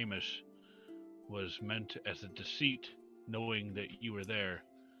and Hamish was meant as a deceit, knowing that you were there,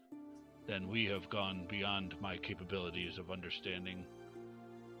 then we have gone beyond my capabilities of understanding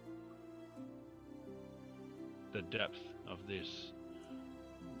the depth of this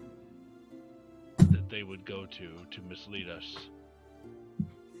that they would go to mislead us.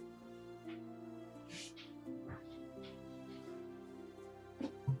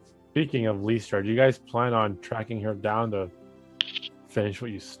 Speaking of Lystra, do you guys plan on tracking her down to finish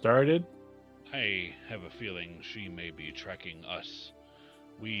what you started? I have a feeling she may be tracking us.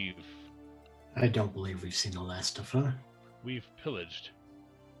 I don't believe we've seen the last of her. We've pillaged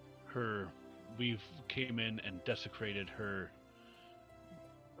her. We've came in and desecrated her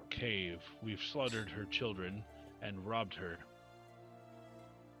cave. We've slaughtered her children and robbed her.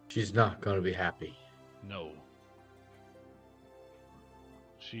 She's not going to be happy. No.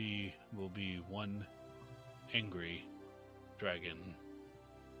 She will be one angry dragon.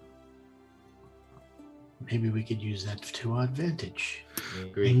 Maybe we could use that to our advantage.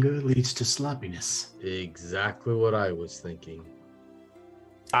 Angry. Anger leads to sloppiness. Exactly what I was thinking.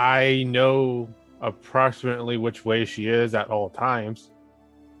 I know approximately which way she is at all times.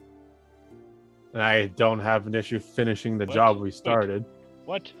 And I don't have an issue finishing the What? job we Wait. started.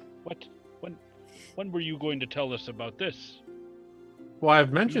 What? When were you going to tell us about this? Well,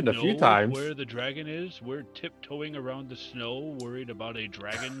 I've mentioned You a few know times. where the dragon is. We're tiptoeing around the snow, worried about a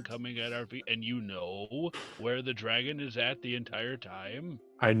dragon coming at our feet, and you know where the dragon is at the entire time.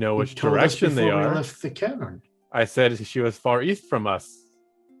 I know You which told us direction they before we are. left the cavern. I said she was far east from us.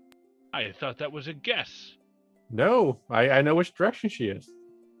 I thought that was a guess. No, I know which direction she is.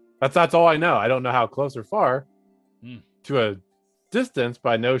 That's all I know. I don't know how close or far to a distance, but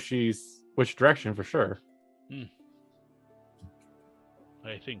I know she's which direction for sure.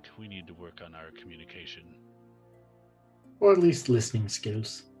 I think we need to work on our communication. Or at least listening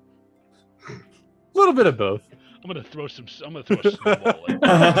skills. A little bit of both. I'm gonna throw a snowball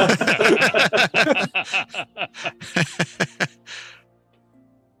at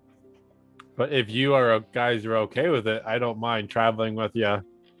But if you guys are okay with it, I don't mind traveling with you.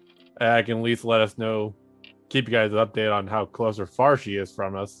 I can at least let us know, keep you guys updated on how close or far she is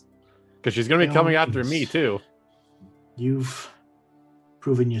from us. Because she's going to be coming after me too. You've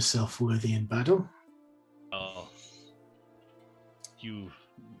proven yourself worthy in battle. Oh, you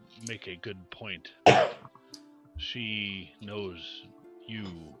make a good point. She knows you,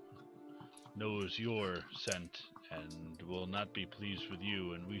 knows your scent, and will not be pleased with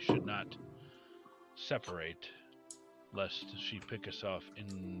you, and we should not separate, lest she pick us off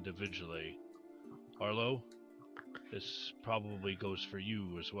individually. Arlo, this probably goes for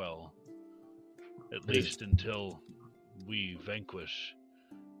you as well. At least until we vanquish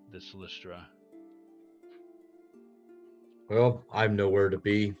this Lystra. Well, I'm nowhere to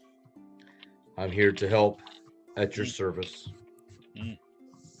be. I'm here to help at your service.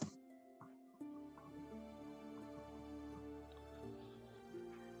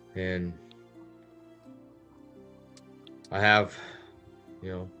 And I have,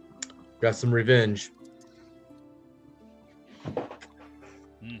 got some revenge.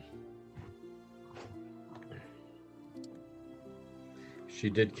 She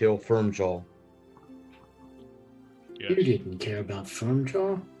did kill Firmjaw. Yes. You didn't care about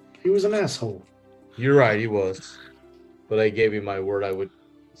Firmjaw. He was an asshole. You're right, he was. But I gave him my word I would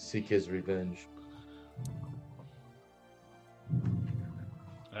seek his revenge.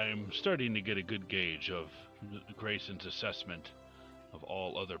 I'm starting to get a good gauge of Grayson's assessment of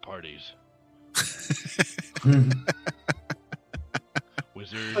all other parties.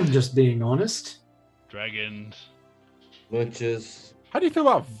 Wizards, I'm just being honest. dragons, Lynches, How do you feel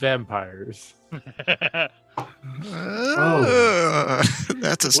about vampires? That's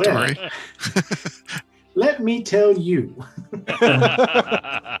a story. Let me tell you.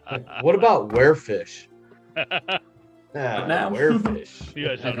 What about werefish? Now? Werefish. You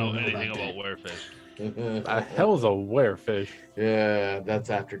guys I don't know don't know anything about about that. werefish. The hell's a werefish? Yeah, that's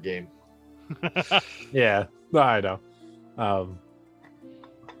after game. Yeah, I know.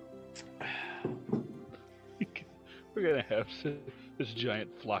 We're gonna have this giant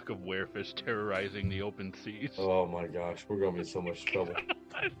flock of werefish terrorizing the open seas. Oh my gosh, we're gonna be in so much trouble.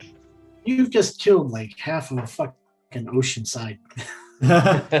 You've just killed like half of a fucking ocean side.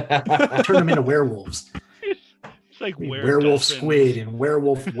 Turn them into werewolves. It's like Werewolf dolphins. squid and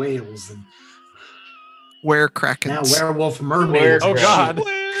werewolf whales and Were now krakens. werewolf mermaids. Oh, God.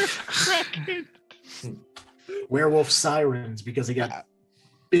 Were-kraken. Werewolf sirens because they got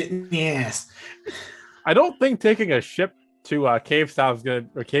bit in the ass. I don't think taking a ship to Cave's house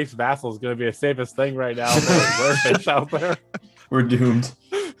or Cave's Vassal is gonna be the safest thing right now. There's werefish out there. We're doomed.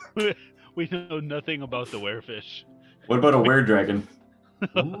 We know nothing about the werefish. What about a were-dragon?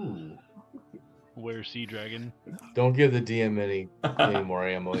 Ooh. Were sea dragon. Don't give the DM any more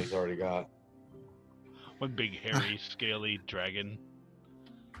ammo he's already got. One big hairy scaly dragon.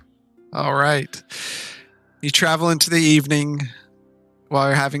 All right. You travel into the evening while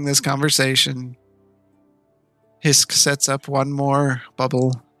you're having this conversation. Hisk sets up one more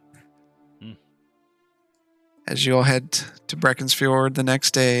bubble. Hmm. As you all head to Breckensfjord the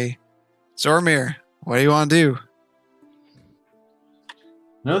next day. Zormir, what do you want to do?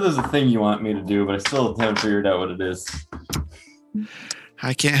 I know there's a thing you want me to do, but I still haven't figured out what it is.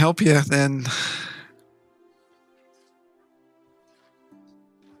 I can't help you then.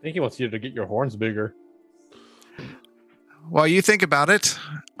 I think he wants you to get your horns bigger. While you think about it,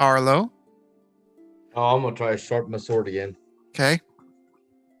 Arlo, Oh, I'm gonna try to sharpen my sword again. okay,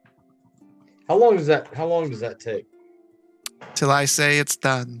 How long does that take? till I say it's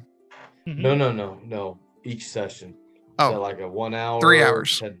done. No. Each session. Is Oh. that like a 1 hour? 3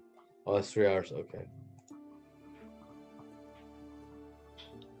 hours. 10 Oh, that's 3 hours. Okay.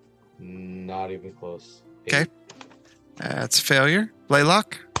 Not even close. Okay. 8. That's a failure.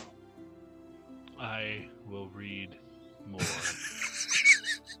 Blaylock? I will read more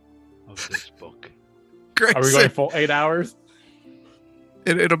of this book. Grayson. Are we going full 8 hours?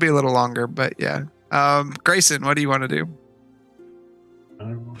 It'll be a little longer, but yeah. Grayson, what do you want to do?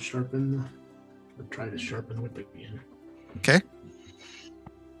 I will sharpen. Or try to sharpen the whip again. Okay.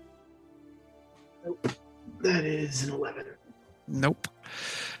 Nope. That is an 11. Nope.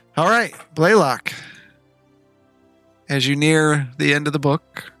 All right, Blaylock. As you near the end of the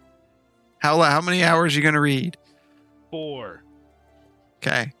book, how many hours are you going to read? 4.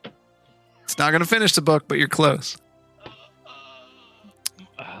 Okay. It's not going to finish the book, but you're close.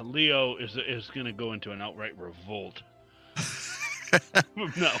 Leo is going to go into an outright revolt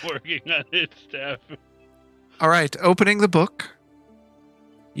from not working on his staff. All right, opening the book,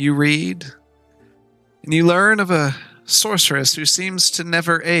 you read, and you learn of a sorceress who seems to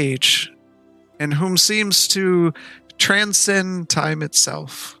never age, and whom seems to transcend time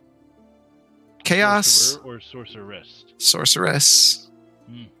itself. Chaos, Sorcerer or sorceress? sorceress.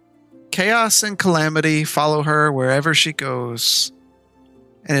 Hmm. Chaos and calamity follow her wherever she goes,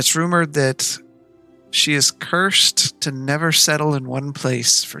 and it's rumored that she is cursed to never settle in one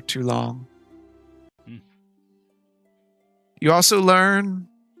place for too long. You also learn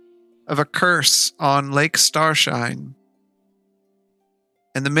of a curse on Lake Starshine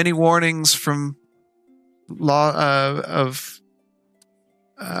and the many warnings from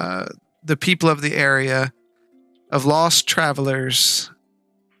the people of the area of lost travelers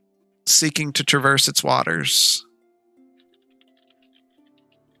seeking to traverse its waters.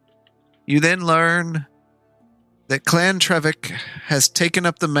 You then learn that Clan Trevik has taken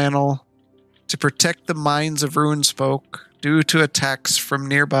up the mantle to protect the mines of Runespoke due to attacks from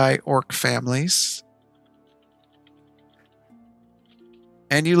nearby orc families.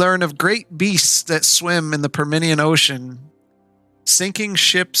 And you learn of great beasts that swim in the Perminian Ocean, sinking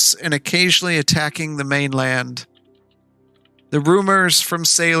ships and occasionally attacking the mainland. The rumors from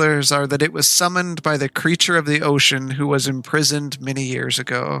sailors are that it was summoned by the creature of the ocean who was imprisoned many years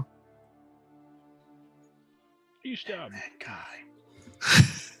ago. Ishtab. That guy.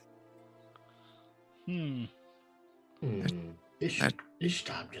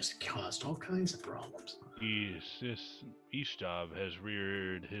 Ishtab just caused all kinds of problems. This Ishtab has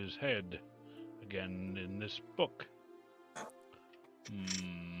reared his head again in this book.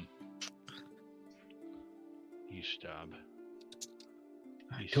 Ishtab.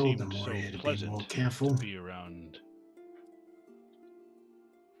 I He told them seemed Mori to be pleasant more careful. to be around.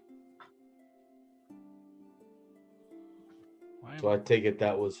 So I take it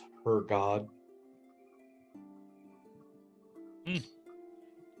that was her god.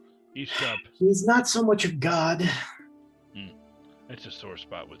 East up. He's not so much a god. It's a sore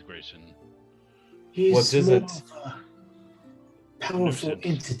spot with Grayson. He's What is more it? of a powerful Nuisance.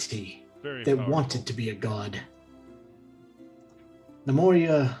 entity Very that powerful. wanted to be a god. The more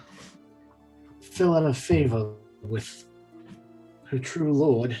you fell out of favor with her true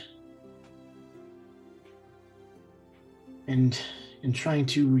lord, and in trying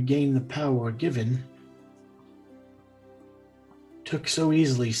to regain the power given, took so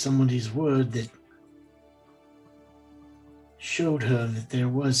easily somebody's word that showed her that there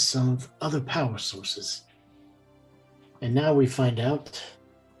was some other power sources. And now we find out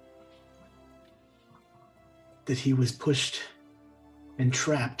that he was pushed and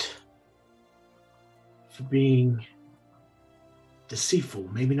trapped for being deceitful.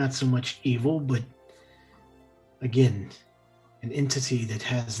 Maybe not so much evil, but again, an entity that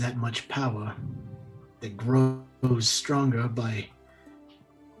has that much power that grows stronger by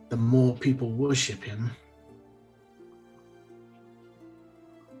the more people worship him.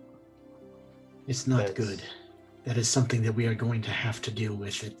 It's not That's good. That is something that we are going to have to deal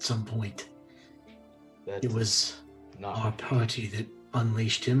with at some point. That's It was not our party that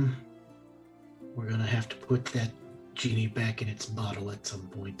unleashed him. We're gonna have to put that genie back in its bottle at some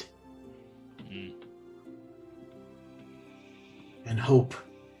point. Mm. And hope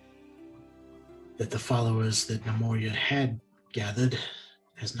that the followers that Nemoria had gathered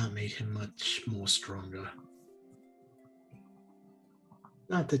has not made him much more stronger.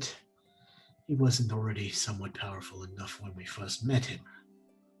 Not that he wasn't already somewhat powerful enough when we first met him.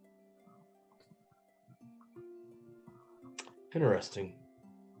 interesting.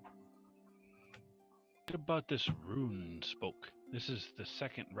 What about this rune spoke? This is the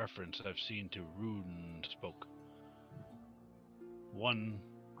second reference I've seen to rune spoke. One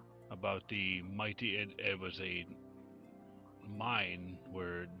about the mighty, it was a mine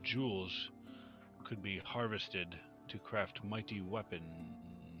where jewels could be harvested to craft mighty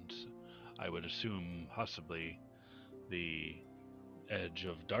weapons. I would assume possibly the Edge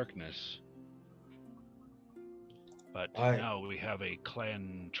of Darkness. But now we have a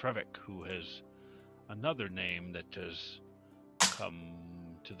Clan Trevik who has another name that has come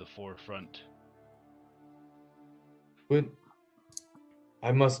to the forefront. When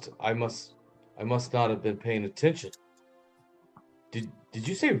I must not have been paying attention. Did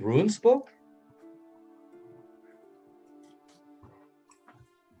you say Rune spoke?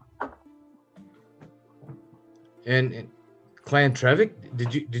 And Clan Trevik,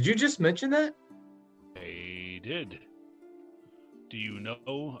 did you just mention that? I did. Do you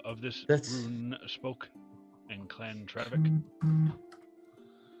know of this That's- rune spoke in Clan Trevik?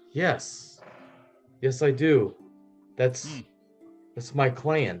 Yes. Yes, I do. That's Hmm. that's my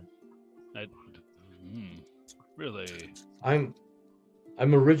clan. Really? I'm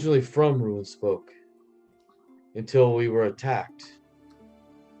originally from Ruinspoke until we were attacked.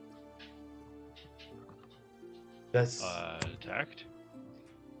 That's Attacked?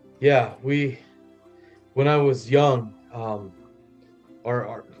 yeah, when I was young,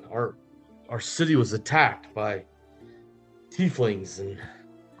 our city was attacked by tieflings and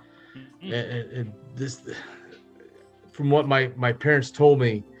this, from what my parents told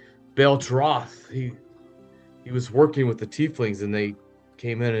me, Baal Taroth, he was working with the tieflings and they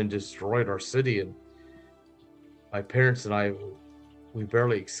came in and destroyed our city, and my parents and I, we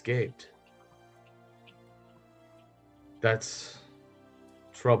barely escaped. That's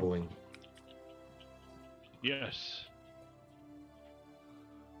troubling. Yes.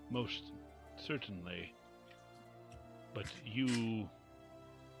 Most certainly. But you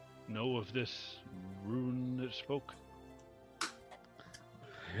know of this rune that spoke?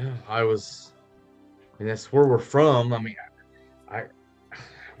 Yeah, and that's where we're from. I mean, I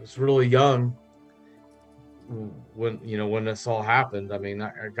was really young when this all happened. I mean,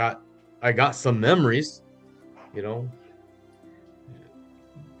 I got some memories, you know.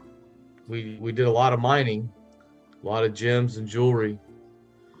 We did a lot of mining, a lot of gems and jewelry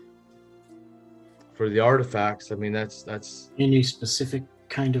for the artifacts. I mean, that's Any specific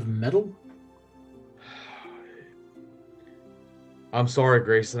kind of metal? I'm sorry,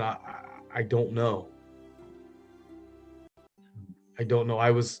 Grayson. I don't know. I don't know.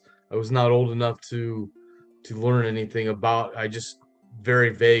 I was not old enough to learn anything about. I just very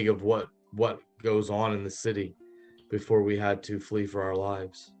vague of what goes on in the city before we had to flee for our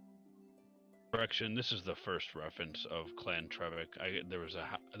lives. Correction, this is the first reference of Clan Trevik. There was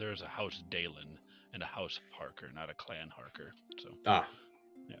a House Dalen and a House Harker, not a Clan Harker. So Ah,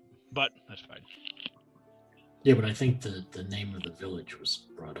 yeah, but that's fine. Yeah, but I think the name of the village was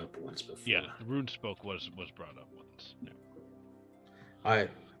brought up once before. Yeah, Runespoke was brought up once. Yeah.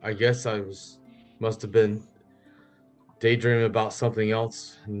 I guess must have been daydreaming about something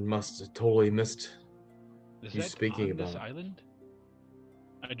else and must have totally missed Is you that speaking on this about it. island?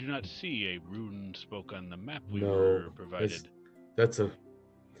 I do not see a Runespoke on the map we No, were provided. It's a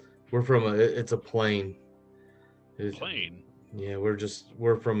plane. Plane. Yeah, we're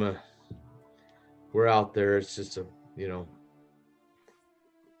out there. It's just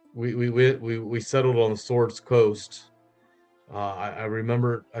we settled on the Swords Coast. I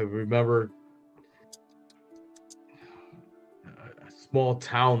remember a small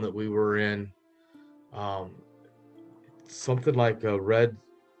town that we were in. Something like a Red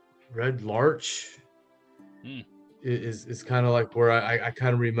Larch is kind of like where I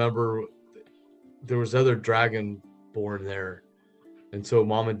kind of remember there was other dragon born there, and so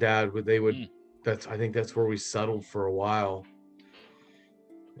mom and dad I think that's where we settled for a while.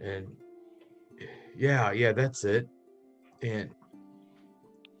 And yeah, that's it. And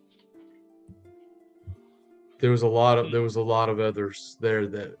there was a lot of others there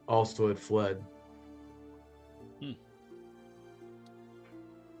that also had fled.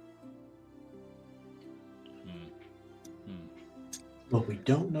 But we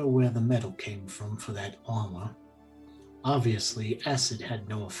don't know where the metal came from for that armor. Obviously, acid had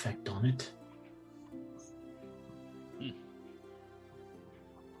no effect on it.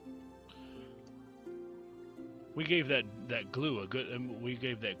 We gave that glue we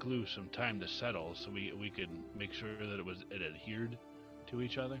gave that glue some time to settle, so we could make sure that it adhered to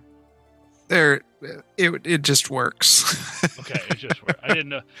each other. It just works. Okay, it just worked. I didn't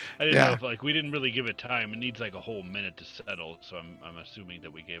know Yeah. if we didn't really give it time. It needs like a whole minute to settle, so I'm assuming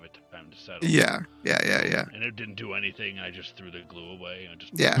that we gave it time to settle. Yeah. And it didn't do anything. I just threw the glue away and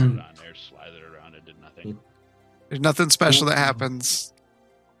just Yeah. put it on there, slathered it around. It did nothing. There's nothing special that happens.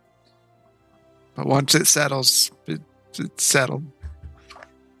 But once it settles, it's settled.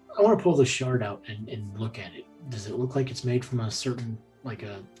 I want to pull the shard out and look at it. Does it look like it's made from a certain, like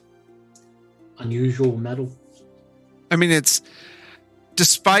a unusual metal? I mean, it's,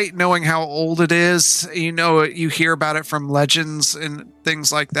 despite knowing how old it is, you hear about it from legends and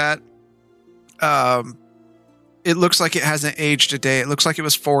things like that. It looks like it hasn't aged a day. It looks like it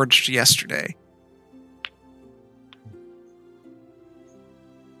was forged yesterday.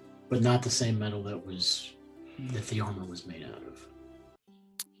 But not the same metal that the armor was made out of.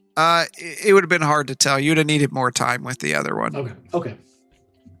 It would have been hard to tell. You'd have needed more time with the other one. Okay.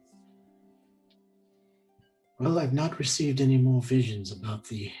 Well, I've not received any more visions about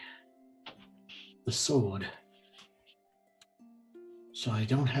the sword. So I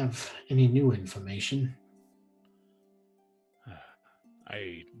don't have any new information.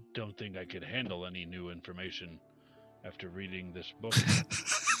 I don't think I could handle any new information after reading this book.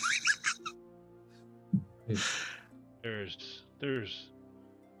 There's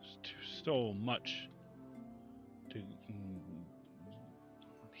so much to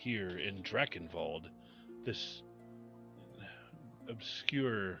hear in Drakenwald, this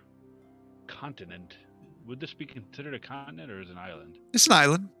obscure continent. Would this be considered a continent or is it an island? It's an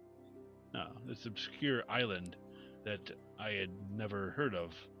island. No, this obscure island that I had never heard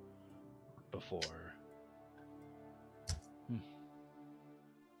of before.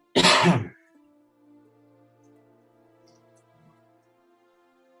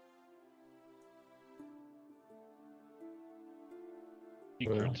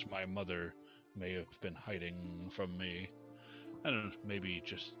 Secrets my mother may have been hiding from me. I don't know, maybe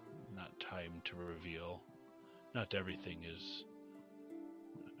just not time to reveal. Not everything is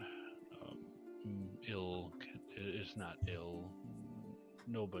ill. Is not ill.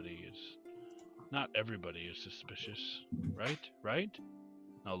 Not everybody is suspicious, right?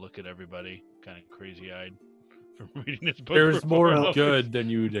 I'll look at everybody kind of crazy-eyed from reading this book. There's for more 4 hours. good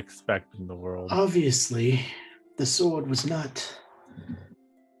than you'd expect in the world. Obviously, the sword was not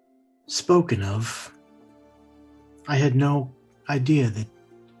spoken of. I had no idea that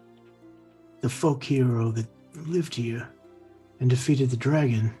the folk hero that lived here and defeated the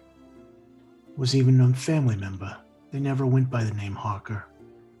dragon was even a family member. They never went by the name Harker.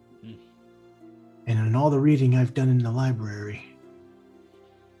 And in all the reading I've done in the library,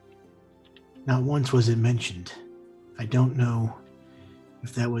 not once was it mentioned. I don't know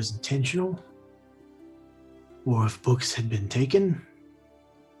if that was intentional or if books had been taken.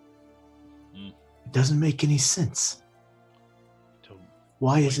 It doesn't make any sense.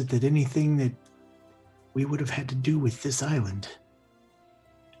 Why is it that anything that we would have had to do with this island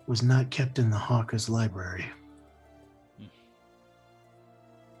was not kept in the Harker's library?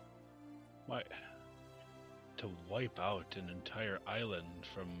 Why? to wipe out an entire island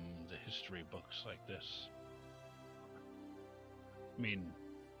from the history books like this? I mean,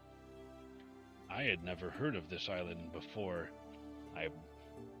 I had never heard of this island before I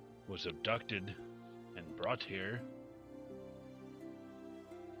was abducted and brought here.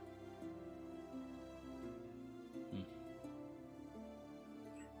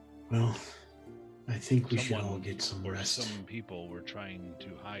 Well, I think we should all Someone get some or rest. some people were trying to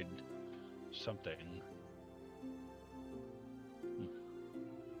hide something.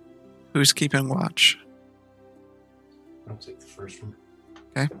 Who's keeping watch? I'll take the first one.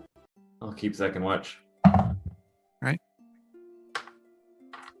 I'll keep second watch. That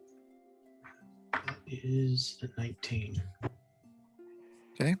is a 19.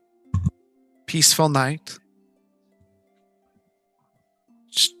 Peaceful night.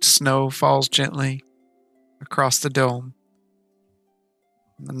 Snow falls gently across the dome.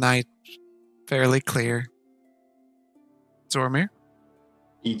 The night fairly clear. Zormir,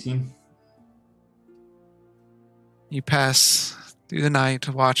 18. you pass through the night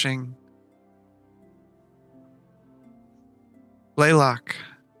watching Blaylock.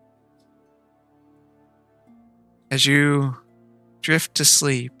 As you drift to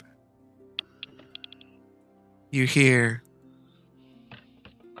sleep, you hear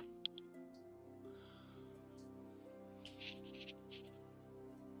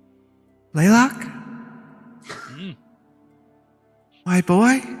Blaylock? Hmm. My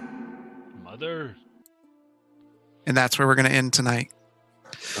boy? Mother? And that's where we're going to end tonight.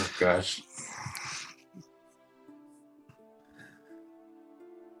 Oh gosh.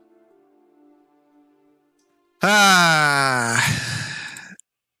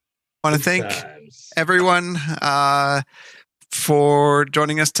 Want to thank everyone for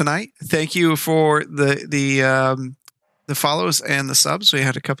joining us tonight. Thank you for the follows and the subs. We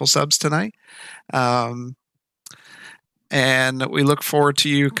had a couple subs tonight. And we look forward to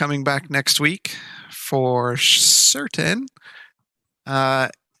you coming back next week for certain.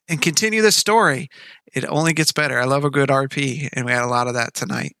 And continue this story. It only gets better. I love a good RP, and we had a lot of that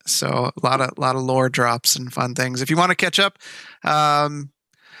tonight. So a lot of lore drops and fun things. If you want to catch up,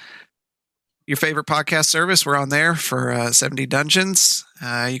 your favorite podcast service, we're on there for 70 Dungeons.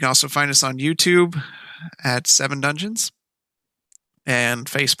 You can also find us on YouTube at 7 Dungeons and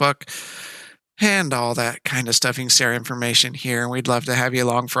Facebook and all that kind of stuff. You can see our information here, and we'd love to have you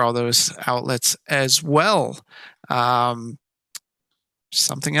along for all those outlets as well.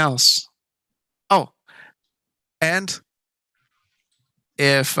 Something else. Oh, and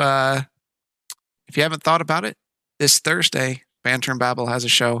if you haven't thought about it, this Thursday, Banter and Babble has a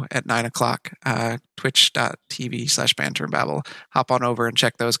show at 9:00, twitch.tv/Banter and Babble. Hop on over and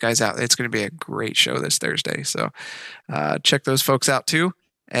check those guys out. It's going to be a great show this Thursday. So check those folks out too.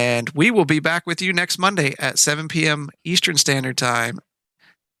 And we will be back with you next Monday at 7 p.m. Eastern Standard Time.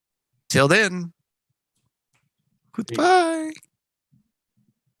 Till then, goodbye.